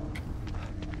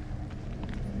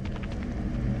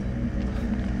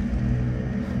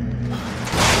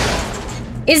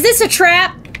 Is this a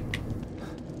trap?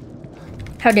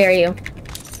 How dare you?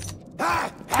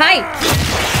 Hi!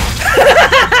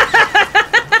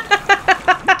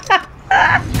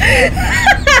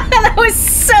 That was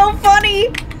so funny!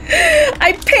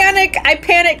 I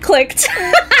panic clicked.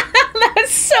 That was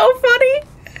so funny!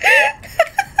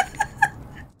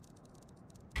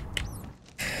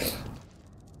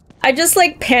 I just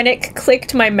like panic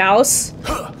clicked my mouse.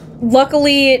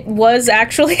 Luckily it was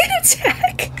actually an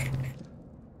attack.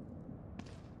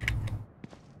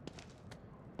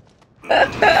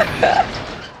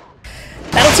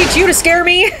 That'll teach you to scare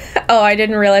me! Oh, I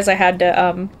didn't realize I had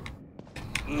to,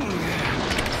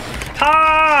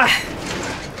 Ah!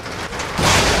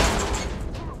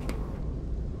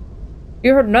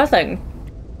 You heard nothing.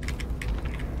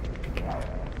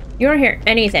 You don't hear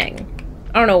anything.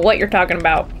 I don't know what you're talking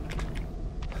about.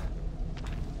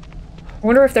 I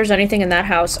wonder if there's anything in that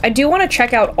house. I do want to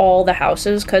check out all the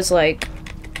houses, because, like,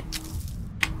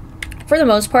 for the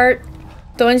most part,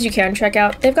 the ones you can check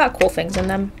out, they've got cool things in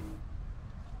them.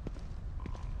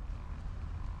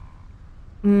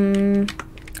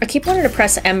 I keep wanting to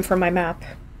press M for my map.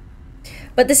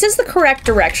 But this is the correct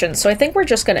direction, so I think we're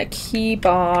just gonna keep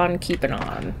on keeping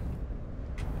on.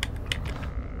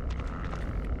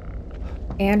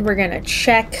 And we're gonna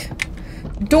check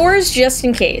doors just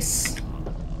in case.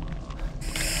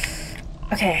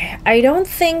 Okay, I don't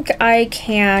think I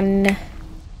can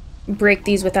break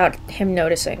these without him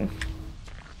noticing.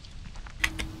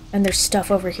 And there's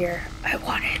stuff over here. I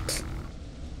want it.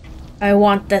 I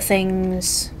want the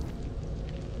things.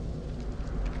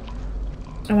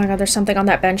 Oh my god, there's something on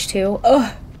that bench too.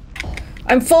 Ugh.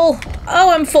 I'm full.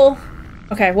 Oh, I'm full.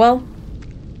 Okay, well.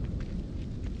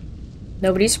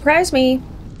 Nobody surprise me.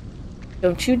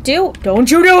 Don't you do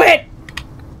it!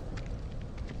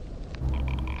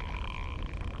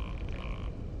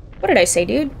 What did I say,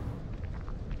 dude?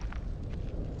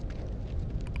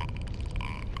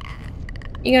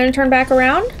 You gonna turn back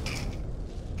around?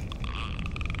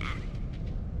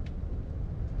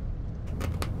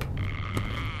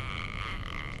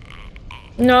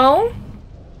 No?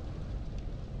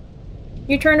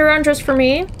 You turned around just for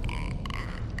me?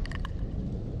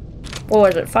 What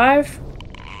was it, 5?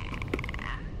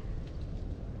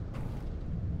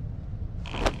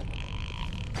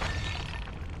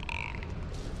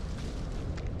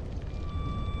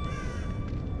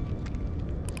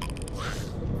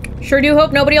 Sure do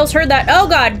hope nobody else heard that. Oh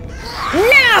god!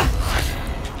 No!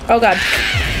 Oh god.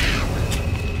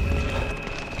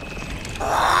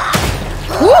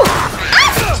 Woo!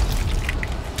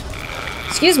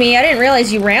 Excuse me, I didn't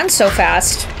realize you ran so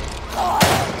fast.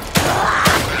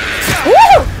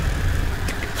 Woo!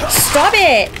 Stop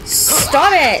it!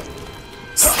 Stop it!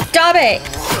 Stop it!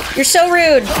 You're so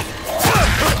rude.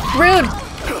 Rude.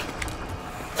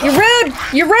 You're rude!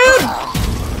 You're rude!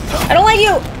 I don't like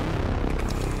you!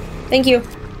 Thank you.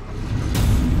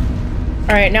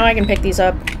 Alright, now I can pick these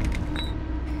up.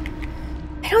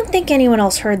 I don't think anyone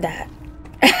else heard that.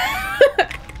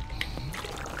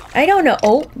 I don't know.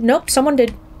 Oh, nope, someone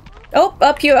did. Oh,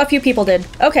 a few people did.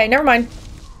 Okay, never mind.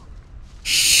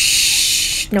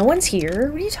 Shh, no one's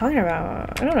here. What are you talking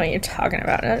about? I don't know what you're talking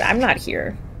about. I'm not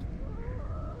here.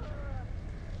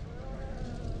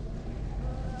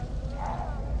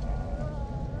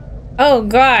 Oh,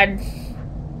 God.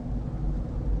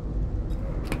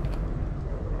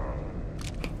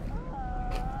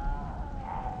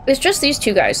 It's just these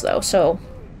two guys, though, so...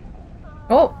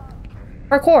 Oh.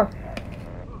 Parkour.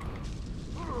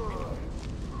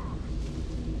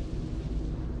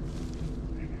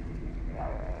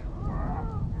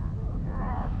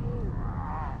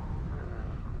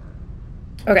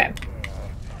 Okay.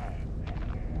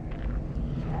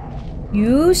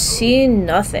 You see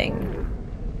nothing.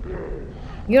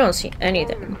 You don't see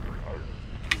anything.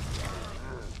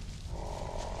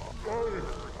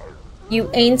 You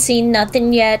ain't seen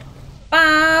nothing yet.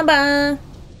 Ba-ba.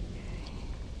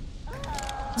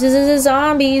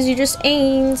 Zombies, you just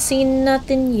ain't seen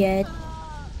nothing yet.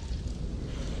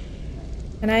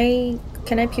 Can I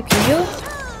pew pew you?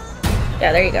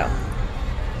 Yeah, there you go.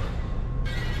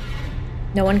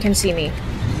 No one can see me.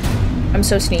 I'm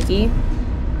so sneaky.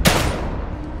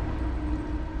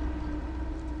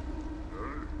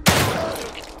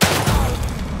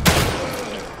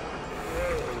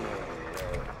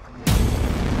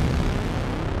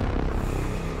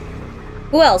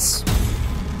 Who else?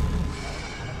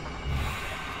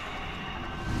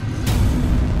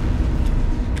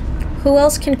 Who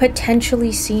else can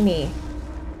potentially see me?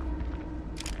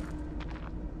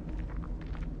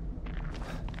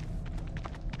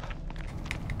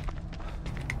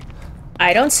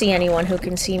 I don't see anyone who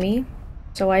can see me,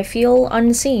 so I feel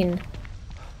unseen.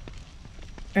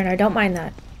 And I don't mind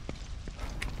that.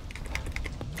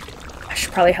 I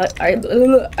should probably I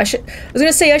was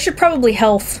gonna say I should probably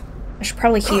health. I should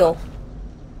probably heal.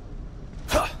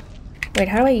 Wait,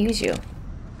 how do I use you?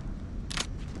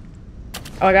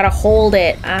 Oh, I gotta hold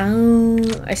it.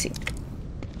 I see.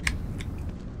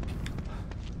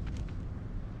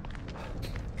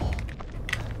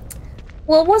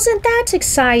 Well, wasn't that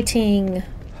exciting?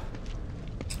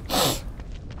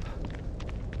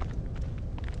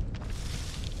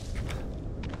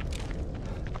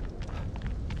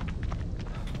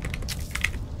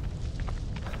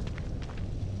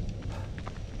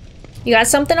 You got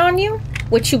something on you?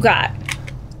 What you got?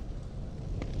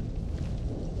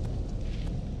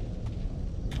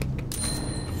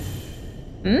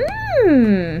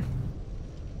 Mmm.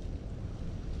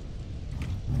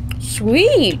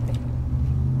 Sweet.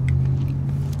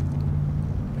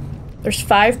 There's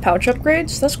 5 pouch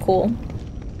upgrades? That's cool.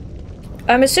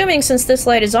 I'm assuming since this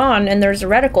light is on and there's a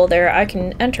reticle there, I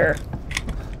can enter.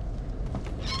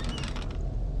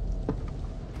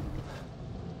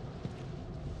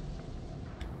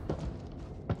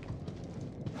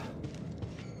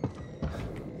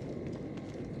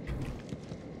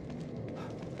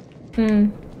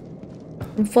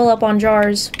 I'm full up on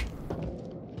jars.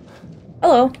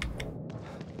 Hello.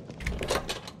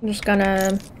 I'm just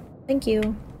gonna... Thank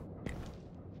you.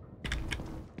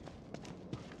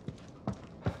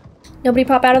 Nobody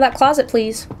pop out of that closet,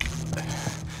 please.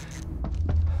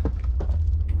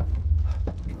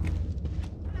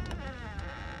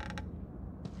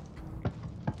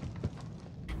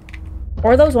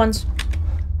 Or those ones.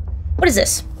 What is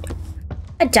this?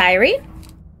 A diary?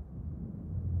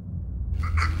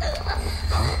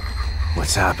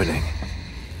 What's happening?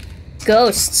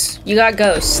 Ghosts. You got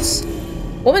ghosts.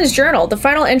 Woman's journal. The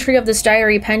final entry of this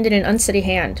diary penned in an unsteady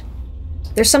hand.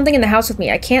 There's something in the house with me.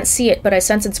 I can't see it, but I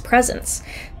sense its presence.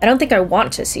 I don't think I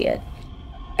want to see it.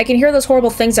 I can hear those horrible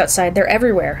things outside. They're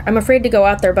everywhere. I'm afraid to go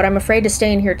out there, but I'm afraid to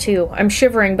stay in here too. I'm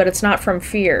shivering, but it's not from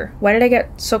fear. Why did I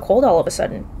get so cold all of a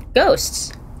sudden?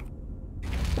 Ghosts.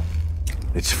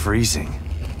 It's freezing.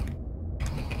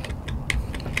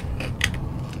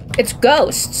 It's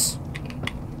ghosts.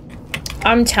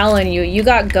 I'm telling you, you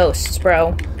got ghosts,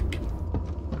 bro.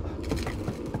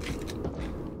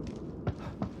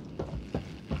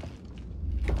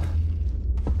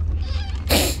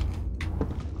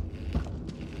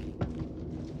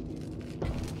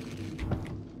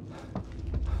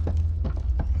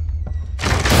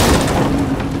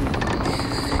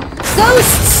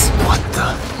 Ghosts! What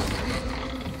the?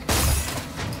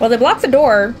 Well, they blocked the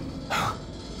door.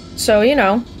 So, you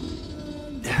know.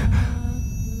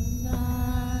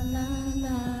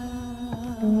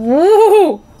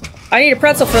 Woo! I need a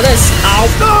pretzel for this. Ow.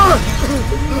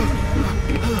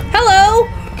 Hello!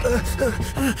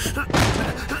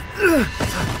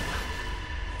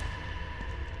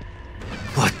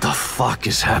 What the fuck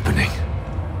is happening?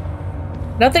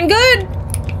 Nothing good!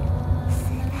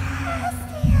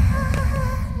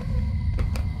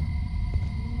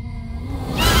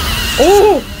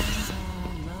 Ooh!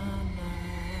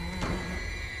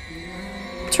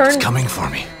 It's coming for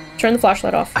me. Turn the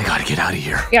flashlight off. I gotta get out of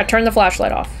here. Yeah, turn the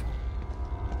flashlight off.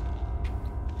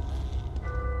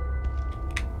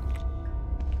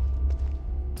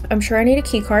 I'm sure I need a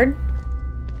key card.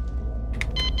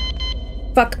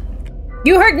 Fuck.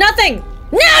 You heard nothing!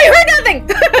 No, you heard nothing!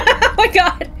 Oh my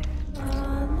god.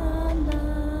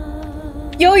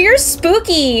 Yo, you're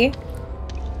spooky.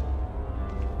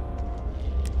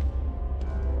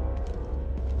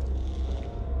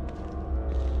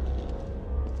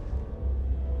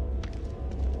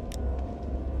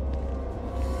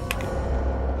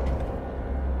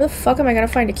 Where the fuck am I gonna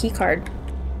find a key card? Do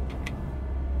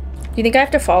you think I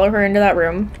have to follow her into that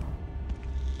room?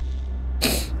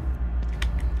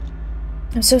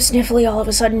 I'm so sniffly all of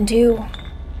a sudden, too.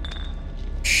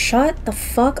 Shut the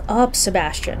fuck up,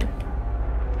 Sebastian.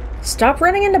 Stop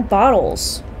running into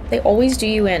bottles. They always do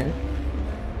you in.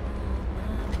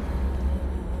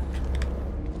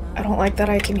 I don't like that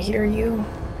I can hear you.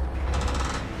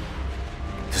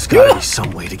 There's gotta be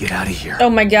some way to get out of here. Oh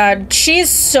my god, she's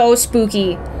so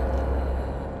spooky. Do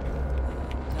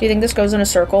you think this goes in a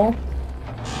circle? Do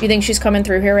you think she's coming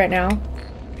through here right now?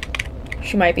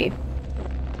 She might be.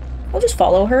 I'll just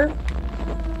follow her.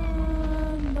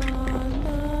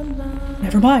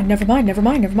 Never mind, never mind, never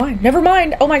mind, never mind, never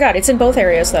mind! Oh my god, it's in both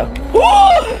areas though.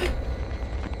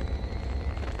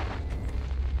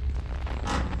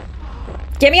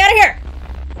 Get me out of here!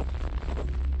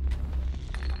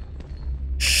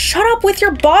 Shut up with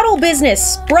your bottle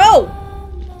business, bro!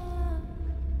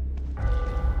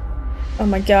 Oh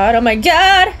my god, oh my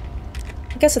god!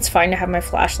 I guess it's fine to have my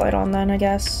flashlight on then, I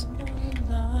guess.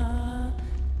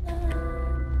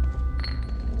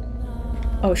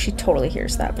 Oh, she totally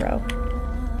hears that, bro.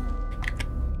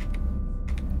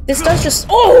 This does just—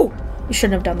 oh! You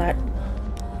shouldn't have done that.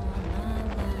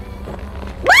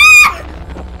 Ah!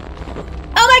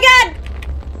 Oh my god!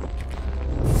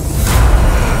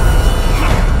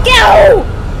 Go!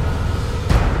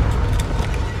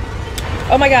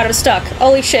 Oh my god, I'm stuck.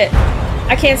 Holy shit.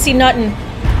 I can't see nothing.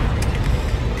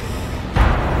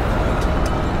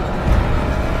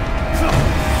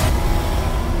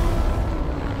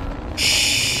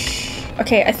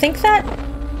 Okay, I think that—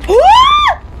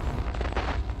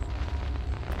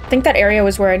 I think that area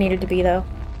was where I needed to be, though.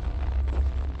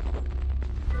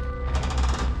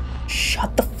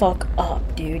 Shut the fuck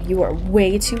up, dude. You are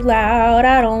way too loud.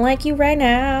 I don't like you right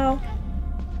now.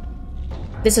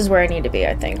 This is where I need to be,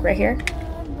 I think. Right here.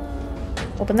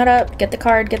 Open that up. Get the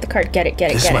card. Get the card. Get it.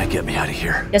 Get it. This get might it. get me out of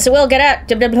here. Yes, it will. Get out.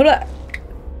 Blah, blah, blah.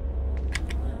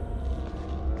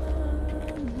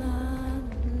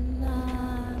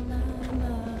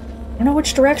 I don't know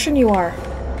which direction you are.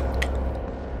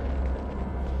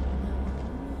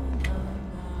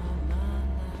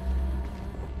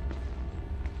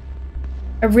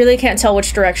 I really can't tell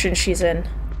which direction she's in.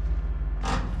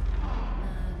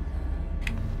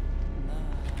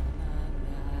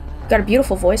 Got a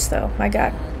beautiful voice, though. My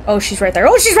god. Oh, she's right there.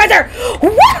 Oh, she's right there!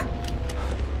 What?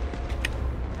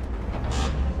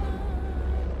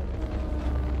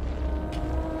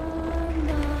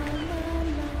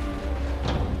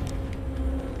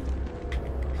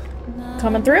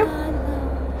 Coming through?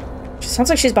 She sounds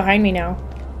like she's behind me now.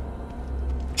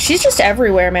 She's just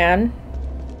everywhere, man.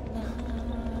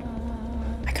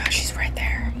 My gosh, she's right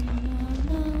there.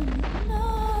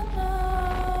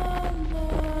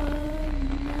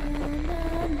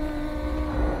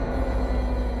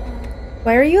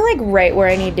 Why are you, like, right where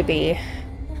I need to be?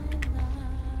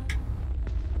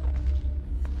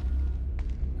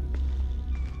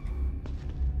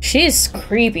 She's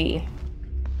creepy.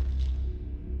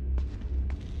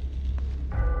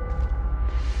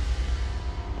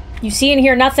 You see and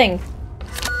hear nothing.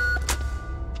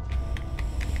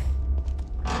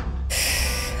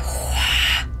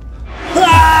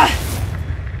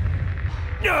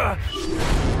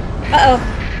 Uh-oh.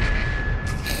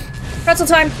 Pretzel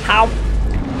time. How? Did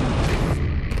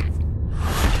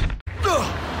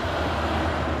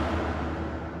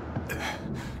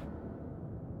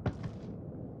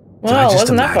I Well, just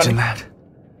wasn't that imagine funny? that?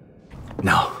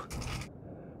 No.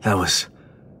 That was...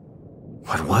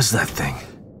 What was that thing?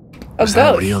 Was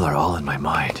that real or all in my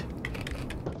mind?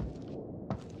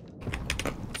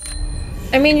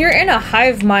 I mean, you're in a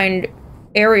hive mind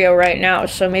area right now,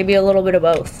 so maybe a little bit of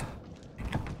both.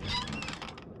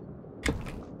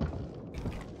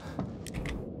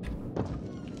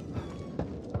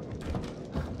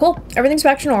 Cool. Everything's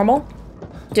back to normal.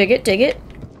 Dig it, dig it.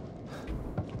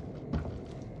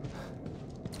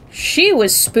 She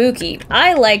was spooky.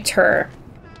 I liked her.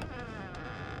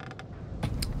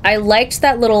 I liked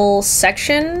that little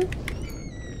section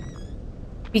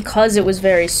because it was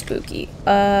very spooky.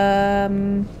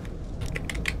 There's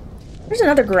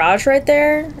another garage right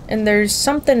there, and there's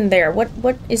something there.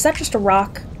 What is that? Just a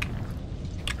rock?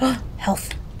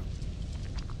 Health.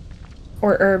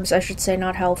 Or herbs, I should say,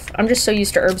 not health. I'm just so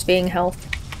used to herbs being health.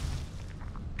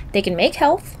 They can make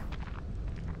health.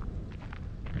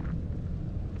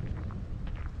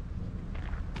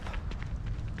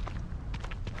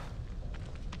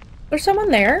 There's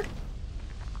someone there.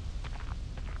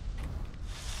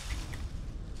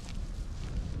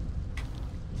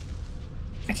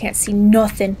 I can't see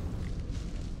nothing.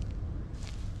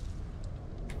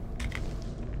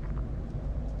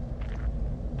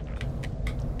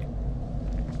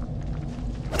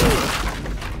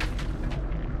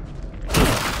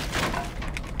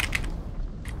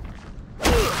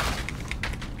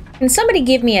 Can somebody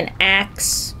give me an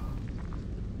axe?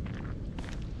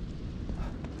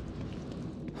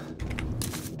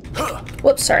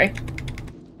 Whoops, sorry.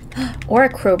 Or a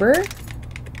crowbar.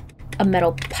 A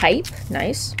metal pipe.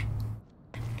 Nice.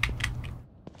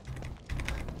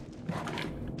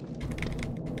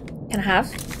 Can I have?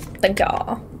 Thank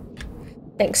y'all.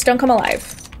 Thanks, don't come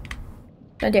alive.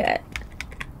 Don't do it.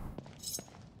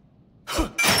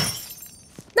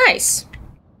 Nice.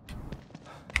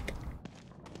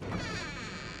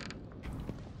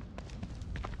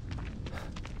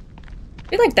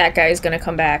 I feel like that guy is gonna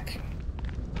come back.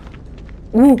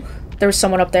 Ooh, there was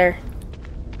someone up there.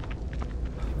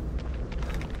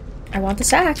 I want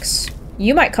this axe.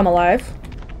 You might come alive.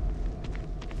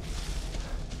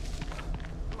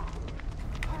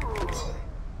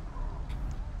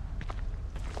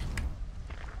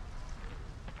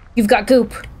 You've got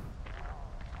goop.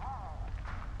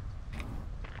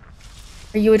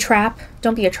 Are you a trap?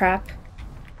 Don't be a trap.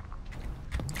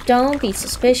 Don't be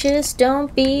suspicious.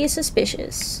 Don't be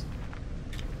suspicious.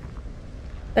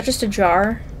 Is that just a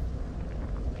jar?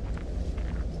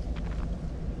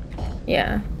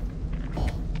 Yeah.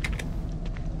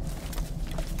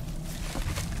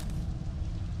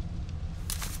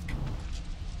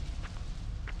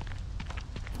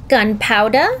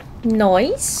 Gunpowder.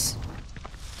 Nice.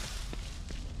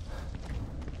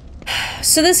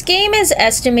 So this game is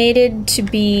estimated to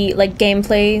be like game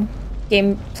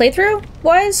playthrough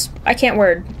wise? I can't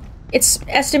word. It's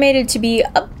estimated to be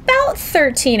about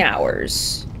 13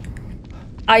 hours.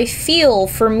 I feel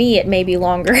for me it may be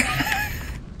longer.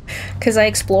 Because I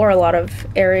explore a lot of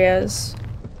areas.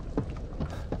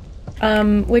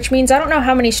 Which means I don't know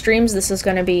how many streams this is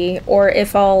gonna be, or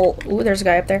if I'll... Ooh, there's a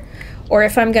guy up there. Or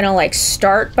if I'm gonna like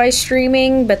start by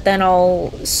streaming, but then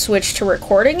I'll switch to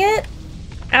recording it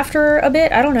after a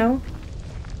bit. I don't know.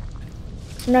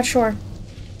 I'm not sure.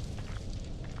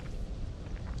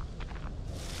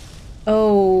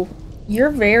 Oh, you're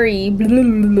very blah, blah,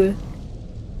 blah,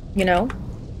 you know?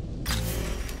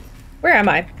 Where am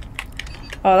I?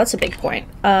 Oh, that's a big point.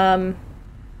 I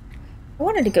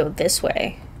wanted to go this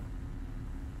way.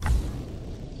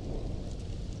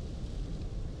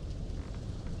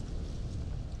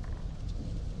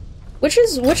 Which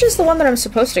is the one that I'm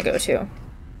supposed to go to?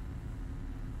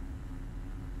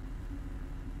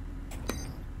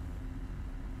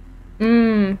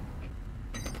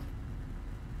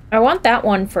 I want that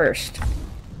one first.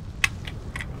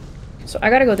 So I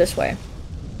gotta go this way.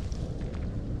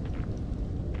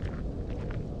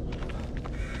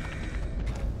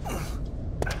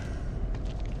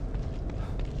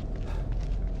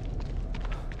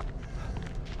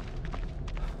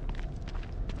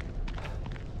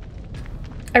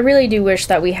 I really do wish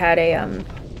that we had a,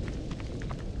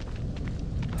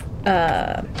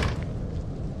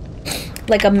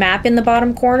 like a map in the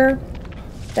bottom corner.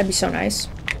 That'd be so nice.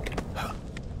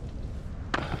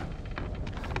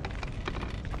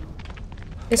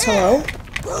 Yes, hello?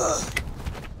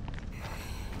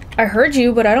 I heard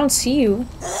you, but I don't see you.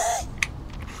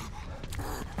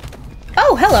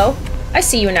 Oh, hello. I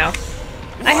see you now.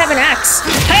 I have an axe.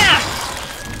 Hiya!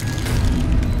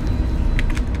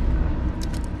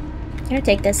 Can I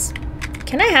take this?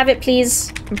 Can I have it,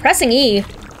 please? I'm pressing E.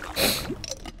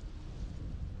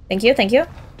 Thank you, thank you.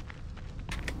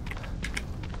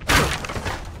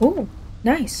 Ooh,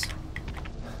 nice.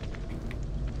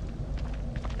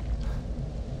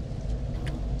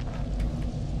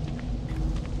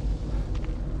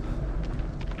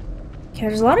 Okay,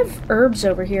 there's a lot of herbs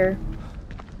over here.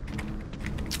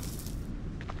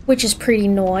 Which is pretty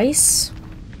nice.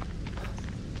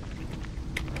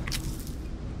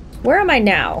 Where am I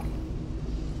now?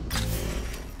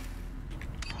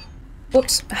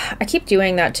 Whoops. I keep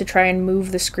doing that to try and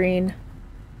move the screen.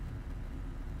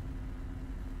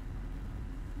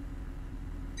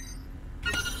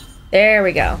 There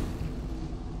we go.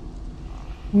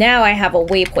 Now I have a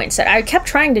waypoint set. I kept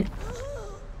trying to...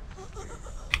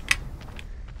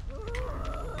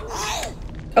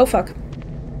 Oh, fuck.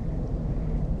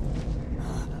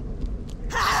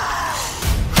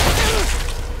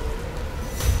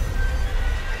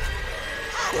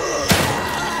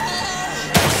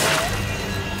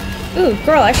 Ooh,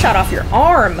 girl, I shot off your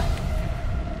arm.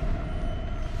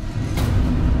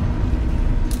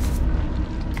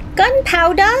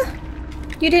 Gunpowder?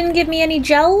 You didn't give me any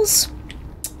gels?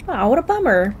 Oh, what a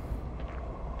bummer.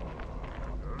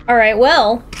 Alright,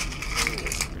 well.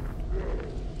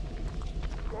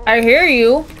 I hear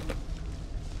you.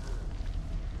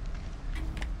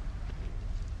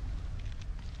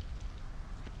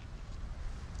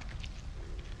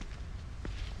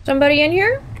 Somebody in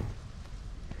here?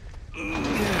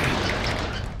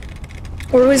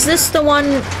 Or was this the one...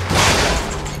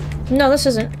 No, this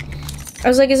isn't. I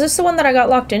was like, is this the one that I got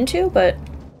locked into? But...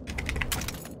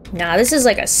 Nah, this is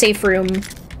like a safe room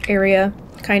area,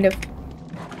 kind of.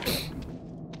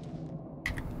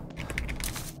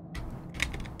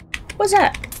 What's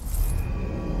that?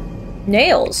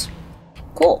 Nails.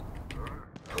 Cool.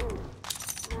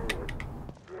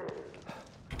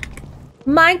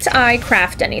 Might I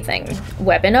craft anything?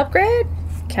 Weapon upgrade?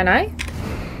 Can I?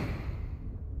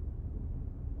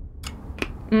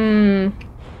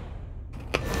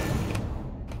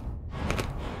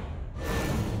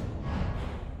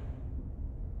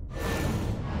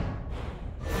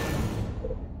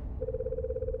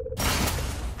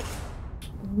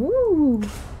 Ooh.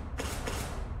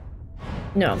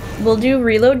 No. We'll do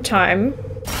reload time.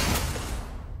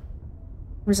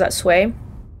 Where's that sway?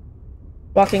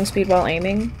 Walking speed while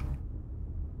aiming.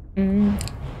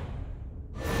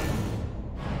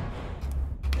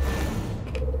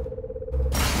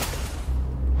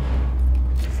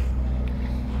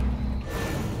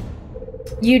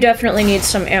 You definitely need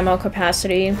some ammo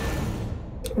capacity.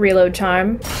 Reload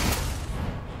time.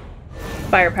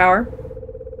 Firepower.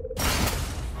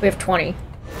 We have 20.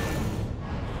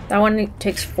 That one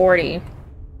takes 40.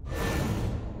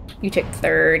 You take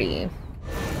 30.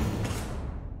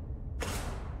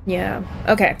 Yeah.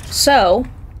 Okay, so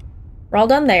we're all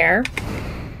done there.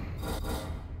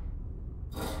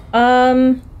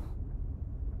 I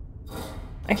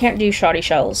can't do shoddy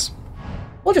shells.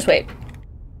 We'll just wait.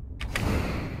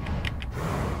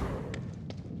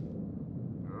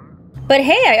 But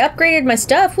hey, I upgraded my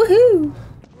stuff. Woohoo!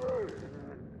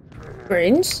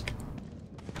 Brains.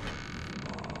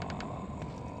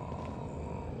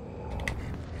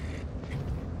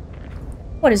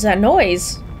 What is that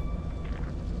noise?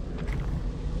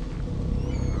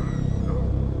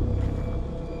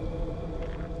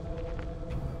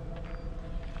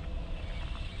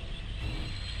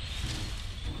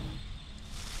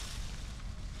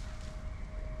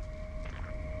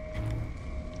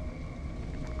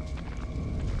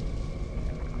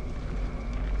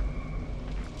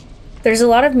 There's a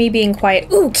lot of me being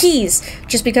quiet. Ooh, keys!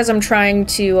 Just because I'm trying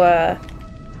to,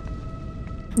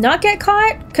 not get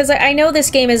caught? Because I know this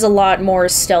game is a lot more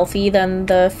stealthy than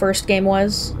the first game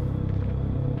was.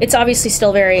 It's obviously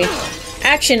still very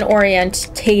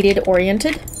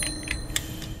action-oriented.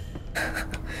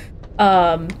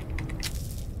 But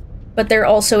there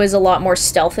also is a lot more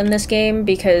stealth in this game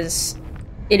because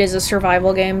it is a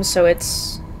survival game, so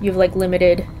it's... you have, like,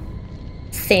 limited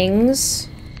things.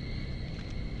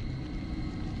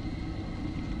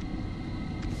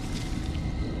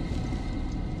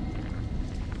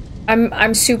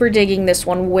 I'm super digging this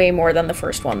one way more than the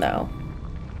first one, though.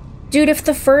 Dude, if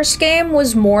the first game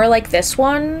was more like this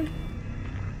one,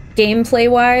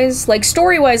 gameplay-wise, like,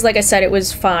 story-wise, like I said, it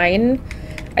was fine.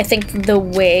 I think the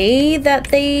way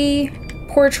that they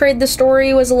portrayed the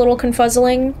story was a little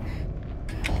confuzzling.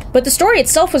 But the story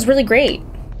itself was really great.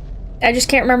 I just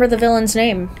can't remember the villain's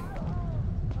name.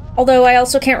 Although I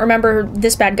also can't remember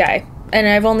this bad guy. And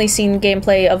I've only seen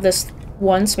gameplay of this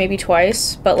once, maybe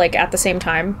twice, but, like, at the same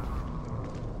time.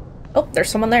 Oh, there's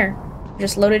someone there.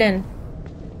 Just load it in.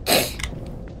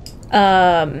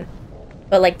 But,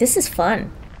 like, this is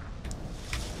fun.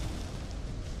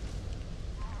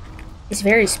 It's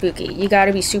very spooky. You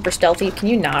gotta be super stealthy. Can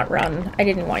you not run? I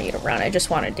didn't want you to run. I just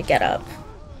wanted to get up.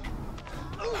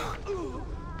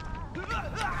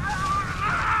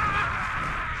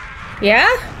 Yeah?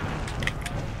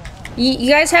 You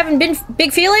guys having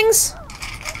big feelings?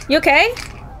 You okay?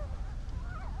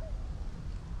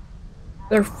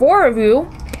 There's 4 of you.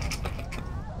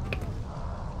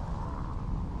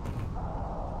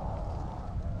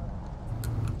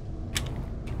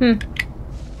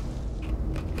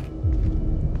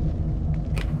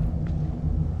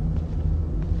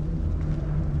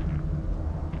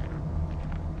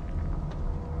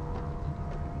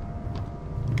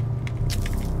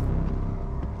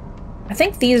 I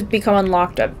think these become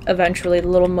unlocked eventually, the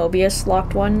little Mobius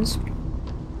locked ones.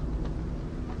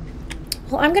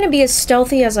 Well, I'm gonna be as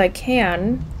stealthy as I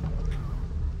can.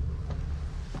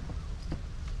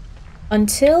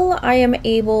 Until I am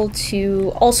able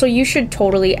to... Also, you should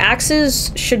totally...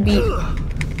 Axes should be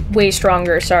way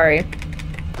stronger, sorry.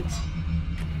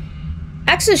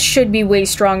 Axes should be way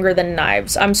stronger than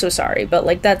knives. I'm so sorry, but,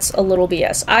 like, that's a little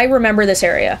BS. I remember this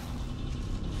area.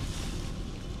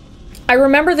 I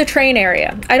remember the train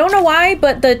area. I don't know why,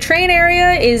 but the train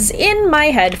area is in my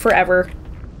head forever.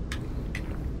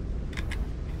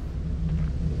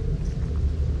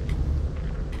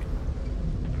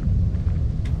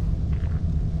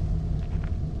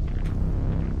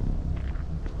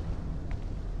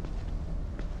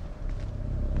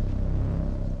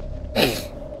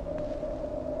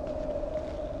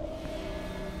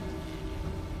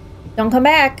 Don't come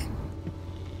back.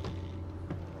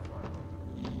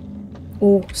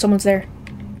 Ooh, someone's there.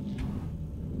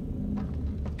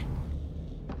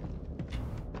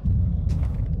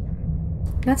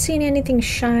 Not seeing anything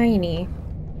shiny.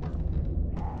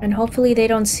 And hopefully they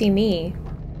don't see me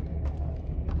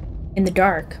in the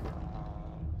dark.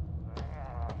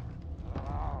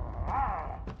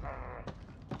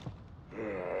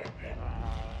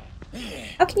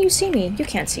 How can you see me? You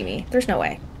can't see me. There's no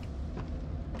way.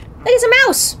 Look, it's a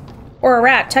mouse! Or a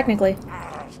rat, technically.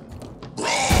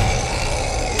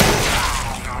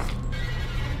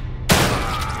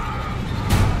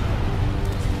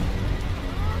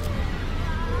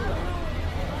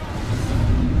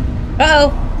 Uh-oh.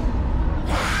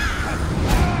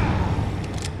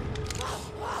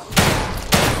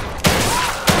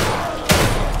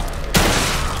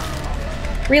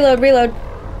 Reload, reload.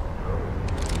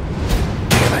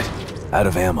 Damn it. Out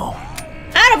of ammo.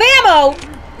 Out of ammo!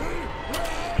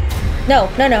 No,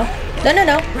 no, no. No, no,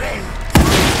 no.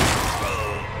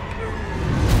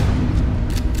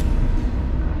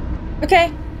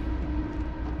 Okay.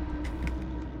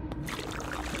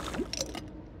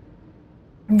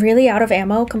 I'm really out of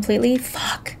ammo completely?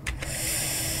 Fuck.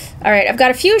 Alright, I've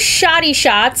got a few shoddy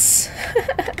shots.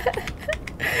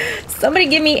 Somebody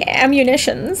give me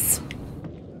ammunitions.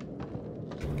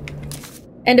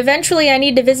 And eventually I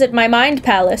need to visit my mind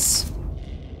palace.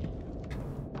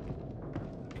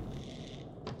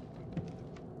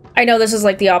 I know this is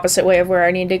like the opposite way of where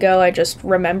I need to go. I just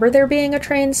remember there being a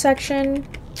train section.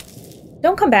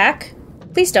 Don't come back.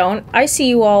 Please don't. I see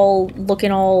you all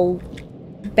looking all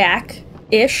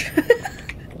back-ish.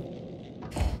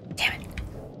 Damn it.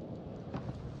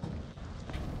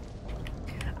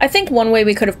 I think one way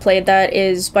we could have played that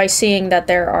is by seeing that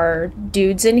there are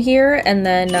dudes in here and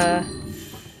then,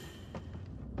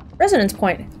 Resonance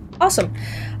point. Awesome.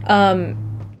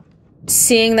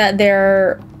 Seeing that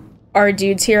there are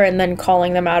dudes here and then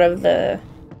calling them out of the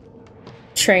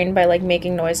train by, like,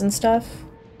 making noise and stuff.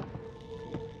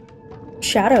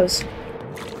 Shadows.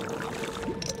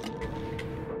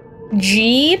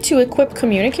 G to equip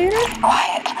communicator?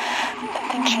 Quiet.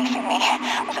 That thing chasing me.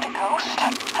 Was it a ghost?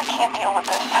 I can't deal with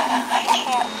this. I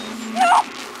can't. No!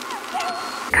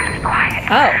 Gotta be quiet.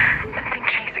 Oh. That thing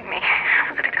chasing me.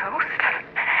 Was it a ghost?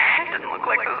 It didn't look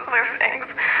like those other things.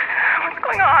 What's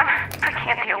going on? I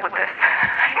can't deal with this.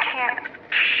 I can't.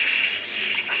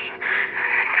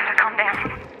 Gotta calm down.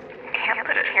 Can't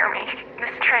let it hear me.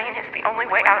 This train is the only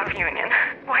way out of Union.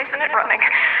 Why isn't it running?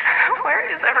 Where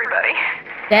is everybody?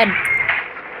 Dead. What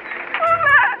was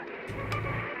that?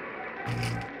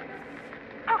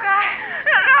 Oh god.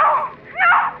 No!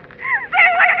 No! Stay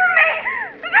away from me!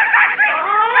 Don't touch me!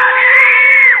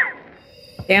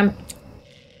 Damn.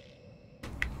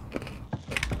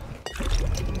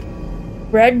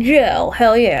 Red gel,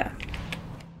 hell yeah.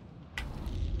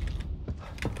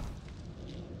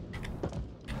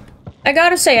 I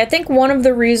gotta say, I think one of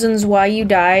the reasons why you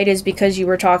died is because you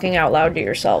were talking out loud to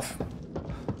yourself.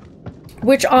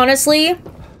 Which, honestly,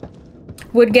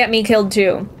 would get me killed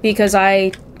too, because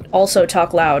I also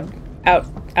talk loud out,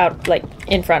 like,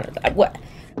 in front of... What?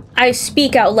 I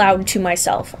speak out loud to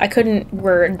myself. I couldn't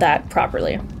word that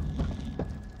properly.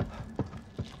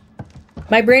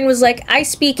 My brain was like, I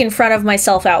speak in front of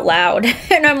myself out loud.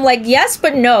 And I'm like, yes,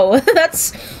 but no.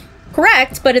 That's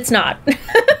correct, but it's not.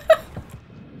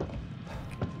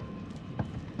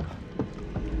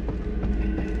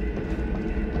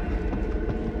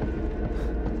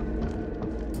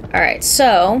 Alright,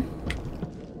 so...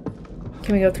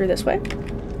 Can we go through this way?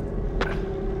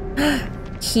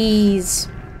 Keys.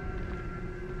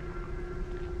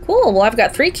 Cool, well I've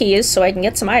got 3 keys, so I can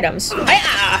get some items.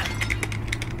 Hi-ya!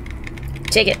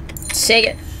 Take it. Take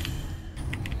it.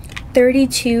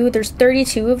 32. There's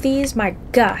 32 of these? My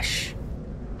gosh.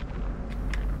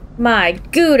 My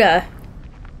Gouda.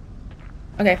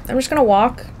 Okay, I'm just gonna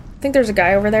walk. I think there's a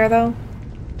guy over there, though.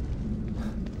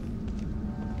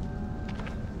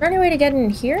 Is there any way to get in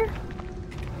here?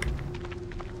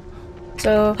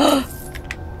 So...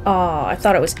 Oh, I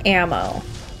thought it was ammo.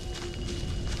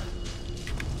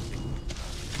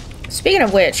 Speaking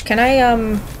of which, can I,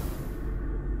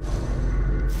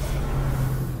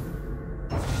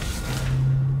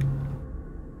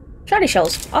 Shotty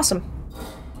shells. Awesome.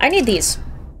 I need these.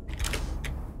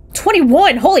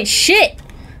 21! Holy shit!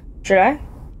 Should I?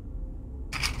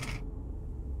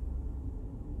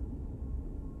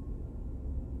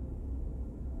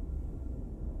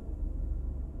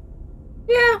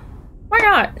 Yeah, why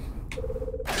not?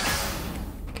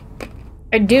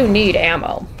 I do need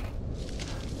ammo.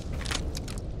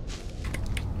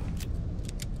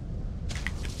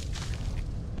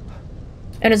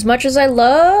 And as much as I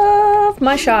love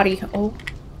my shotty... Oh.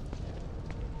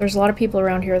 There's a lot of people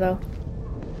around here, though.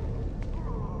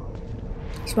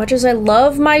 As much as I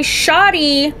love my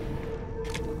shotty...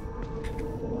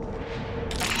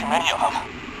 Too many of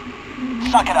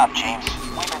them. Suck it up, James.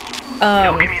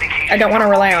 I don't want to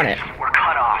rely on it. We're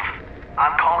cut off.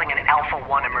 I'm calling an Alpha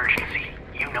 1 emergency.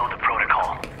 You know the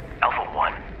protocol. Alpha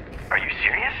 1? Are you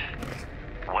serious?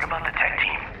 What about the tech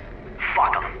team?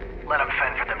 Fuck them. Let them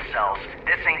fend for themselves.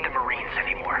 This ain't the Marines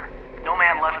anymore. No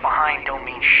man left behind don't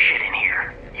mean shit in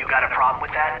here. You got a problem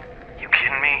with that? You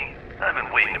kidding me? I've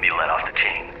been waiting to be let off the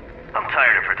chain. I'm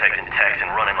tired of protecting techs and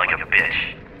running like a bitch.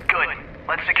 Good.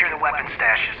 Let's secure the weapon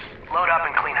stashes. Load up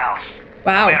and clean house.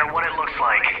 Wow. No matter what it looks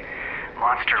like,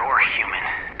 monster or human,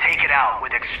 take it out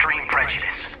with extreme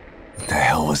prejudice. What the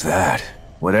hell was that?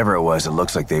 Whatever it was, it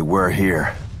looks like they were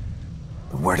here.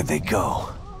 But where did they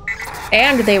go?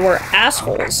 And they were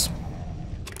assholes.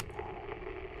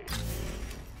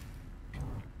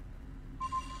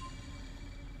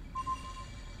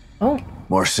 Oh.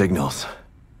 More signals.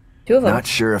 2 of them. Not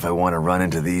sure if I want to run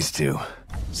into these two.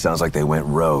 Sounds like they went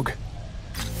rogue.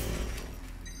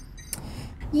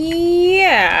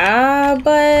 Yeah,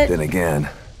 but... Then again,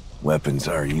 weapons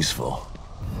are useful.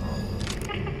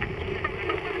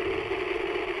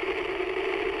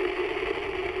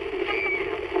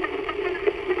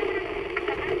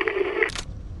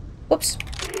 Whoops.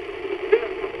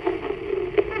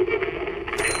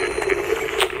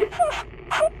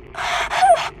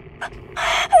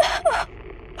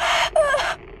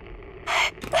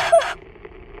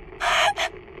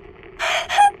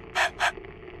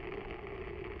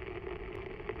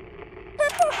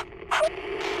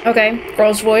 Okay,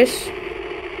 girl's voice.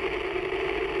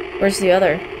 Where's the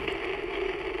other?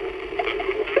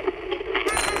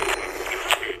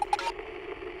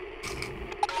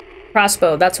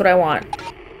 Crossbow, that's what I want.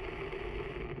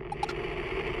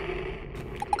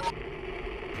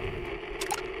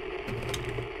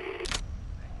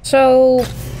 So...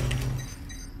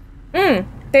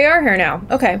 they are here now.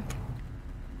 Okay.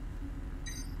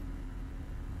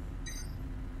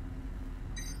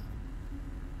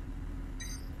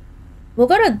 We'll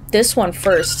go to this one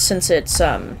first, since it's,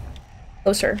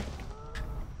 closer.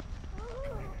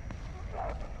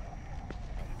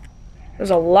 There's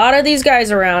a lot of these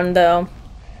guys around, though.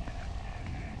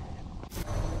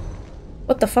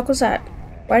 What the fuck was that?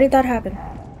 Why did that happen?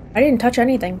 I didn't touch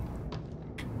anything.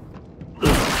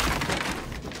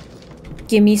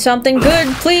 Give me something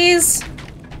good, please!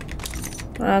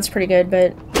 Well, that's pretty good,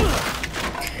 but...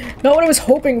 not what I was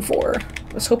hoping for.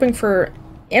 I was hoping for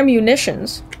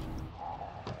ammunitions.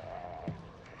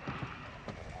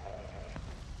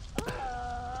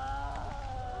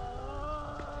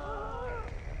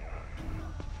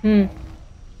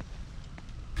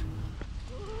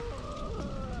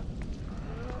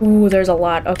 Ooh, there's a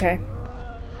lot. Okay.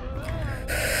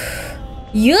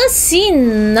 You see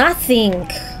nothing.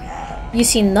 You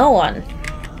see no one.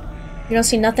 You don't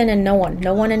see nothing and no one.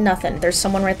 No one and nothing. There's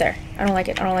someone right there. I don't like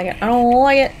it. I don't like it. I don't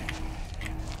like it.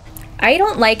 I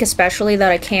don't like especially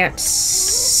that I can't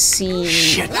see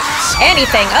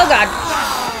anything. Oh god.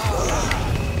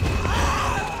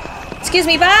 Excuse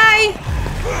me, bye!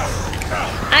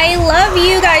 I love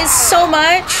you guys so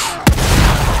much!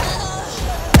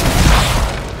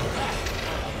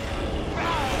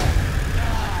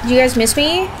 Do you guys miss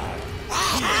me?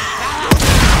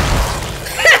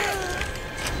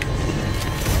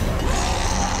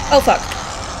 Oh fuck.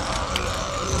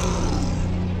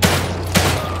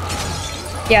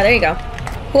 Yeah, there you go.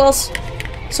 Who else?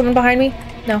 Someone behind me?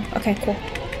 No? Okay, cool.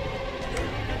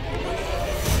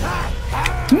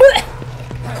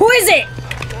 Who is it?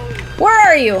 Where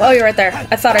are you? Oh, you're right there.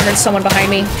 I thought I heard someone behind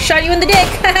me. Shot you in the dick!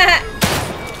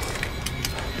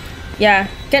 Yeah,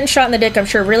 getting shot in the dick, I'm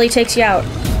sure, really takes you out.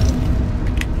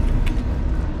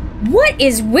 What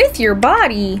is with your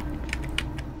body?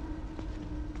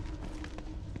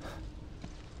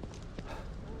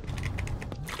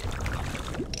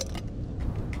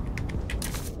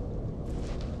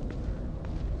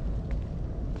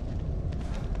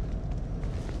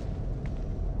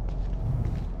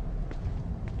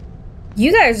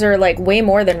 You guys are like way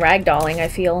more than ragdolling, I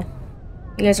feel.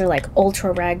 You guys are like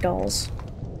ultra ragdolls.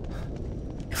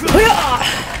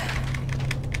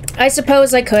 I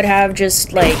suppose I could have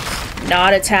just like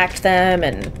not attacked them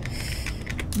and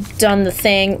done the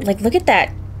thing. Like, look at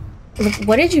that. Look,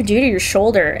 what did you do to your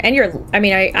shoulder? And your, I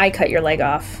mean, I cut your leg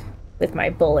off with my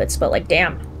bullets, but like,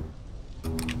 damn.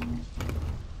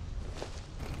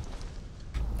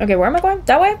 Okay, where am I going?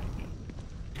 That way?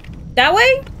 That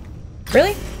way?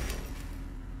 Really?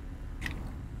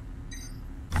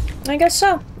 I guess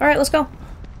so. Alright, let's go.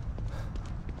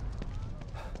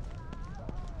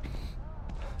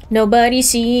 Nobody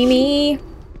see me.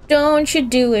 Don't you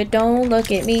do it. Don't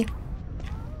look at me.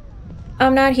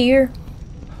 I'm not here.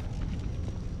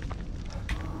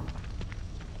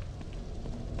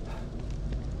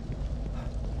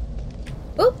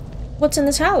 Oop, what's in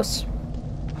this house?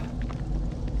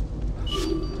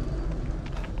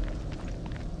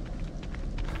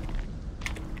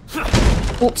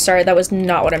 Oops, sorry, that was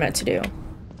not what I meant to do.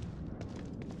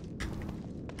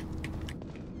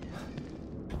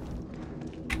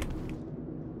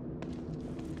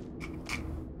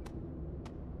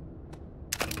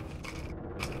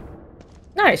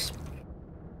 Nice.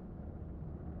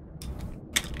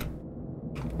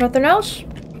 Nothing else?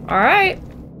 Alright.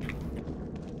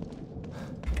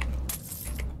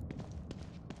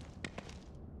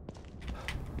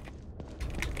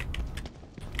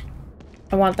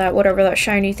 I want that, whatever that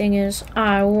shiny thing is.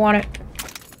 I want it.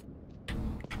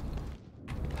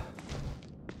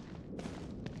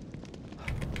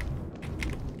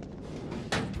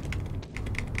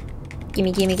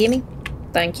 Gimme, gimme, gimme.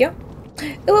 Thank you.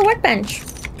 Ooh, a workbench.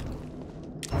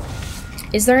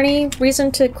 Is there any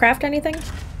reason to craft anything?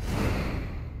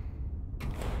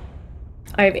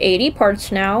 I have 80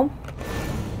 parts now.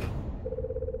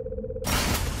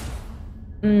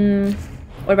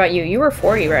 What about you? You were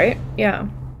 40, right? Yeah.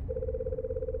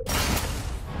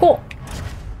 Cool.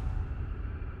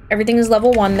 Everything is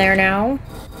level 1 there now.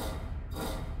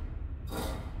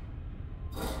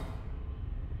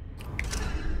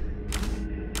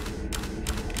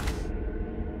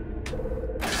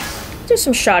 Do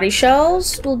some shoddy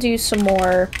shells. We'll do some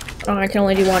more. Oh, I can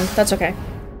only do one. That's okay.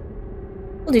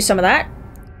 We'll do some of that.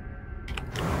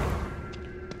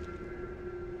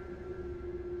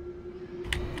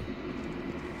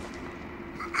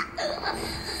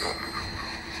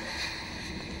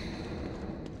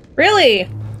 Really?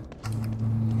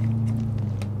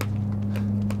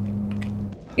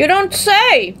 You don't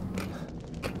say!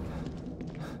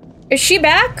 Is she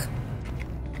back?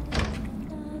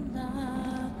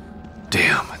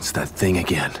 Damn, it's that thing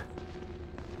again.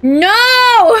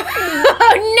 No!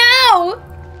 No!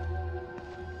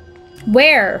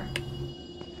 Where?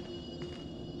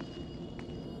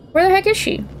 Where the heck is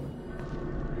she?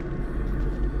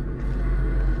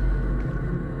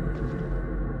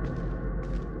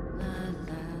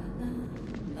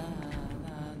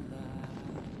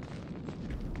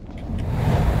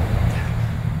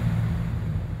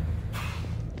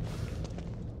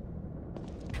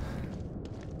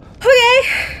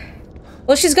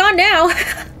 Well, she's gone now.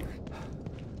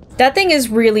 That thing is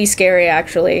really scary,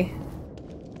 actually.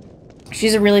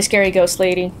 She's a really scary ghost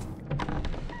lady.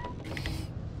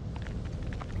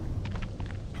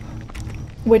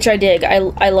 Which I dig.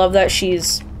 I love that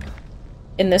she's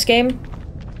in this game.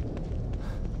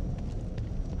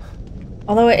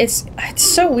 Although it's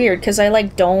so weird, because I,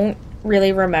 like, don't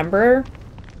really remember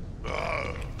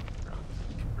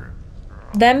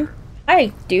them.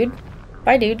 Hi, dude.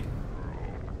 Bye, dude.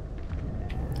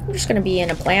 I'm just gonna be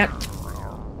in a plant.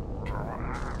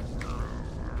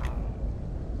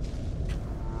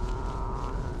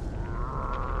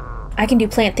 I can do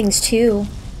plant things too.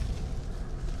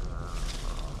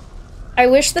 I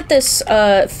wish that this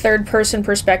third-person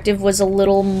perspective was a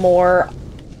little more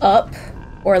up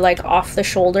or like off the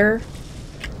shoulder.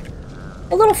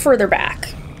 A little further back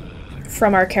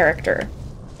from our character.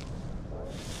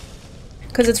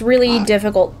 Because it's really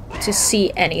difficult to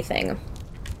see anything.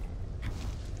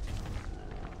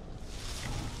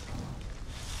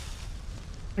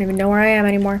 I don't even know where I am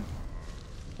anymore.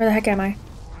 Where the heck am I?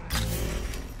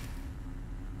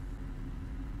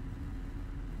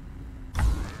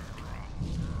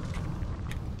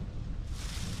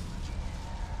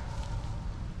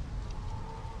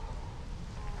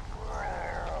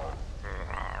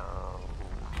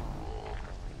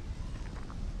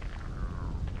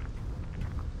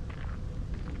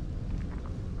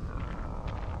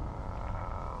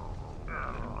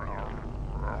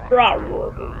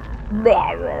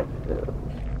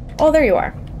 Oh, there you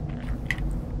are.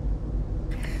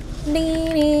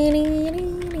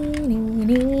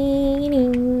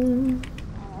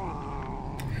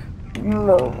 I'm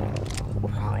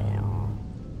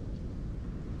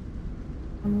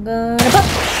gonna pop.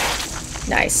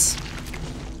 Nice.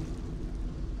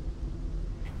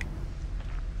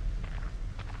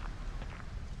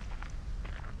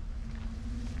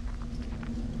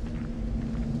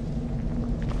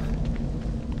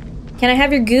 Can I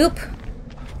have your goop?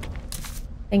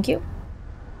 Thank you.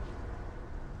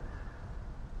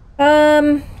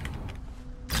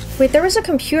 Wait, there was a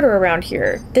computer around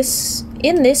here.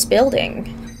 In this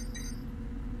building.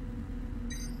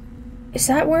 Is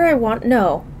that where I want?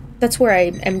 No. That's where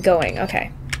I am going.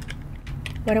 Okay.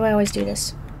 Why do I always do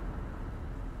this?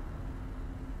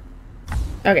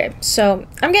 Okay, so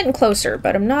I'm getting closer,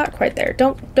 but I'm not quite there.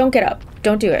 Don't get up.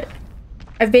 Don't do it.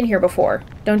 I've been here before.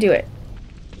 Don't do it.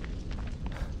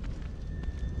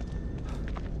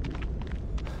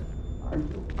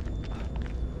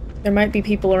 There might be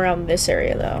people around this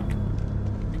area, though.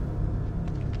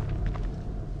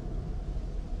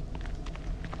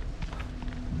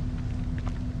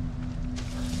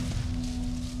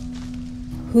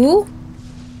 Who?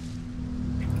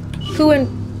 Who and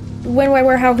when,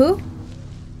 where, how, who?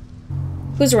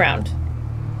 Who's around?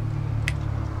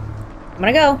 I'm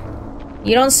gonna go.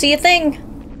 You don't see a thing.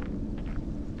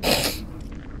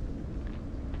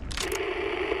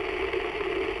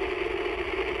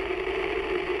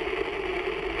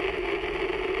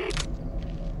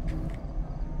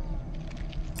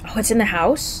 Oh, it's in the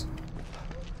house?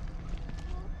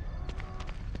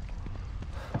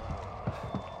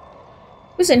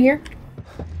 Who's in here?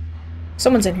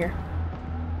 Someone's in here.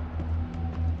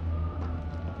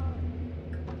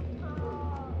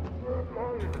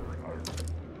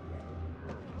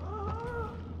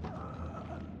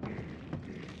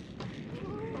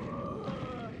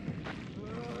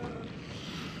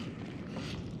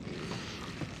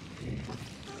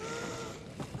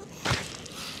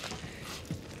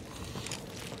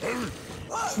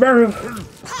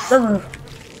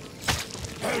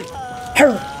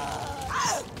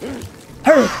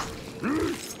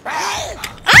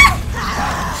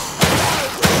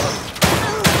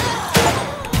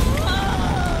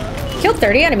 Killed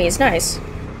 30 enemies, nice.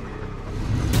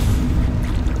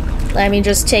 Let me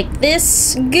just take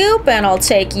this goop and I'll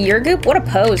take your goop. What a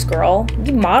pose, girl.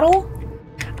 You model?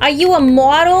 Are you a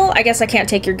model? I guess I can't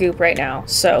take your goop right now,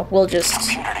 so we'll just...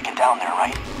 Computer to get down there,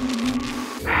 right?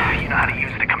 You know how to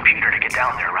use the computer to get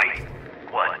down there, right?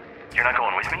 What? You're not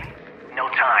going with me? No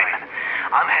time.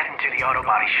 I'm heading to the auto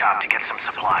body shop to get some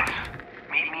supplies.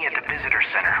 Meet me at the visitor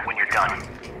center when you're done.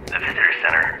 The visitor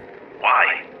center?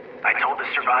 Why? I told the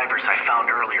survivors I found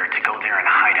earlier to go there and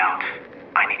hide out.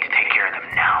 I need to take care of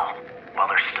them now, while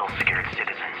they're still scared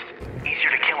citizens.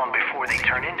 Easier to kill them before they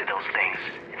turn into those things,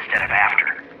 instead of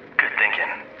after. Good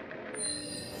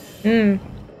thinking.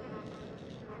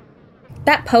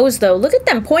 That pose, though. Look at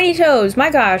them pointy toes. My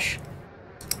gosh.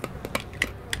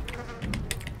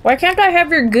 Why can't I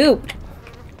have your goop?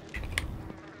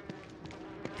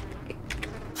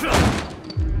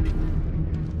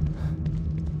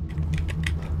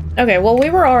 Okay, well, we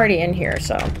were already in here,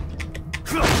 so...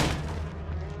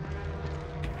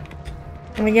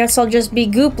 I guess I'll just be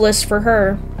goopless for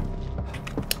her.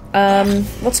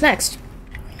 What's next?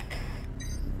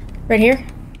 Right here?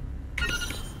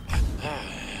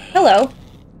 Hello.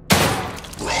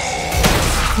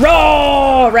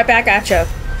 Raw! Right back at ya.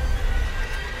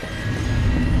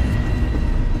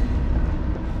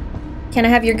 Can I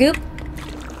have your goop?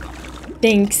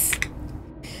 Thanks.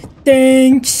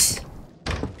 Thanks.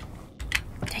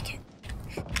 Dang it.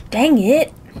 Dang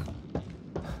it.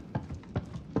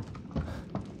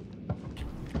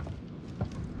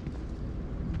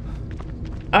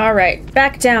 Alright,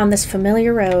 back down this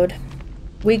familiar road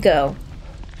we go.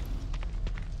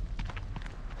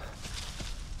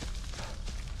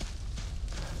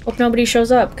 Hope nobody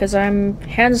shows up, because I'm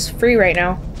hands-free right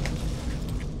now.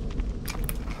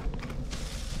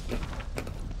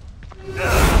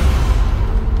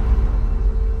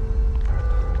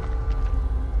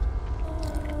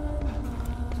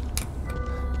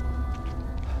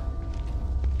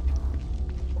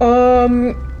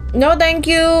 No thank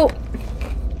you.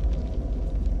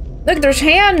 Look, there's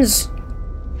hands.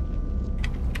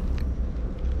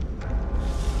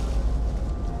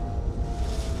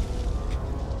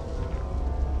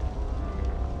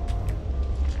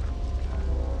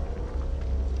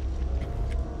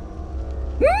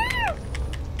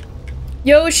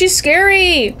 Yo, she's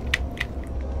scary.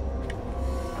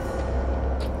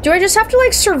 Do I just have to,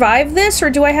 like, survive this, or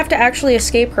do I have to actually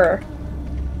escape her?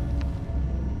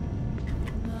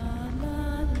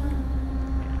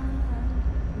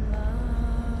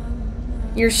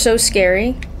 You're so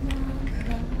scary.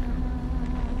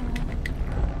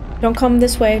 Don't come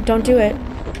this way. Don't do it.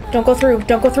 Don't go through.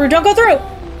 Don't go through. Don't go through!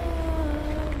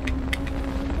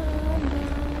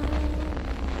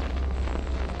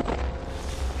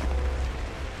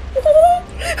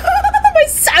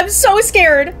 I'm so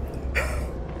scared.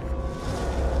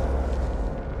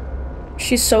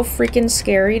 She's so freaking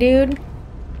scary, dude.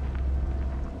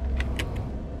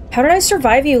 How did I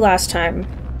survive you last time?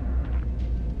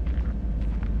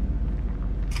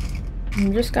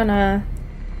 I'm just gonna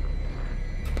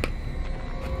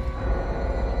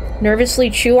nervously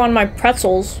chew on my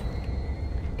pretzels.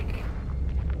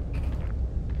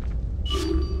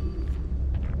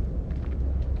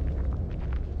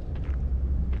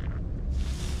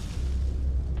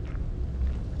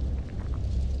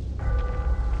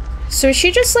 So is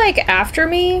she just, like, after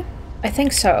me? I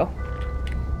think so.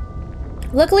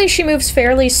 Luckily, she moves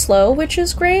fairly slow, which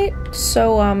is great.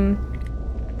 So,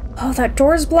 oh, that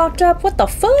door's blocked up. What the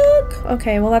fuck?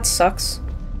 Okay, well, that sucks.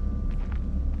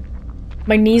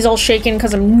 My knees all shaking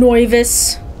because I'm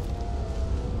nervous.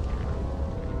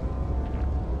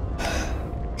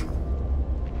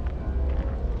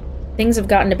 Things have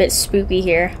gotten a bit spooky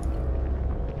here.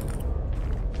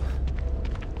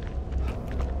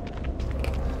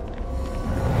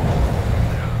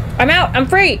 I'm out! I'm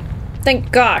free!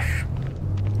 Thank gosh.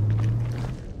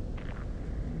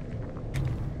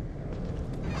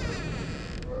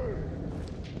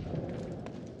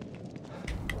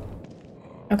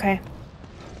 Okay.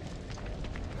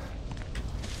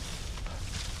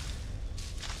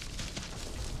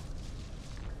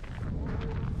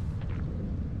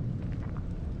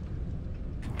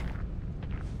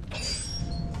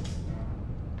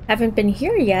 Haven't been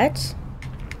here yet.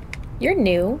 You're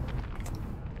new.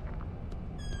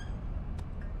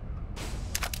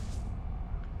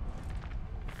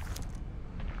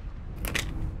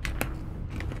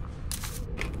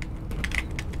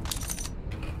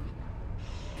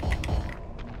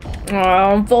 Oh,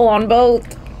 I'm full on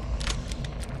both.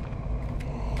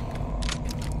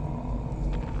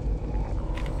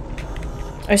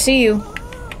 I see you.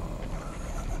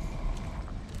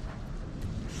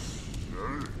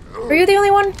 Are you the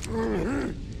only one?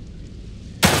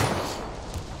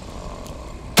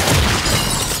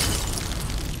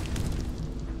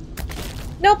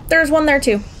 Nope, there's one there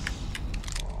too.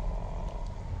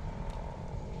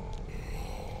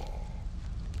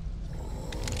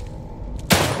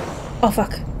 Oh,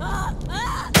 fuck.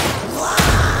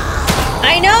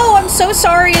 I know! I'm so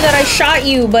sorry that I shot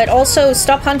you, but also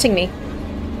stop hunting me.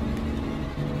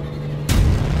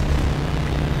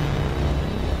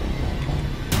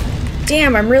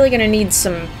 Damn, I'm really gonna need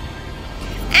some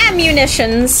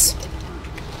ammunitions.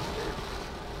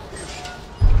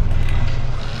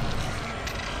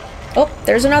 Oh,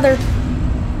 there's another.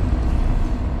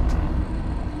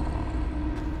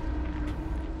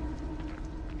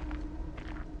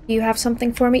 You have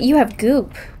something for me? You have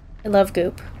goop. I love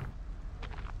goop.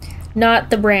 Not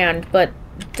the brand, but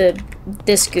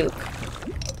this goop.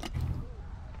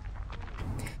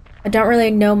 I don't really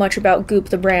know much about Goop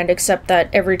the brand, except that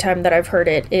every time that I've heard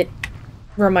it, it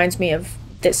reminds me of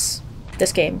this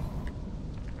game.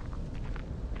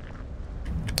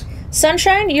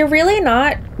 Sunshine, you're really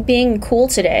not being cool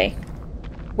today.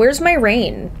 Where's my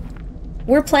rain?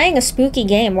 We're playing a spooky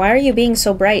game. Why are you being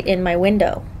so bright in my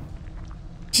window?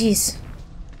 Jeez.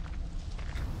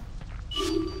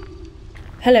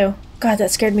 Hello. God, that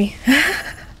scared me.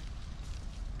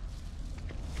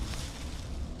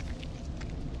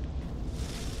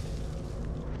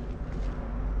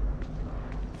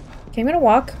 Okay, I'm gonna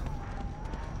walk.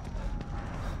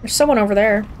 There's someone over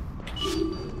there.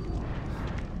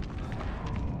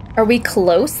 Are we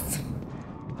close?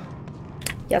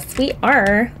 Yes, we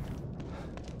are.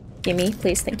 Gimme,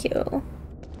 please, thank you.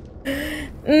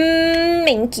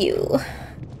 Thank you.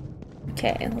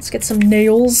 Okay, let's get some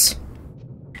nails.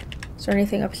 Is there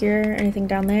anything up here? Anything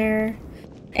down there?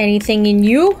 Anything in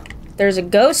you? There's a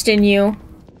ghost in you.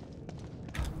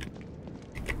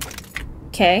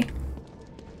 Okay.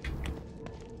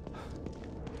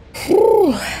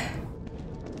 Whew.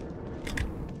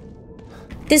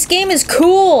 This game is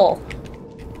cool!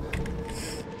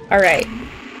 Alright.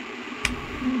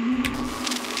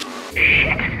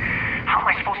 Shit! How am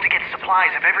I supposed to get supplies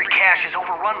if every cache is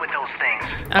overrun with those things?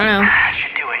 I don't know.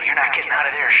 Should do it. You're not getting out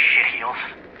of there, shitheels.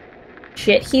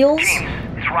 Shitheels?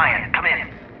 James, it's Ryan. Come in.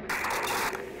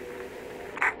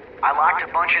 I locked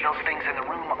a bunch of those things in the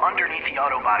room underneath the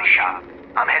auto body shop.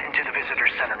 I'm heading to the visitor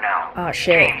center now. Oh,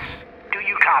 shit. James, do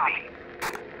you copy?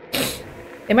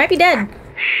 They might be dead.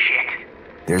 Shit.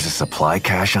 There's a supply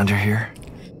cache under here?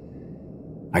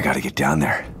 I gotta get down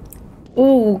there.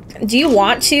 Ooh, do you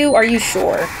want to? Are you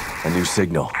sure? A new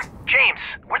signal.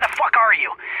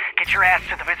 Get your ass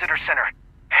to the visitor center.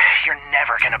 You're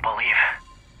never gonna believe.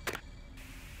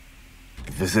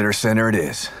 Visitor center it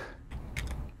is.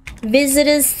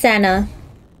 Visitors center.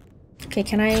 Okay,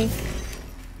 can I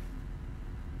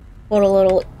put a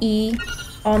little E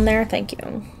on there? Thank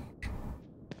you.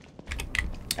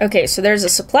 Okay, so there's a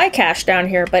supply cache down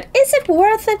here, but is it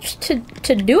worth it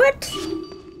to do it?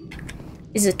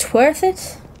 Is it worth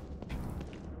it?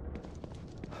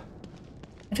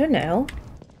 I don't know.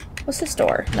 What's this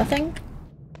door? Nothing?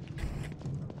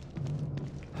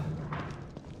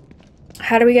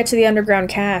 How do we get to the underground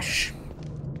cache?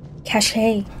 Cache.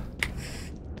 A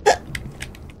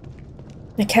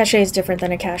cache is different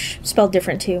than a cache. Spelled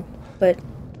different too. But,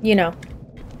 you know.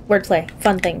 Wordplay.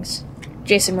 Fun things.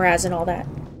 Jason Mraz and all that.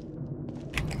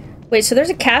 Wait, so there's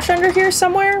a cache under here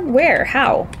somewhere? Where?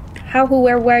 How? How, who,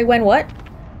 where, when, what?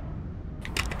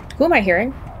 Who am I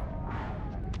hearing?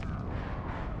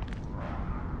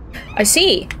 I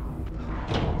see.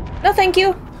 No, thank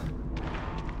you.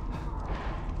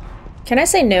 Can I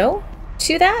say no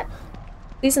to that?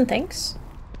 Please and thanks.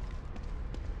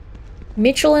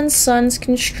 Mitchell and Sons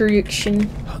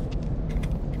Construction.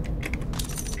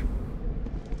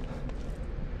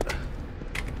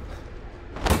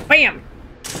 Bam!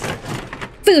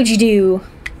 Fuji do.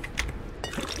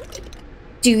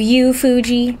 Do you,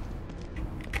 Fuji?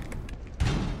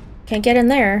 Can't get in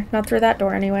there. Not through that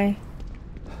door anyway.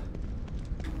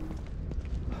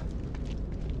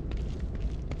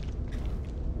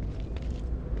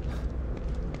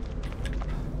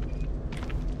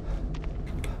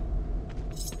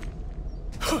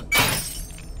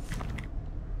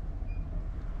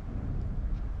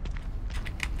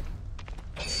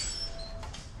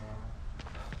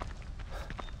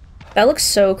 That looks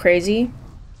so crazy.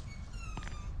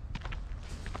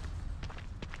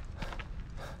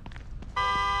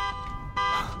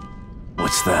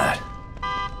 What's that?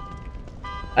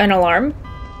 An alarm?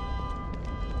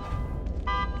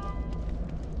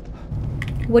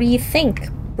 What do you think,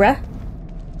 bruh?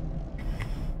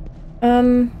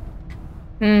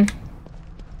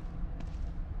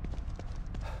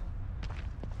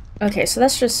 Okay, so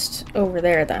that's just over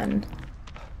there then.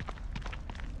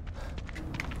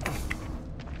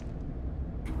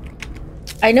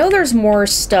 I know there's more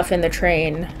stuff in the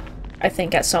train, I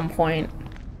think, at some point.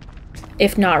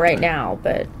 If not right now,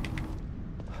 but...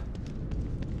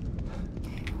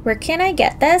 Where can I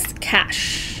get this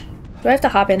cash? Do I have to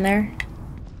hop in there?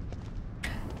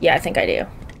 Yeah, I think I do.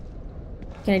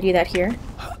 Can I do that here?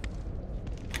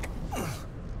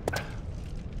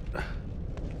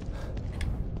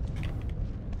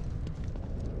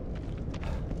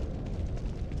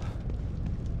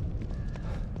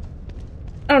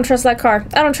 I don't trust that car.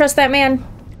 I don't trust that man.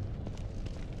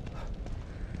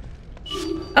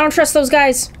 I don't trust those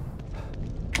guys.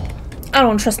 I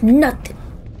don't trust nothing.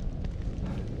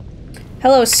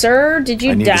 Hello, sir. Did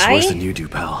you die? I need this worse than you do,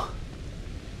 pal.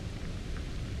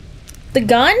 The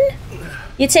gun?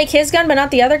 You take his gun, but not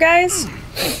the other guys?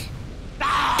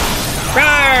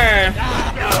 Rawr.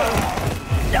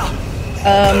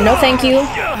 No thank you.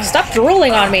 Stop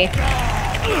drooling on me.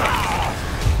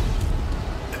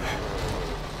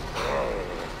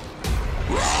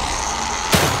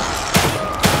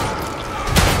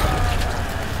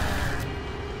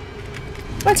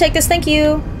 I'll take this, thank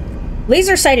you.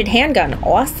 Laser-sighted handgun,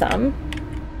 awesome.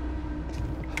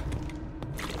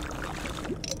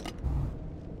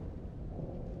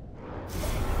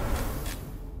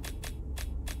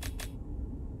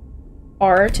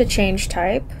 R to change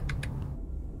type.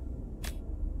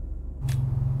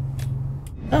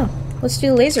 Oh, let's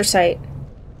do laser sight.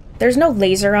 There's no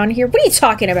laser on here. What are you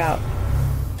talking about?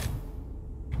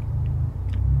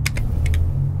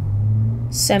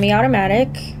 Semi-automatic.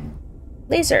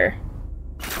 Laser.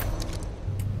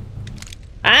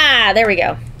 Ah, there we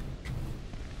go.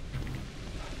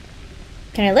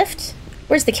 Can I lift?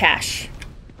 Where's the cash?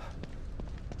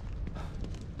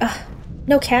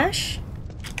 No cash?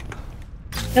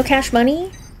 No cash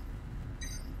money?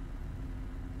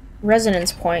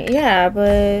 Resonance point. Yeah,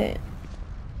 but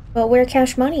where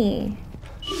cash money?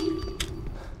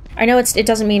 I know it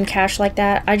doesn't mean cash like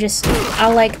that. I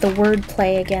like the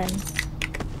wordplay again.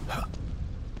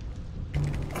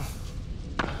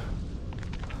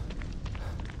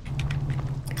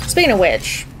 Speaking of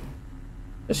which,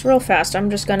 just real fast, I'm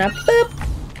just gonna boop.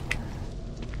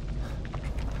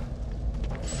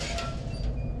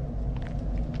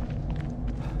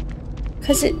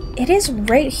 Because it is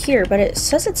right here, but it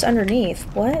says it's underneath.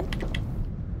 What?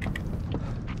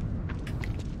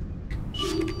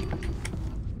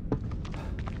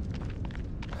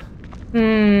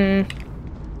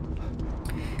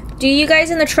 Do you guys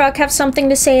in the truck have something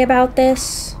to say about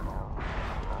this?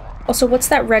 Also, what's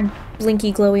that red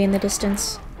blinky glowy in the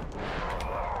distance?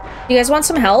 You guys want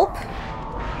some help?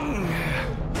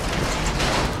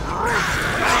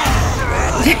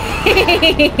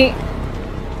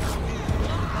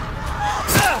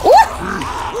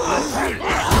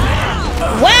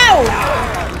 Wow!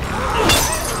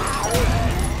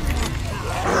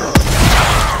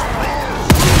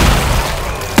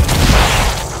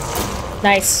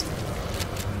 Nice.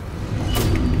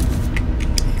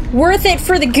 Worth it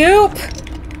for the goop!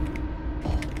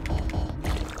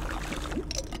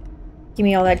 Give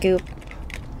me all that goop.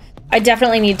 I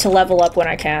definitely need to level up when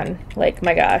I can. Like,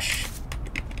 my gosh.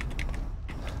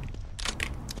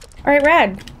 Alright,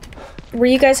 rad. Were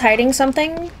you guys hiding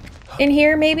something in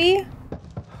here, maybe?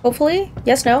 Hopefully?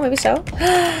 Yes, no, maybe so.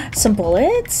 Some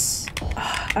bullets?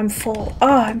 Oh, I'm full.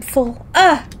 Oh, I'm full.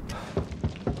 Ah!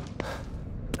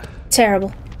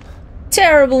 Terrible.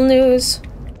 Terrible news.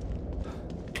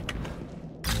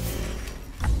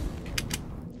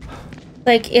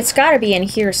 Like, it's gotta be in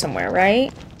here somewhere,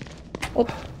 right? Oh,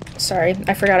 sorry.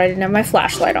 I forgot I didn't have my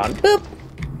flashlight on. Boop!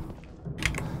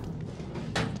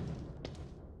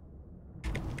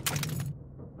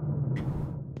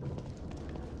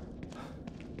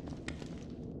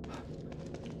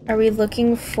 Are we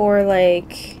looking for,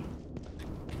 like,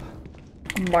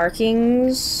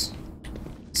 markings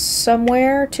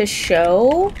somewhere to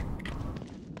show?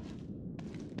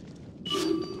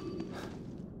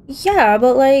 Yeah,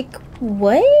 but like,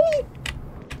 what?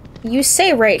 You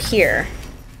say right here.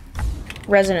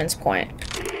 Resonance point.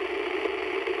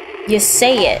 You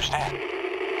say it.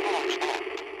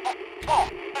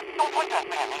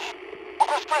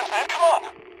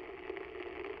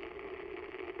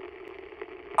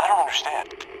 I don't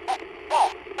understand.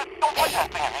 Whoa, don't point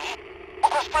that thing at me.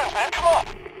 Press sprint, man, come on.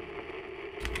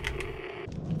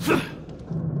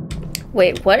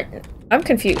 Wait, what? I'm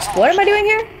confused. What am I doing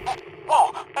here?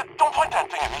 Whoa, don't point that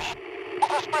thing at me.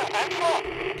 Press sprint, man, come on.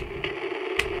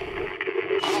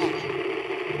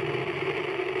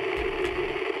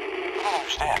 I don't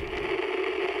understand.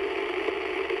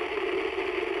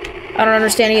 I don't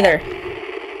understand either.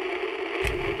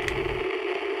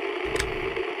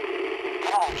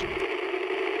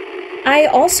 I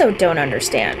also don't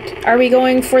understand. Are we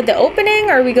going for the opening?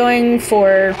 Are we going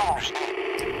for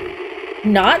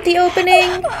not the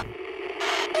opening?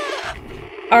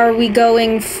 Are we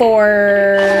going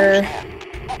for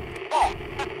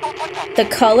the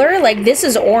color? Like, this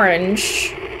is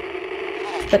orange,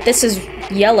 but this is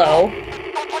yellow.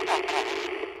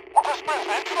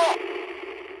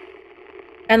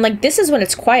 And like, this is when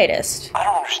it's quietest. I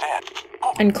don't understand.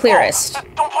 And clearest.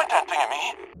 Don't point that thing at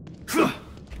me.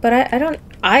 But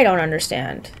I don't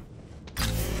understand.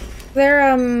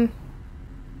 They're,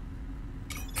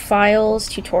 files,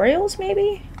 tutorials,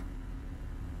 maybe?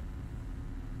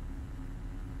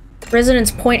 Resonance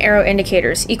point arrow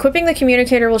indicators. Equipping the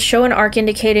communicator will show an arc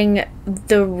indicating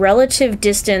the relative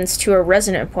distance to a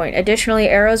resonant point. Additionally,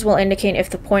 arrows will indicate if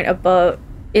the point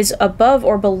is above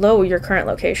or below your current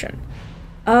location.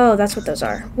 Oh, that's what those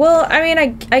are. Well, I mean,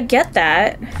 I get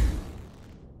that.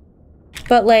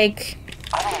 But, like,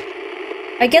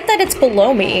 I get that it's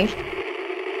below me.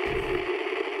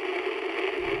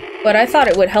 But I thought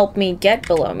it would help me get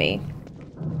below me.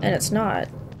 And it's not.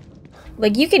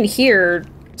 Like, you can hear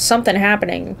something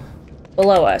happening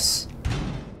below us.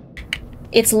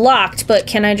 It's locked, but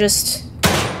can I just...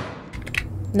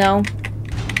 No.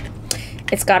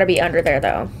 It's gotta be under there,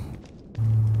 though.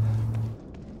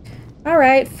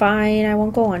 Alright, fine. I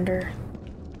won't go under.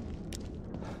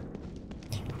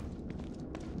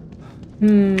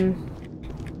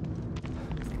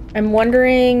 I'm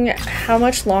wondering how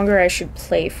much longer I should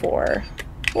play for.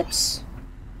 Oops.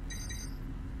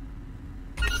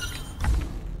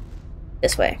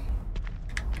 This way.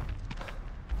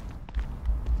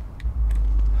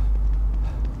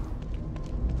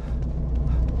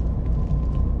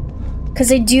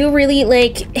 Because I do really,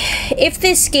 like, if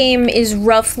this game is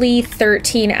roughly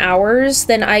 13 hours,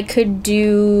 then I could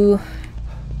do,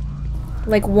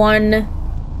 like, one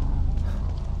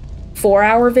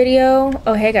 4-hour video.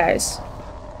 Oh, hey guys.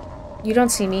 You don't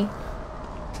see me.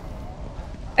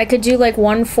 I could do, like,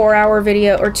 one 4-hour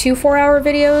video, or 2 4-hour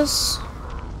videos,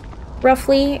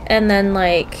 roughly, and then,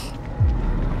 like...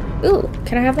 Ooh,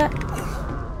 can I have that?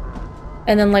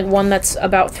 And then, like, one that's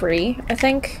about 3, I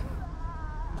think.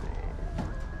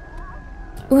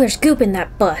 Ooh, there's goop in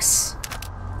that bus.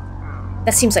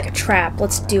 That seems like a trap.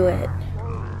 Let's do it.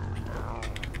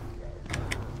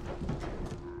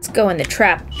 Let's go in the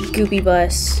trap, goopy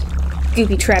bus.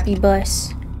 Goopy trappy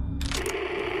bus.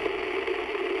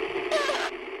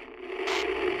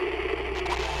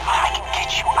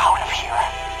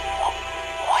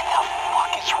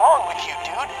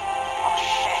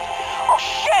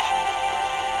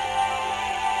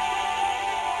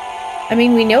 I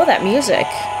mean, we know that music.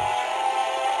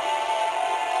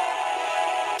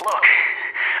 Look,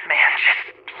 man,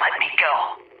 just let me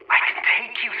go. I can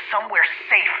take you somewhere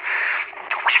safe.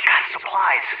 We've got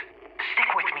supplies. Stick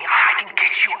with me. I can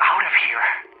get you out of here.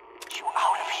 You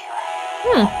out of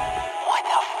here? What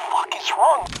the fuck is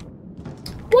wrong?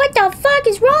 What the fuck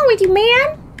is wrong with you,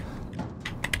 man?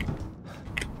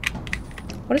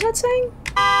 What is that saying?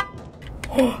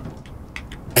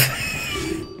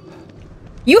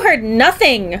 You heard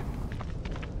nothing!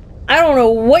 I don't know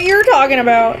what you're talking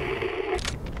about.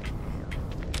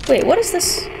 Wait, what is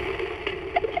this?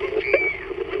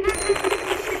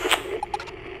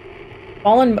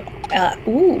 Fallen...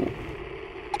 ooh.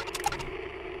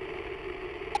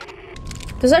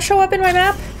 Does that show up in my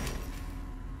map?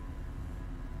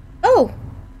 Oh!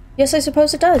 Yes, I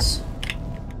suppose it does.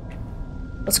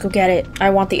 Let's go get it. I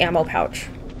want the ammo pouch.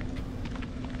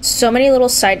 So many little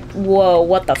side... Whoa,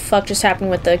 what the fuck just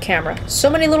happened with the camera? So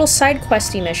many little side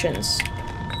questy missions.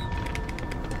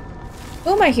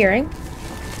 Who am I hearing?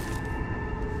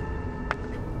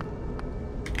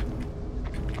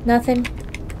 Nothing.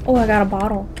 Oh, I got a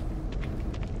bottle.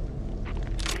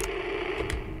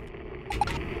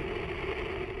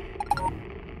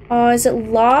 Oh, is it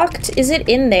locked? Is it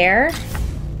in there?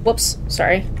 Whoops,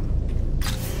 sorry.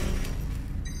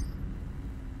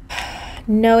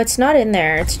 No, it's not in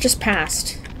there. It's just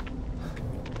past.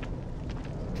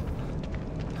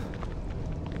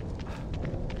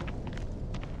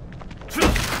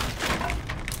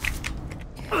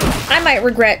 I might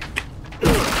regret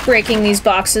breaking these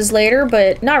boxes later,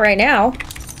 but not right now.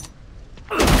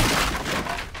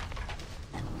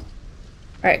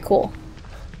 Alright, cool.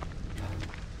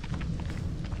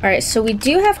 Alright, so we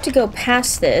do have to go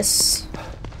past this.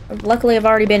 Luckily, I've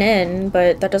already been in,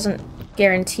 but that doesn't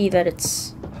guarantee that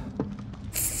it's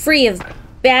free of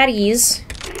baddies.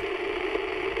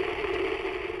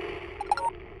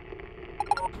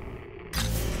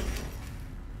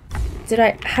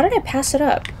 How did I pass it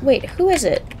up? Wait, who is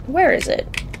it? Where is it?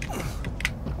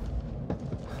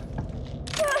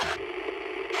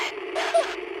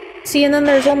 See, and then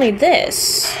there's only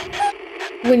this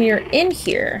when you're in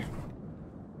here.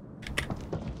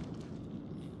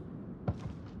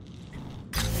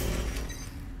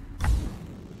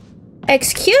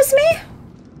 Excuse me?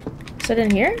 Is it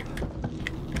in here?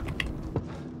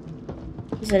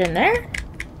 Is it in there?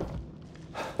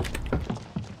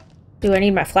 Do I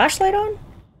need my flashlight on?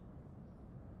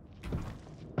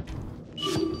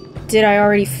 Did I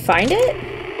already find it?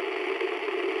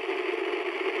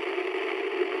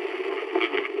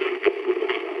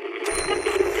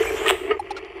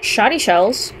 Shoddy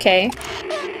shells, okay.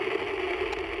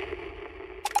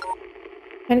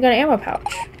 And got an ammo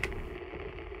pouch.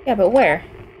 Yeah, but where?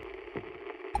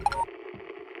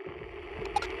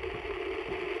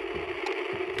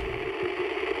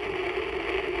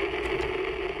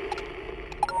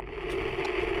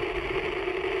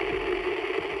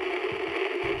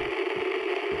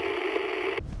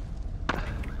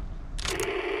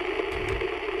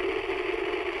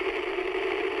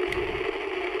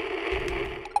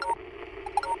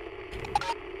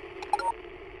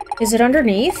 Is it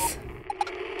underneath?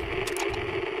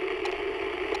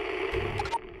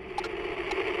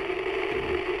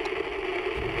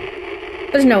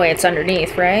 There's no way it's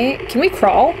underneath, right? Can we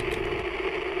crawl?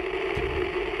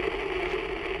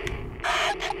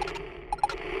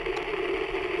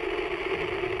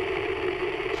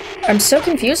 I'm so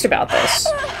confused about this.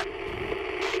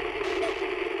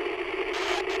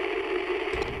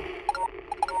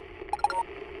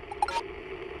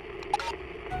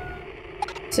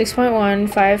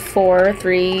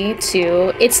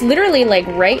 (6.15432). It's literally like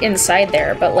right inside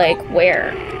there, but like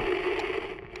where?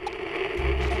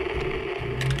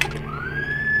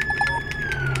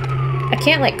 I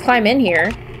can't like climb in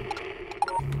here.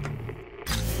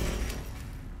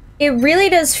 It really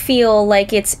does feel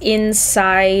like it's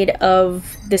inside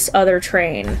of this other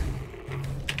train.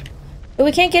 But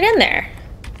we can't get in there.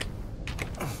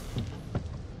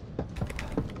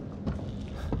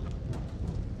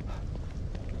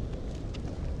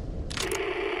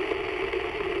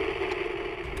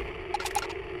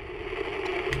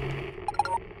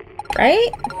 Right?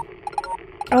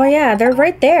 Oh yeah, they're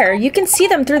right there. You can see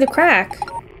them through the crack.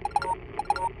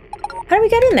 How do we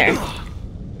get in there?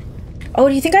 Oh,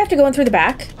 do you think I have to go in through the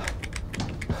back?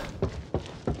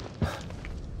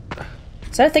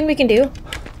 Is that a thing we can do?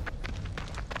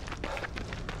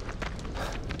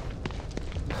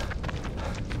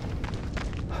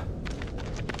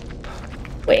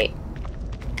 Wait.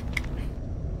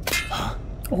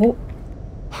 Oh.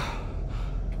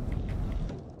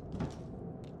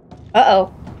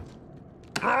 Uh-oh.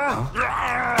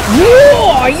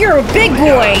 you're a big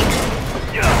boy.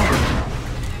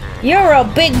 You're a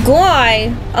big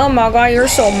guy. Oh my god, you're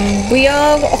so big.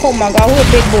 Oh my god, you're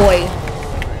a big boy.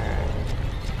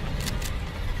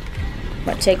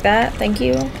 But take that, thank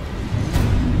you.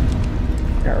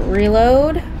 Gonna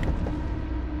reload.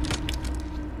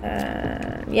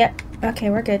 Yeah, okay,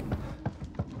 we're good.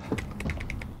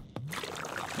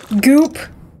 Goop.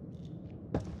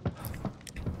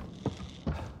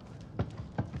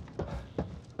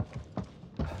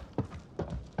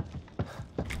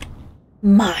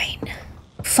 Mine.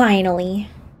 Finally.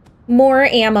 More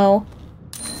ammo.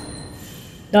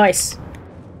 Nice.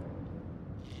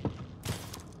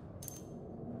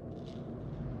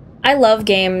 I love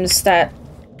games that...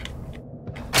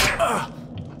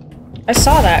 I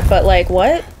saw that, but like,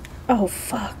 what? Oh,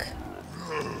 fuck.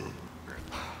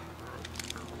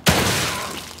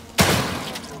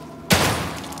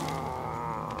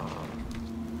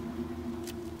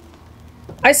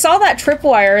 I saw that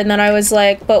tripwire and then I was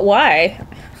like, but why?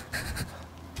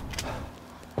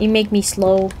 You make me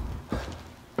slow.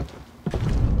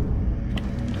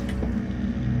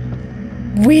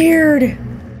 Weird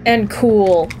and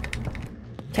cool.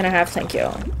 Can I have? Thank you.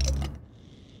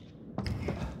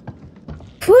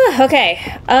 Whew, okay.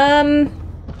 I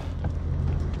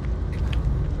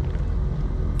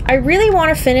really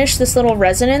want to finish this little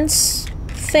resonance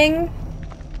thing.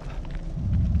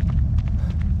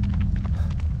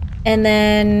 And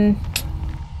then...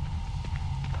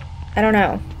 I don't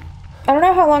know. I don't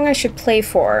know how long I should play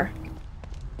for.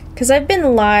 Because I've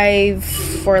been live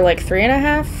for like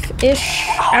 3.5-ish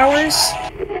hours.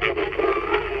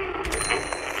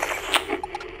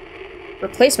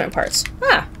 Replacement parts.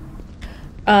 Ah.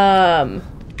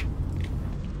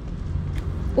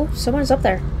 Oh, someone's up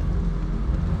there.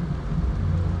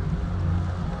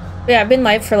 Yeah, I've been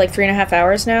live for like 3.5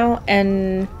 hours now,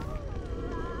 and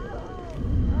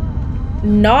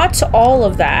not all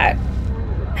of that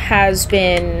has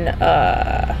been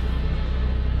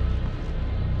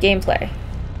gameplay.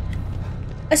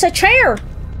 It's a chair!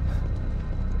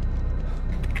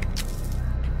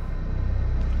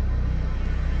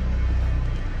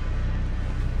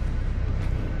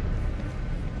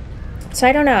 So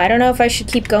I don't know. I don't know if I should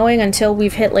keep going until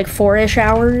we've hit like 4-ish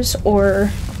hours, or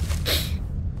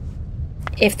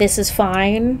if this is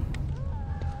fine.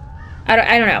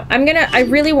 I don't know. I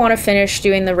really want to finish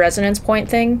doing the resonance point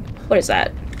thing. What is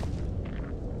that?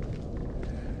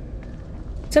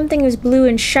 Something is blue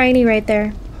and shiny right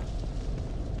there.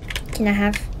 Can I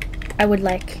have? I would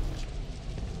like.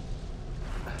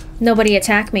 Nobody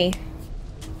attack me.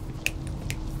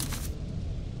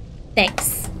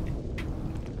 Thanks.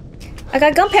 I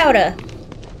got gunpowder.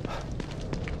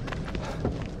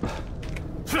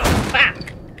 Ah.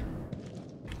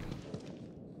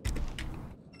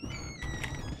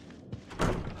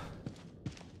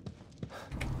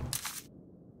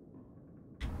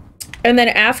 And then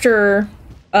after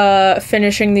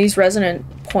finishing these resonance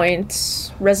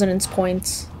points,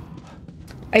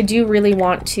 I do really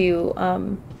want to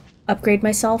upgrade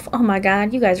myself. Oh my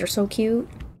god, you guys are so cute.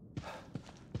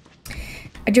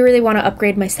 I do really want to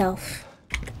upgrade myself,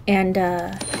 and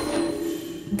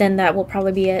then that will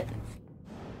probably be it.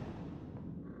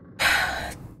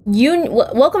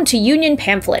 Welcome to Union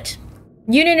Pamphlet.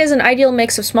 Union is an ideal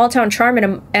mix of small-town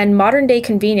charm and modern-day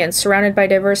convenience, surrounded by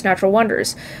diverse natural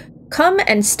wonders. Come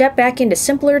and step back into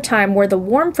simpler time where the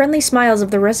warm, friendly smiles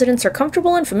of the residents are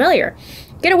comfortable and familiar.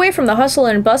 Get away from the hustle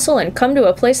and bustle and come to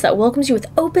a place that welcomes you with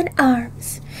open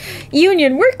arms.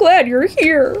 Union, we're glad you're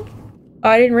here. Oh,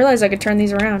 I didn't realize I could turn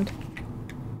these around.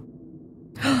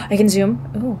 I can zoom.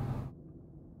 Ooh.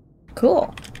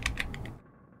 Cool.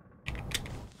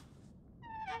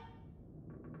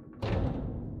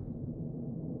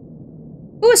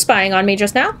 Who was spying on me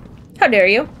just now? How dare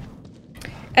you?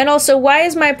 And also, why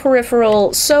is my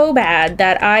peripheral so bad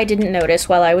that I didn't notice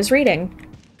while I was reading?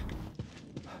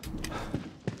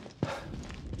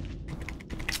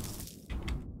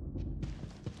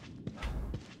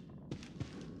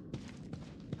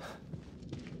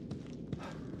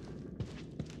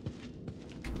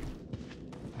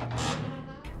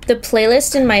 The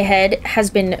playlist in my head has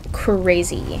been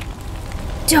crazy.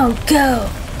 Don't go!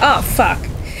 Oh, fuck.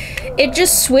 It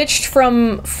just switched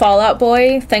from Fall Out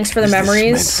Boy, thanks for the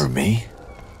memories, meant for me?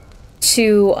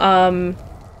 To,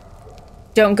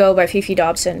 Don't Go by Fifi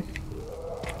Dobson.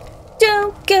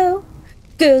 Don't go!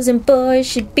 Girls and boys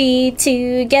should be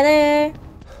together.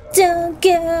 Don't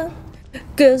go!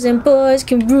 Girls and boys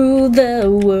can rule the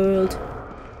world.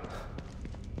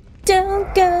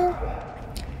 Don't go!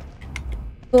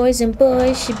 Boys and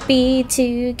boys should be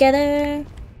together.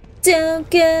 Don't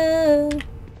go.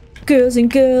 Girls and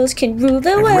girls can rule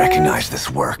the world. I recognize this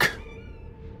work.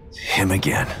 It's him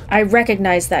again. I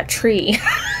recognize that tree.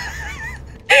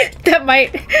 that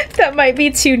might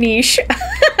be too niche.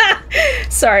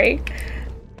 Sorry.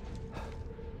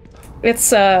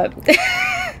 It's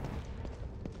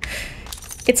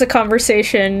it's a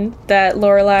conversation that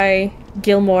Lorelai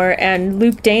Gilmore and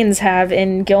Luke Danes have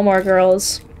in Gilmore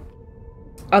Girls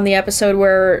on the episode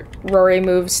where Rory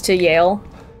moves to Yale.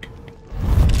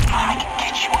 I can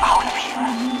get you out of here.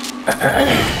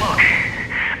 Look,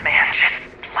 man, just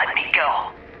let me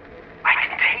go. I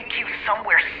can take you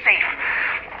somewhere safe.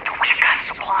 We've got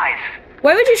supplies.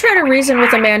 Why would you try to reason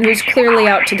with a man who's clearly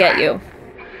out to get you?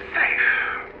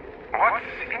 What's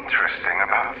interesting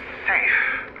about safe?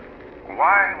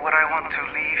 Why would I want to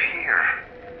leave here?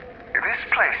 This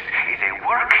place is a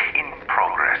work in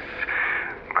progress,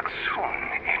 but soon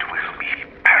it will be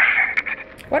perfect.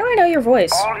 Why do I know your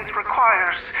voice? All it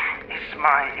requires is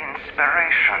my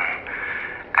inspiration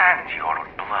and your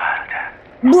blood.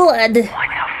 Blood. What the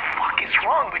fuck is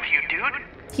wrong with you, dude?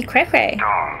 He cray-cray.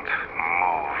 Don't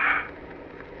move.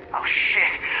 Oh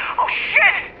shit! Oh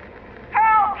shit!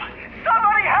 Help!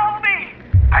 Somebody help me!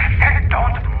 I said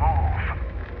don't move.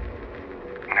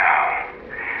 Now,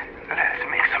 let's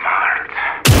make some hearts.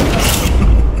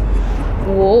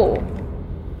 Whoa.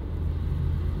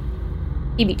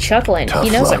 He be chuckling. Tough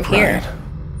he knows luck, I'm here.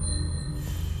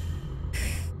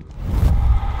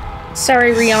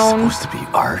 Sorry, Rion. It's supposed to be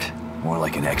art, more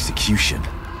like an execution.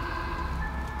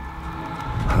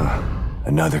 Huh.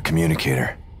 Another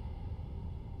communicator.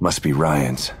 Must be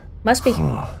Ryan's. Must be.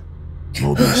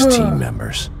 Mobius team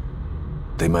members.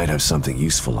 They might have something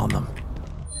useful on them.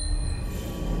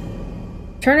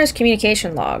 Turner's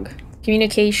communication log.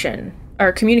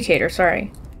 Communicator,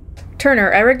 sorry.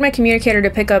 Turner, I rigged my communicator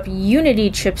to pick up Unity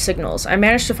chip signals. I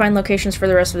managed to find locations for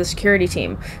the rest of the security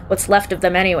team. What's left of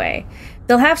them anyway.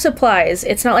 They'll have supplies.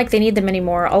 It's not like they need them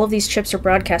anymore. All of these chips are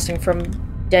broadcasting from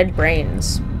dead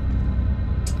brains.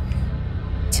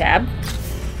 Tab.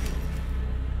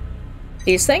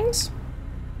 These things?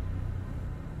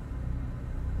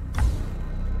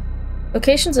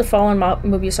 Locations of fallen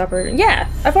Mobius operator. Yeah,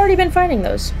 I've already been finding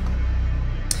those.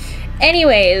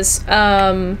 Anyways,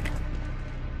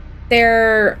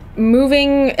 they're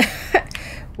moving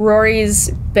Rory's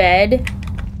bed,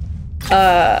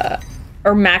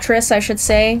 or mattress, I should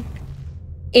say,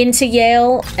 into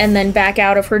Yale, and then back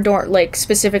out of her dorm, like,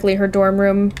 specifically her dorm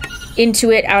room,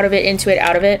 into it, out of it, into it,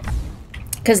 out of it.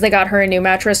 Because they got her a new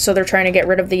mattress, so they're trying to get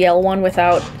rid of the Yale one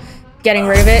without getting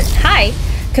rid of it. Hi!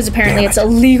 Because apparently it's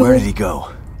illegal. Where did he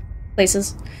go?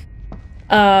 Places.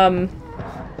 So,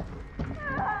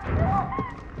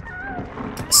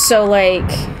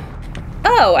 like...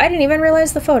 Oh, I didn't even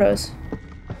realize the photos.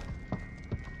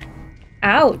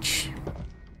 Ouch.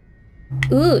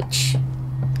 Ooch.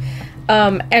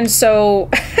 And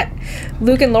so...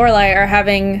 Luke and Lorelai are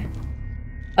having...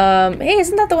 hey,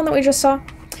 isn't that the one that we just saw?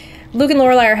 Luke and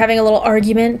Lorelai are having a little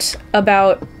argument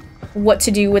about what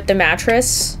to do with the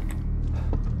mattress.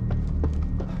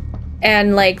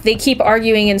 And, like, they keep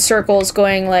arguing in circles,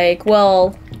 going like,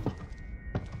 well,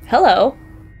 hello.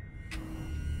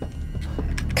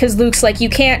 Because Luke's like, you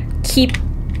can't keep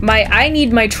I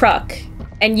need my truck,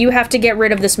 and you have to get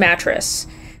rid of this mattress.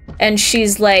 And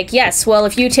she's like, yes, well,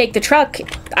 if you take the truck,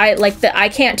 I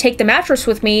can't take the mattress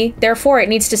with me, therefore it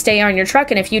needs to stay on your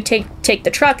truck, and if you take the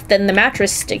truck, then the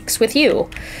mattress sticks with you.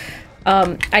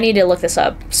 I need to look this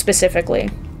up,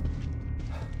 specifically.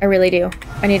 I really do.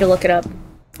 I need to look it up.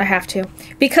 I have to.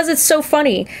 Because it's so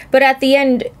funny. But at the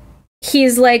end,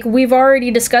 he's like, we've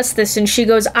already discussed this, and she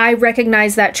goes, I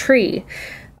recognize that tree.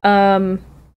 Luke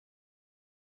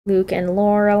and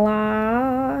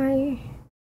Lorelai.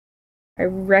 I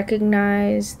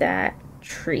recognize that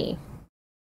tree.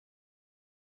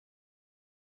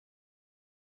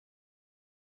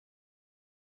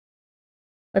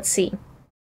 Let's see.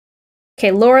 Okay,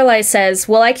 Lorelai says,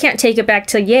 well, I can't take it back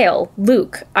to Yale.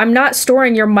 Luke, I'm not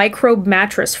storing your microbe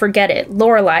mattress, forget it.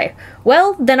 Lorelai,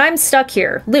 well, then I'm stuck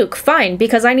here. Luke, fine,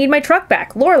 because I need my truck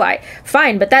back. Lorelai,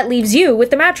 fine, but that leaves you with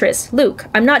the mattress. Luke,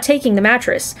 I'm not taking the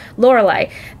mattress.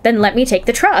 Lorelai, then let me take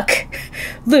the truck.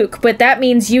 Luke, but that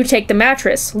means you take the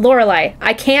mattress. Lorelai,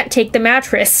 I can't take the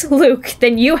mattress. Luke,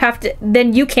 then you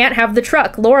can't have the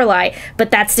truck. Lorelai,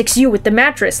 but that sticks you with the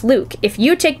mattress. Luke, if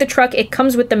you take the truck, it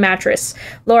comes with the mattress.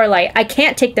 Lorelai, I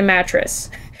can't take the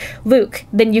mattress. Luke,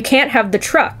 then you can't have the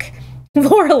truck.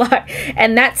 Lorelai,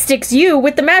 and that sticks you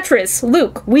with the mattress.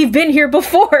 Luke, we've been here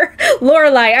before.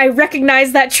 Lorelai, I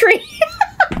recognize that tree.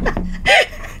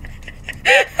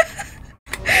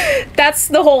 That's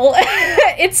the whole...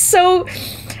 It's so...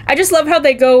 I just love how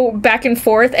they go back and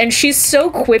forth, and she's so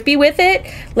quippy with it.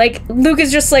 Like, Luke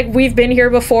is just like, we've been here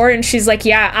before, and she's like,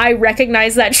 yeah, I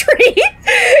recognize that tree.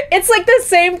 It's like the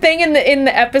same thing in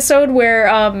the episode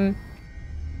where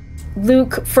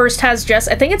Luke first has Jess.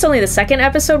 I think it's only the second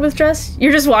episode with Jess.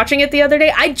 You're just watching it the other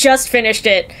day. I just finished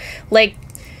it like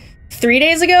 3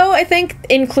 days ago, I think,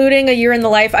 including A Year in the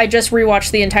Life. I just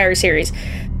rewatched the entire series,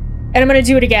 and I'm gonna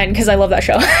do it again because I love that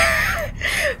show.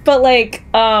 But like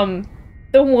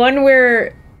the one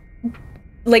where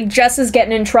like Jess is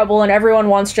getting in trouble and everyone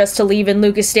wants Jess to leave and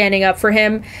Luke is standing up for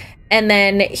him, and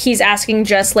then he's asking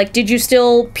Jess like, did you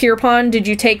still Pierpont? Did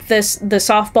you take the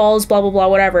softballs, blah blah blah,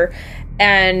 whatever.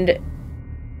 And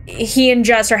he and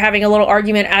Jess are having a little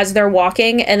argument as they're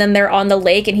walking, and then they're on the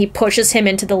lake and he pushes him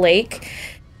into the lake.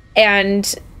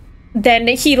 And then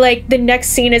he, like, the next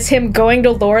scene is him going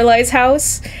to Lorelai's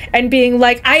house and being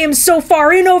like, I am so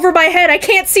far in over my head, I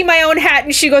can't see my own hat.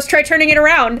 And she goes, try turning it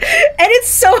around. And it's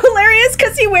so hilarious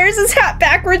because he wears his hat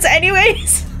backwards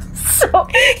anyways. So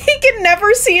he can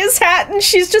never see his hat, and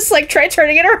she's just like, try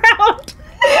turning it around.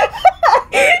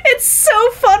 It's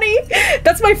so funny.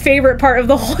 That's my favorite part of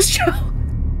the whole show.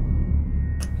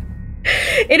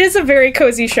 It is a very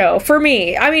cozy show for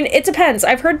me. I mean, it depends.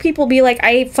 I've heard people be like,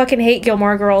 I fucking hate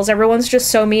Gilmore Girls, everyone's just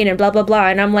so mean and blah blah blah,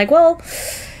 and I'm like, well,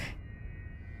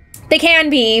 they can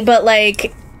be, but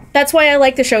like, that's why I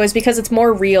like the show, is because it's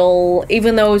more real,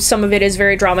 even though some of it is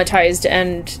very dramatized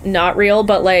and not real.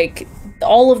 But like,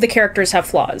 all of the characters have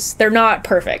flaws. They're not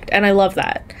perfect, and I love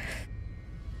that.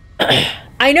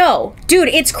 I know. Dude,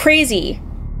 it's crazy.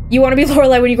 You want to be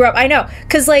Lorelai when you grow up? I know.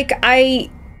 Because, like, I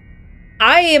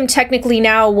am technically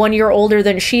now 1 year older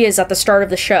than she is at the start of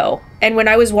the show. And when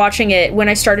I was watching it, when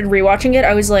I started rewatching it,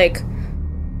 I was like,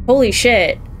 holy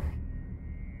shit.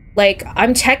 Like,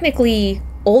 I'm technically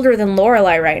older than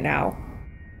Lorelai right now.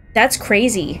 That's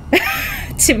crazy.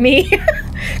 To me.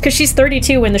 Because she's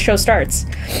 32 when the show starts.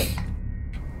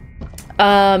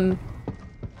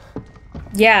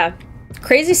 Yeah.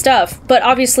 Crazy stuff, but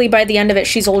obviously by the end of it,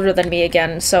 she's older than me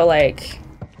again, so, like,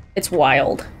 it's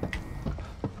wild.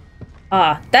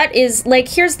 That is, like,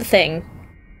 here's the thing.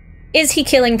 Is he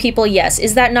killing people? Yes.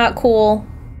 Is that not cool?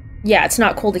 Yeah, it's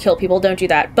not cool to kill people, don't do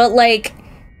that. But, like,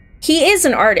 he is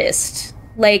an artist.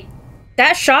 Like,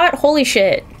 that shot, holy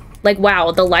shit. Like,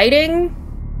 wow, the lighting?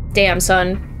 Damn,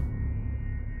 son.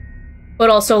 But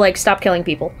also, like, stop killing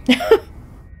people.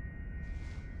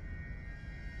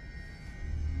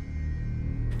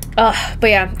 But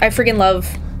yeah, I freaking love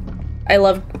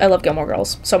Gilmore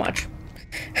Girls so much.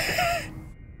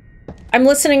 I'm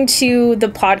listening to the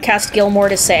podcast Gilmore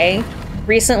to Say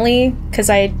recently, because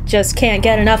I just can't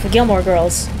get enough of Gilmore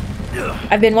Girls.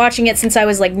 I've been watching it since I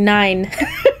was like 9.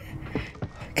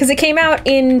 Because it came out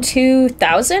in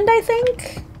 2000, I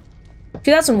think?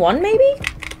 2001, maybe?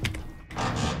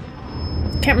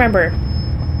 Can't remember.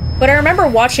 But I remember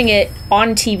watching it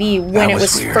on TV when it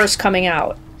was first coming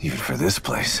out. Even for this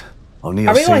place.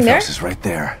 O'Neill's safe house is right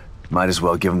there. Might as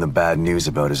well give him the bad news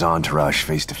about his entourage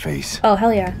face to face. Oh,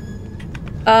 hell yeah.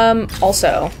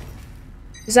 Also,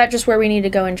 is that just where we need to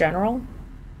go in general?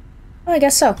 Oh, I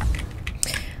guess so.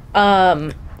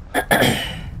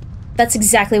 That's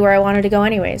exactly where I wanted to go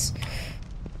anyways.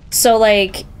 So,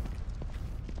 like,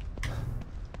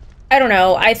 I don't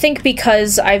know. I think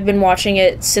because I've been watching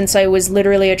it since I was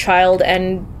literally a child,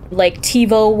 and, like,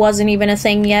 TiVo wasn't even a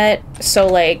thing yet, so,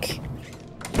 like,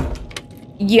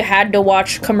 you had to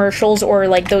watch commercials, or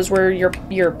like those were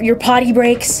your potty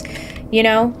breaks, you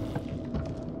know,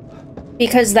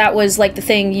 because that was like the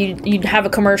thing. You'd have a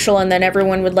commercial and then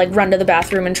everyone would like run to the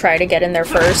bathroom and try to get in there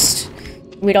first.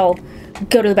 We'd all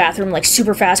go to the bathroom like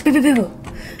super fast. I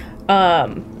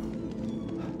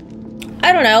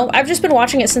don't know, I've just been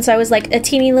watching it since I was like a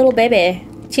teeny little baby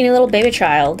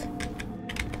child,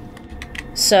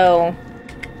 so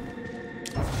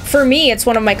for me, it's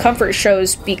one of my comfort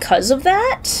shows because of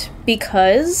that.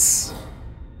 Because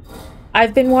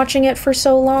I've been watching it for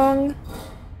so long.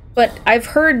 But I've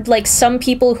heard, like, some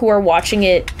people who are watching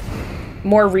it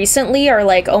more recently are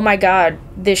like, oh my god,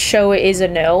 this show is a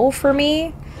no for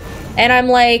me. And I'm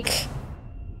like,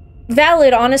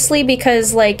 valid, honestly,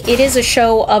 because, like, it is a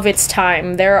show of its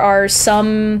time. There are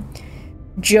some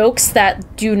jokes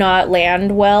that do not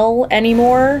land well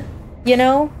anymore, you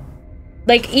know?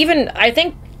 Like, even, I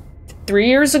think 3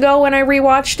 years ago when I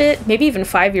rewatched it, maybe even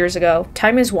 5 years ago.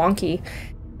 Time is wonky.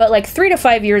 But like 3 to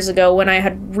 5 years ago when I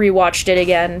had rewatched it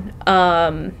again,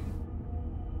 what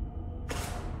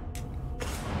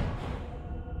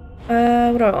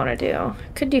do I want to do?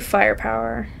 Could do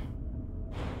firepower.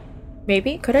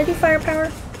 Maybe? Could I do firepower?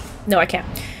 No, I can't.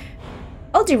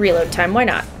 I'll do reload time, why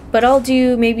not? but I'll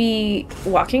do maybe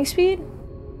walking speed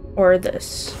or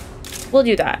this. We'll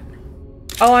do that.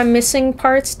 Oh, I'm missing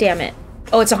parts. Damn it.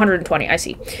 Oh, it's 120. I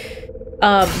see.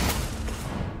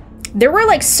 There were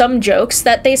like some jokes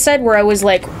that they said where I was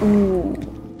like, ooh,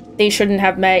 they shouldn't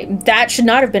have made, that should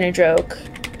not have been a joke.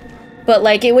 But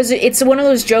like it's one of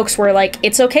those jokes where like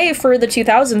it's okay for the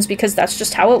 2000s because that's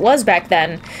just how it was back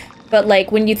then. But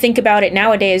like when you think about it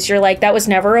nowadays, you're like, that was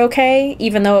never okay,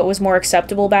 even though it was more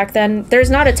acceptable back then. There's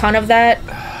not a ton of that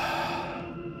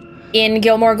in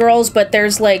Gilmore Girls, but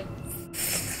there's like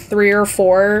 3 or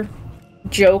 4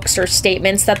 jokes or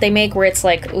statements that they make where it's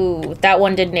like, ooh, that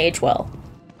one didn't age well.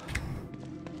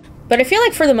 But I feel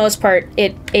like for the most part,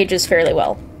 it ages fairly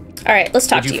well. All right, let's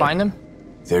talk to you. Did you find them?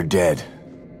 They're dead.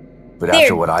 But They're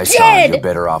after what I saw, dead! you're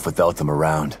better off without them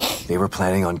around. They were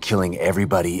planning on killing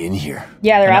everybody in here.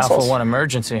 Yeah, they're An assholes. Alpha 1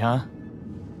 emergency, huh?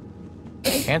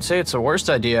 Can't say it's the worst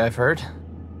idea I've heard.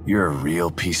 You're a real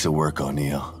piece of work,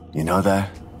 O'Neill. You know that?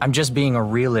 I'm just being a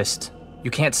realist.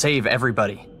 You can't save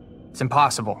everybody. It's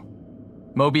impossible.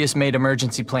 Mobius made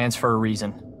emergency plans for a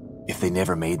reason. If they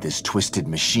never made this twisted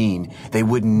machine, they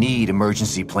wouldn't need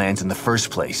emergency plans in the first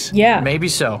place. Yeah. Maybe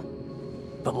so.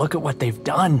 But look at what they've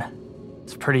done.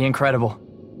 It's pretty incredible.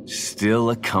 Still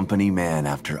a company man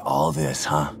after all this,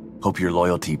 huh? Hope your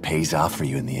loyalty pays off for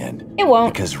you in the end. It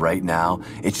won't. Because right now,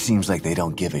 it seems like they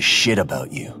don't give a shit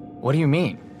about you. What do you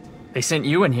mean? They sent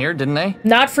you in here, didn't they?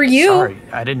 Not for you. Sorry,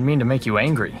 I didn't mean to make you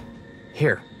angry.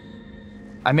 Here.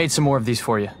 I made some more of these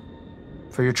for you.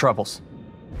 For your troubles.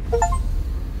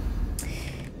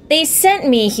 They sent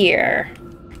me here.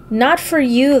 Not for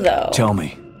you, though. Tell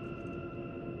me.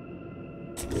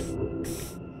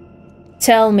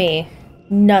 Tell me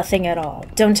nothing at all.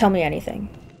 Don't tell me anything.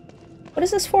 What is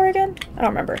this for again? I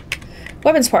don't remember.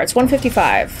 Weapons parts,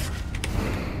 155.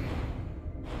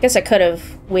 Guess I could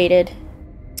have waited.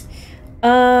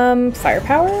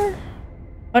 Firepower?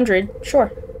 100,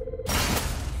 sure.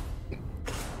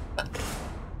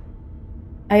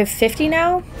 I have 50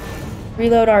 now.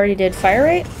 Reload already did. Fire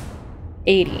rate?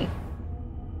 80.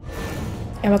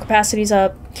 Ammo capacity's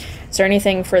up. Is there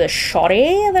anything for the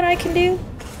shotty that I can do?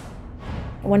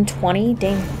 120?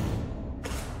 Dang.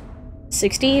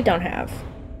 60? Don't have.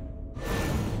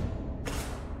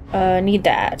 Need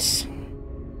that.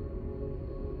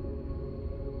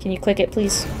 Can you click it,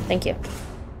 please? Thank you.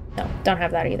 No, don't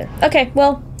have that either. Okay,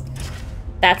 well,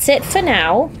 that's it for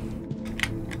now.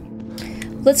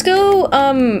 Let's go,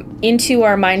 into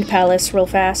our Mind Palace real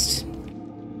fast.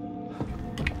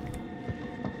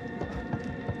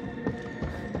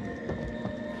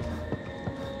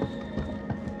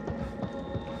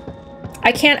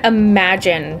 I can't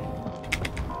imagine,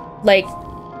 like,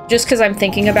 just because I'm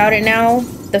thinking about it now,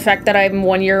 the fact that I'm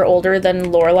 1 year older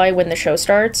than Lorelai when the show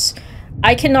starts,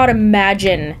 I cannot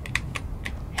imagine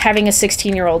having a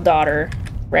 16-year-old daughter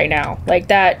right now. Like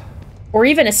that, or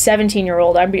even a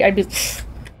 17-year-old, I'd be,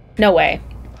 no way.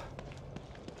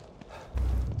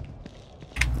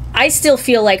 I still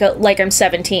feel like I'm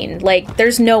 17. Like,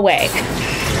 there's no way.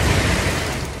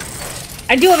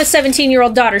 I do have a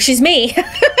 17-year-old daughter. She's me.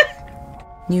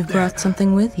 You've brought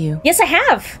something with you. Yes, I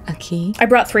have. A key? I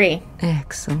brought 3.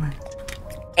 Excellent.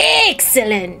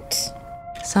 Excellent!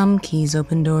 Some keys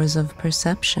open doors of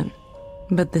perception,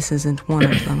 but this isn't one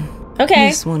of them. Okay.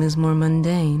 This one is more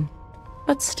mundane,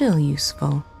 but still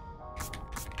useful.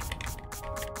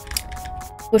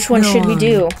 Which one should we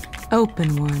do?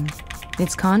 Open one.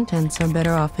 Its contents are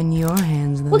better off in your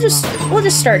hands than We'll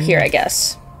just start here, I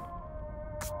guess.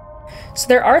 So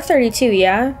there are 32,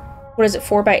 yeah? What is it,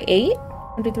 4 by 8?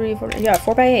 1, 2, 3, 4, yeah,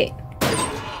 4 by 8.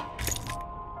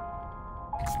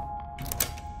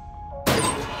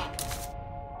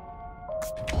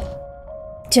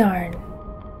 Darn.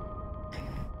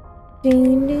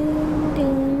 Dun, dun,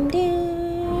 dun,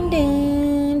 dun,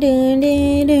 dun, dun,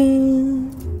 dun, dun.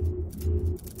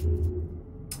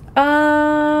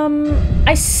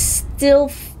 I still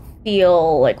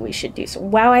feel like we should do so.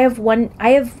 Wow, I have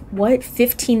what,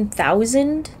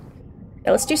 15,000?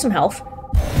 Yeah, let's do some health.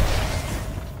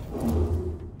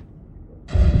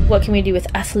 What can we do with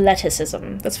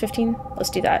athleticism? That's 15? Let's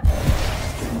do that.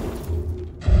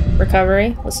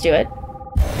 Recovery, let's do it.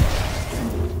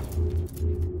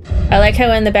 I like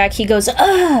how in the back he goes,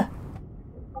 ugh!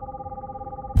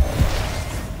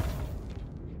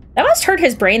 That must hurt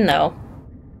his brain, though.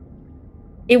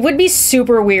 It would be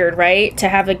super weird, right? To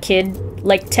have a kid,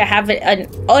 like, to have an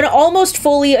almost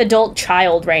fully adult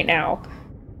child right now.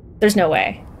 There's no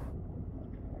way.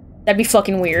 That'd be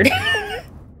fucking weird.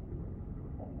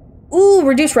 Ooh,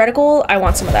 reduced reticle. I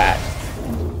want some of that.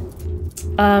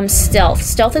 Stealth.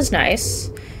 Stealth is nice.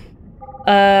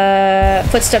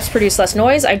 Footsteps produce less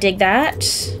noise. I dig that.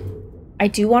 I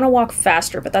do want to walk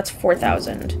faster, but that's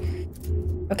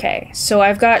 4,000. Okay, so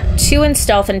I've got 2 in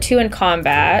stealth and 2 in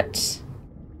combat.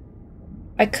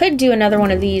 I could do another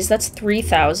one of these. That's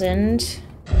 3,000.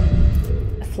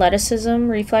 Athleticism,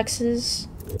 reflexes.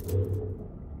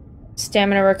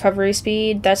 Stamina recovery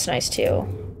speed. That's nice too.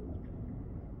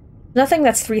 Nothing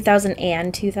that's 3,000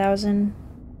 and 2,000.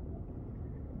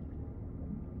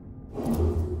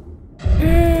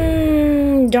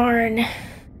 Darn.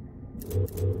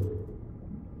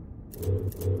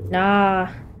 Nah.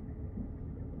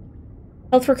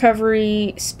 Health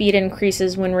recovery speed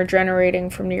increases when regenerating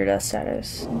from near-death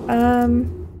status.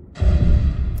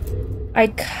 I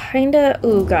kinda...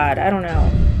 Ooh, God, I don't know.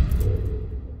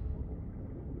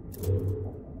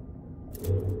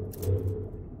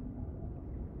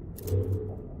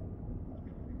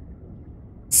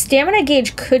 Stamina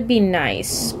gauge could be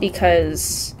nice,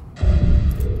 because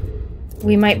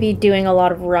we might be doing a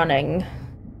lot of running.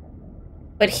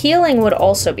 But healing would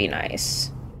also be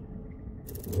nice.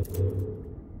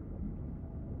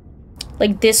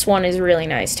 Like, this one is really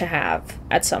nice to have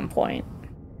at some point.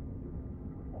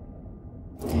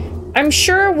 I'm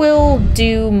sure we'll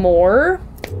do more.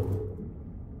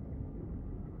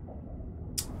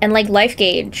 And like life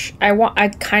gauge, I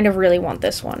kind of really want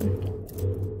this one.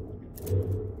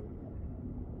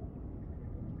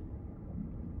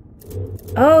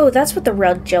 Oh, that's what the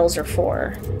red gels are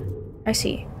for. I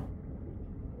see.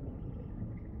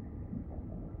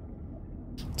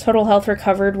 Total health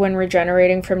recovered when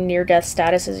regenerating from near-death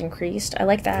status is increased. I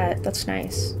like that. That's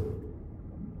nice.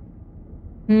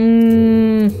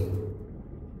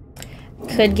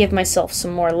 Could give myself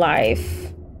some more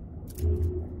life.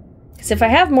 Because if I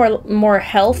have more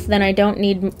health, then I don't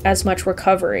need as much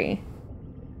recovery.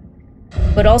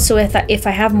 But also, if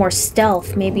I have more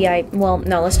stealth, maybe I... Well,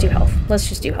 no, let's do health. Let's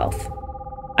just do health.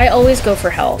 I always go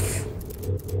for health.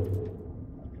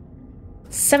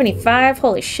 75,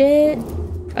 holy shit.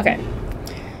 Okay.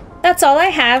 That's all I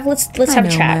have. Let's have a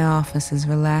chat. My office is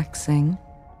relaxing,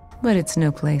 but it's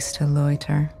no place to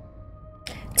loiter.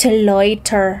 To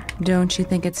loiter. Don't you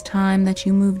think it's time that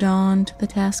you moved on to the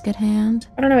task at hand?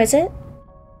 I don't know, is it?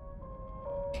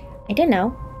 I don't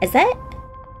know. Is that?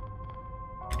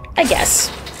 I guess.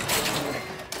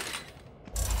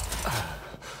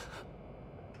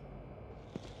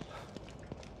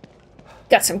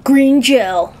 Got some green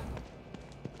gel.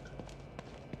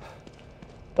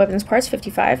 Weapons parts,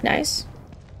 55. Nice.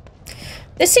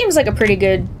 This seems like a pretty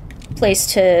good place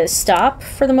to stop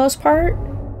for the most part.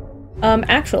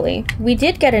 Actually, we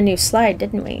did get a new slide,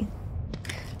 didn't we?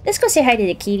 Let's go say hi to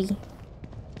the kitty.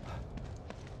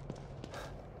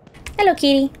 Hello,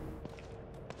 kitty.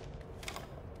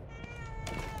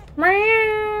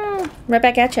 Meow. Right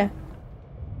back at ya.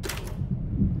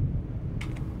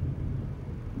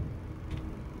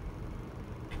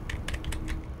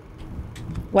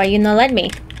 Why you not let me?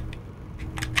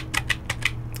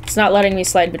 It's not letting me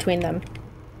slide between them.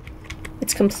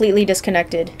 It's completely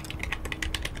disconnected.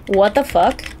 What the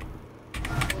fuck?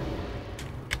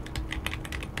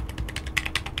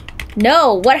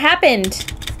 No, what happened?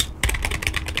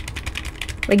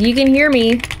 Like, you can hear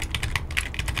me.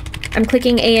 I'm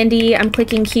clicking A and D, I'm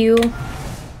clicking Q.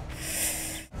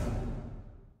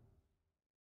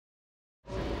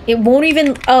 It won't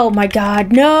even... Oh my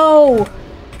god, no!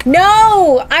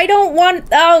 No! I don't want...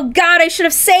 Oh god, I should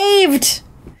have saved!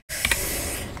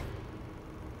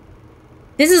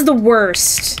 This is the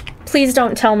worst. Please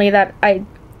don't tell me that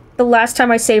the last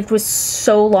time I saved was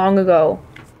so long ago.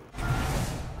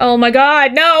 Oh my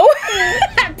god, no!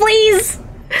 Please!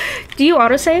 Do you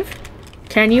autosave?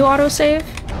 Can you autosave?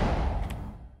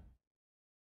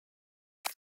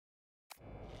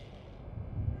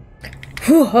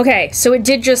 Whew, okay, so it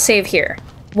did just save here.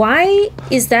 Why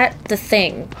is that the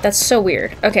thing? That's so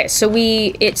weird. Okay, so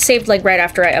it saved like right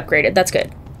after I upgraded. That's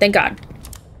good. Thank God.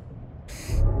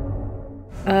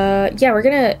 Yeah, we're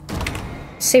gonna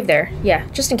save there. Yeah,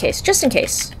 just in case. Just in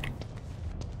case.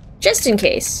 Just in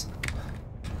case.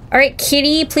 Alright,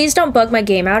 kitty, please don't bug my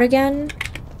game out again.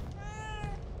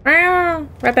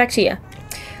 Right back to you.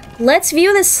 Let's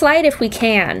view this slide if we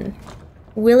can.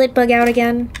 Will it bug out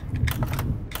again?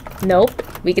 Nope.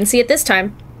 We can see it this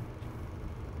time.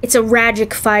 It's a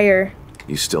Ragic fire.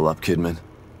 You still up, Kidman?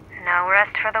 No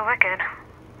rest for the wicked.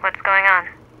 What's going on?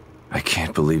 I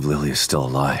can't believe Lily is still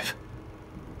alive.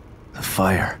 The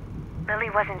fire. Lily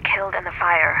wasn't killed in the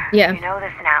fire. Yeah. You know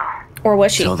this now. Or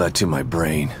was she? Tell that to my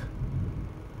brain.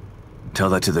 Tell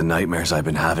that to the nightmares I've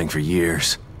been having for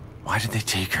years. Why did they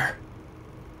take her?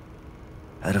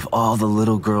 Out of all the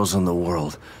little girls in the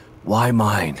world, why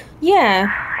mine?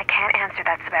 Yeah. I can't answer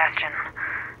that, Sebastian.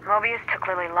 Mobius took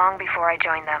Lily long before I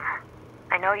joined them.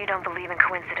 I know you don't believe in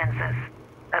coincidences,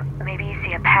 but maybe you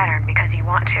see a pattern because you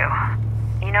want to.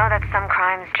 You know that some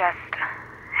crimes just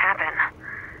happen.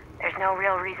 There's no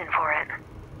real reason for it.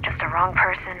 Just a wrong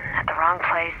person at the wrong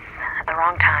place at the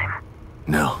wrong time.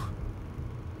 No.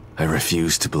 I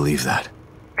refuse to believe that.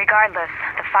 Regardless,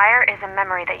 the fire is a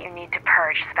memory that you need to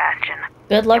purge, Sebastian.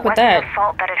 Good luck with that. It wasn't your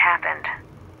fault that it happened,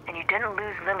 and you didn't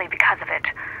lose Lily because of it.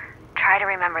 Try to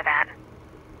remember that.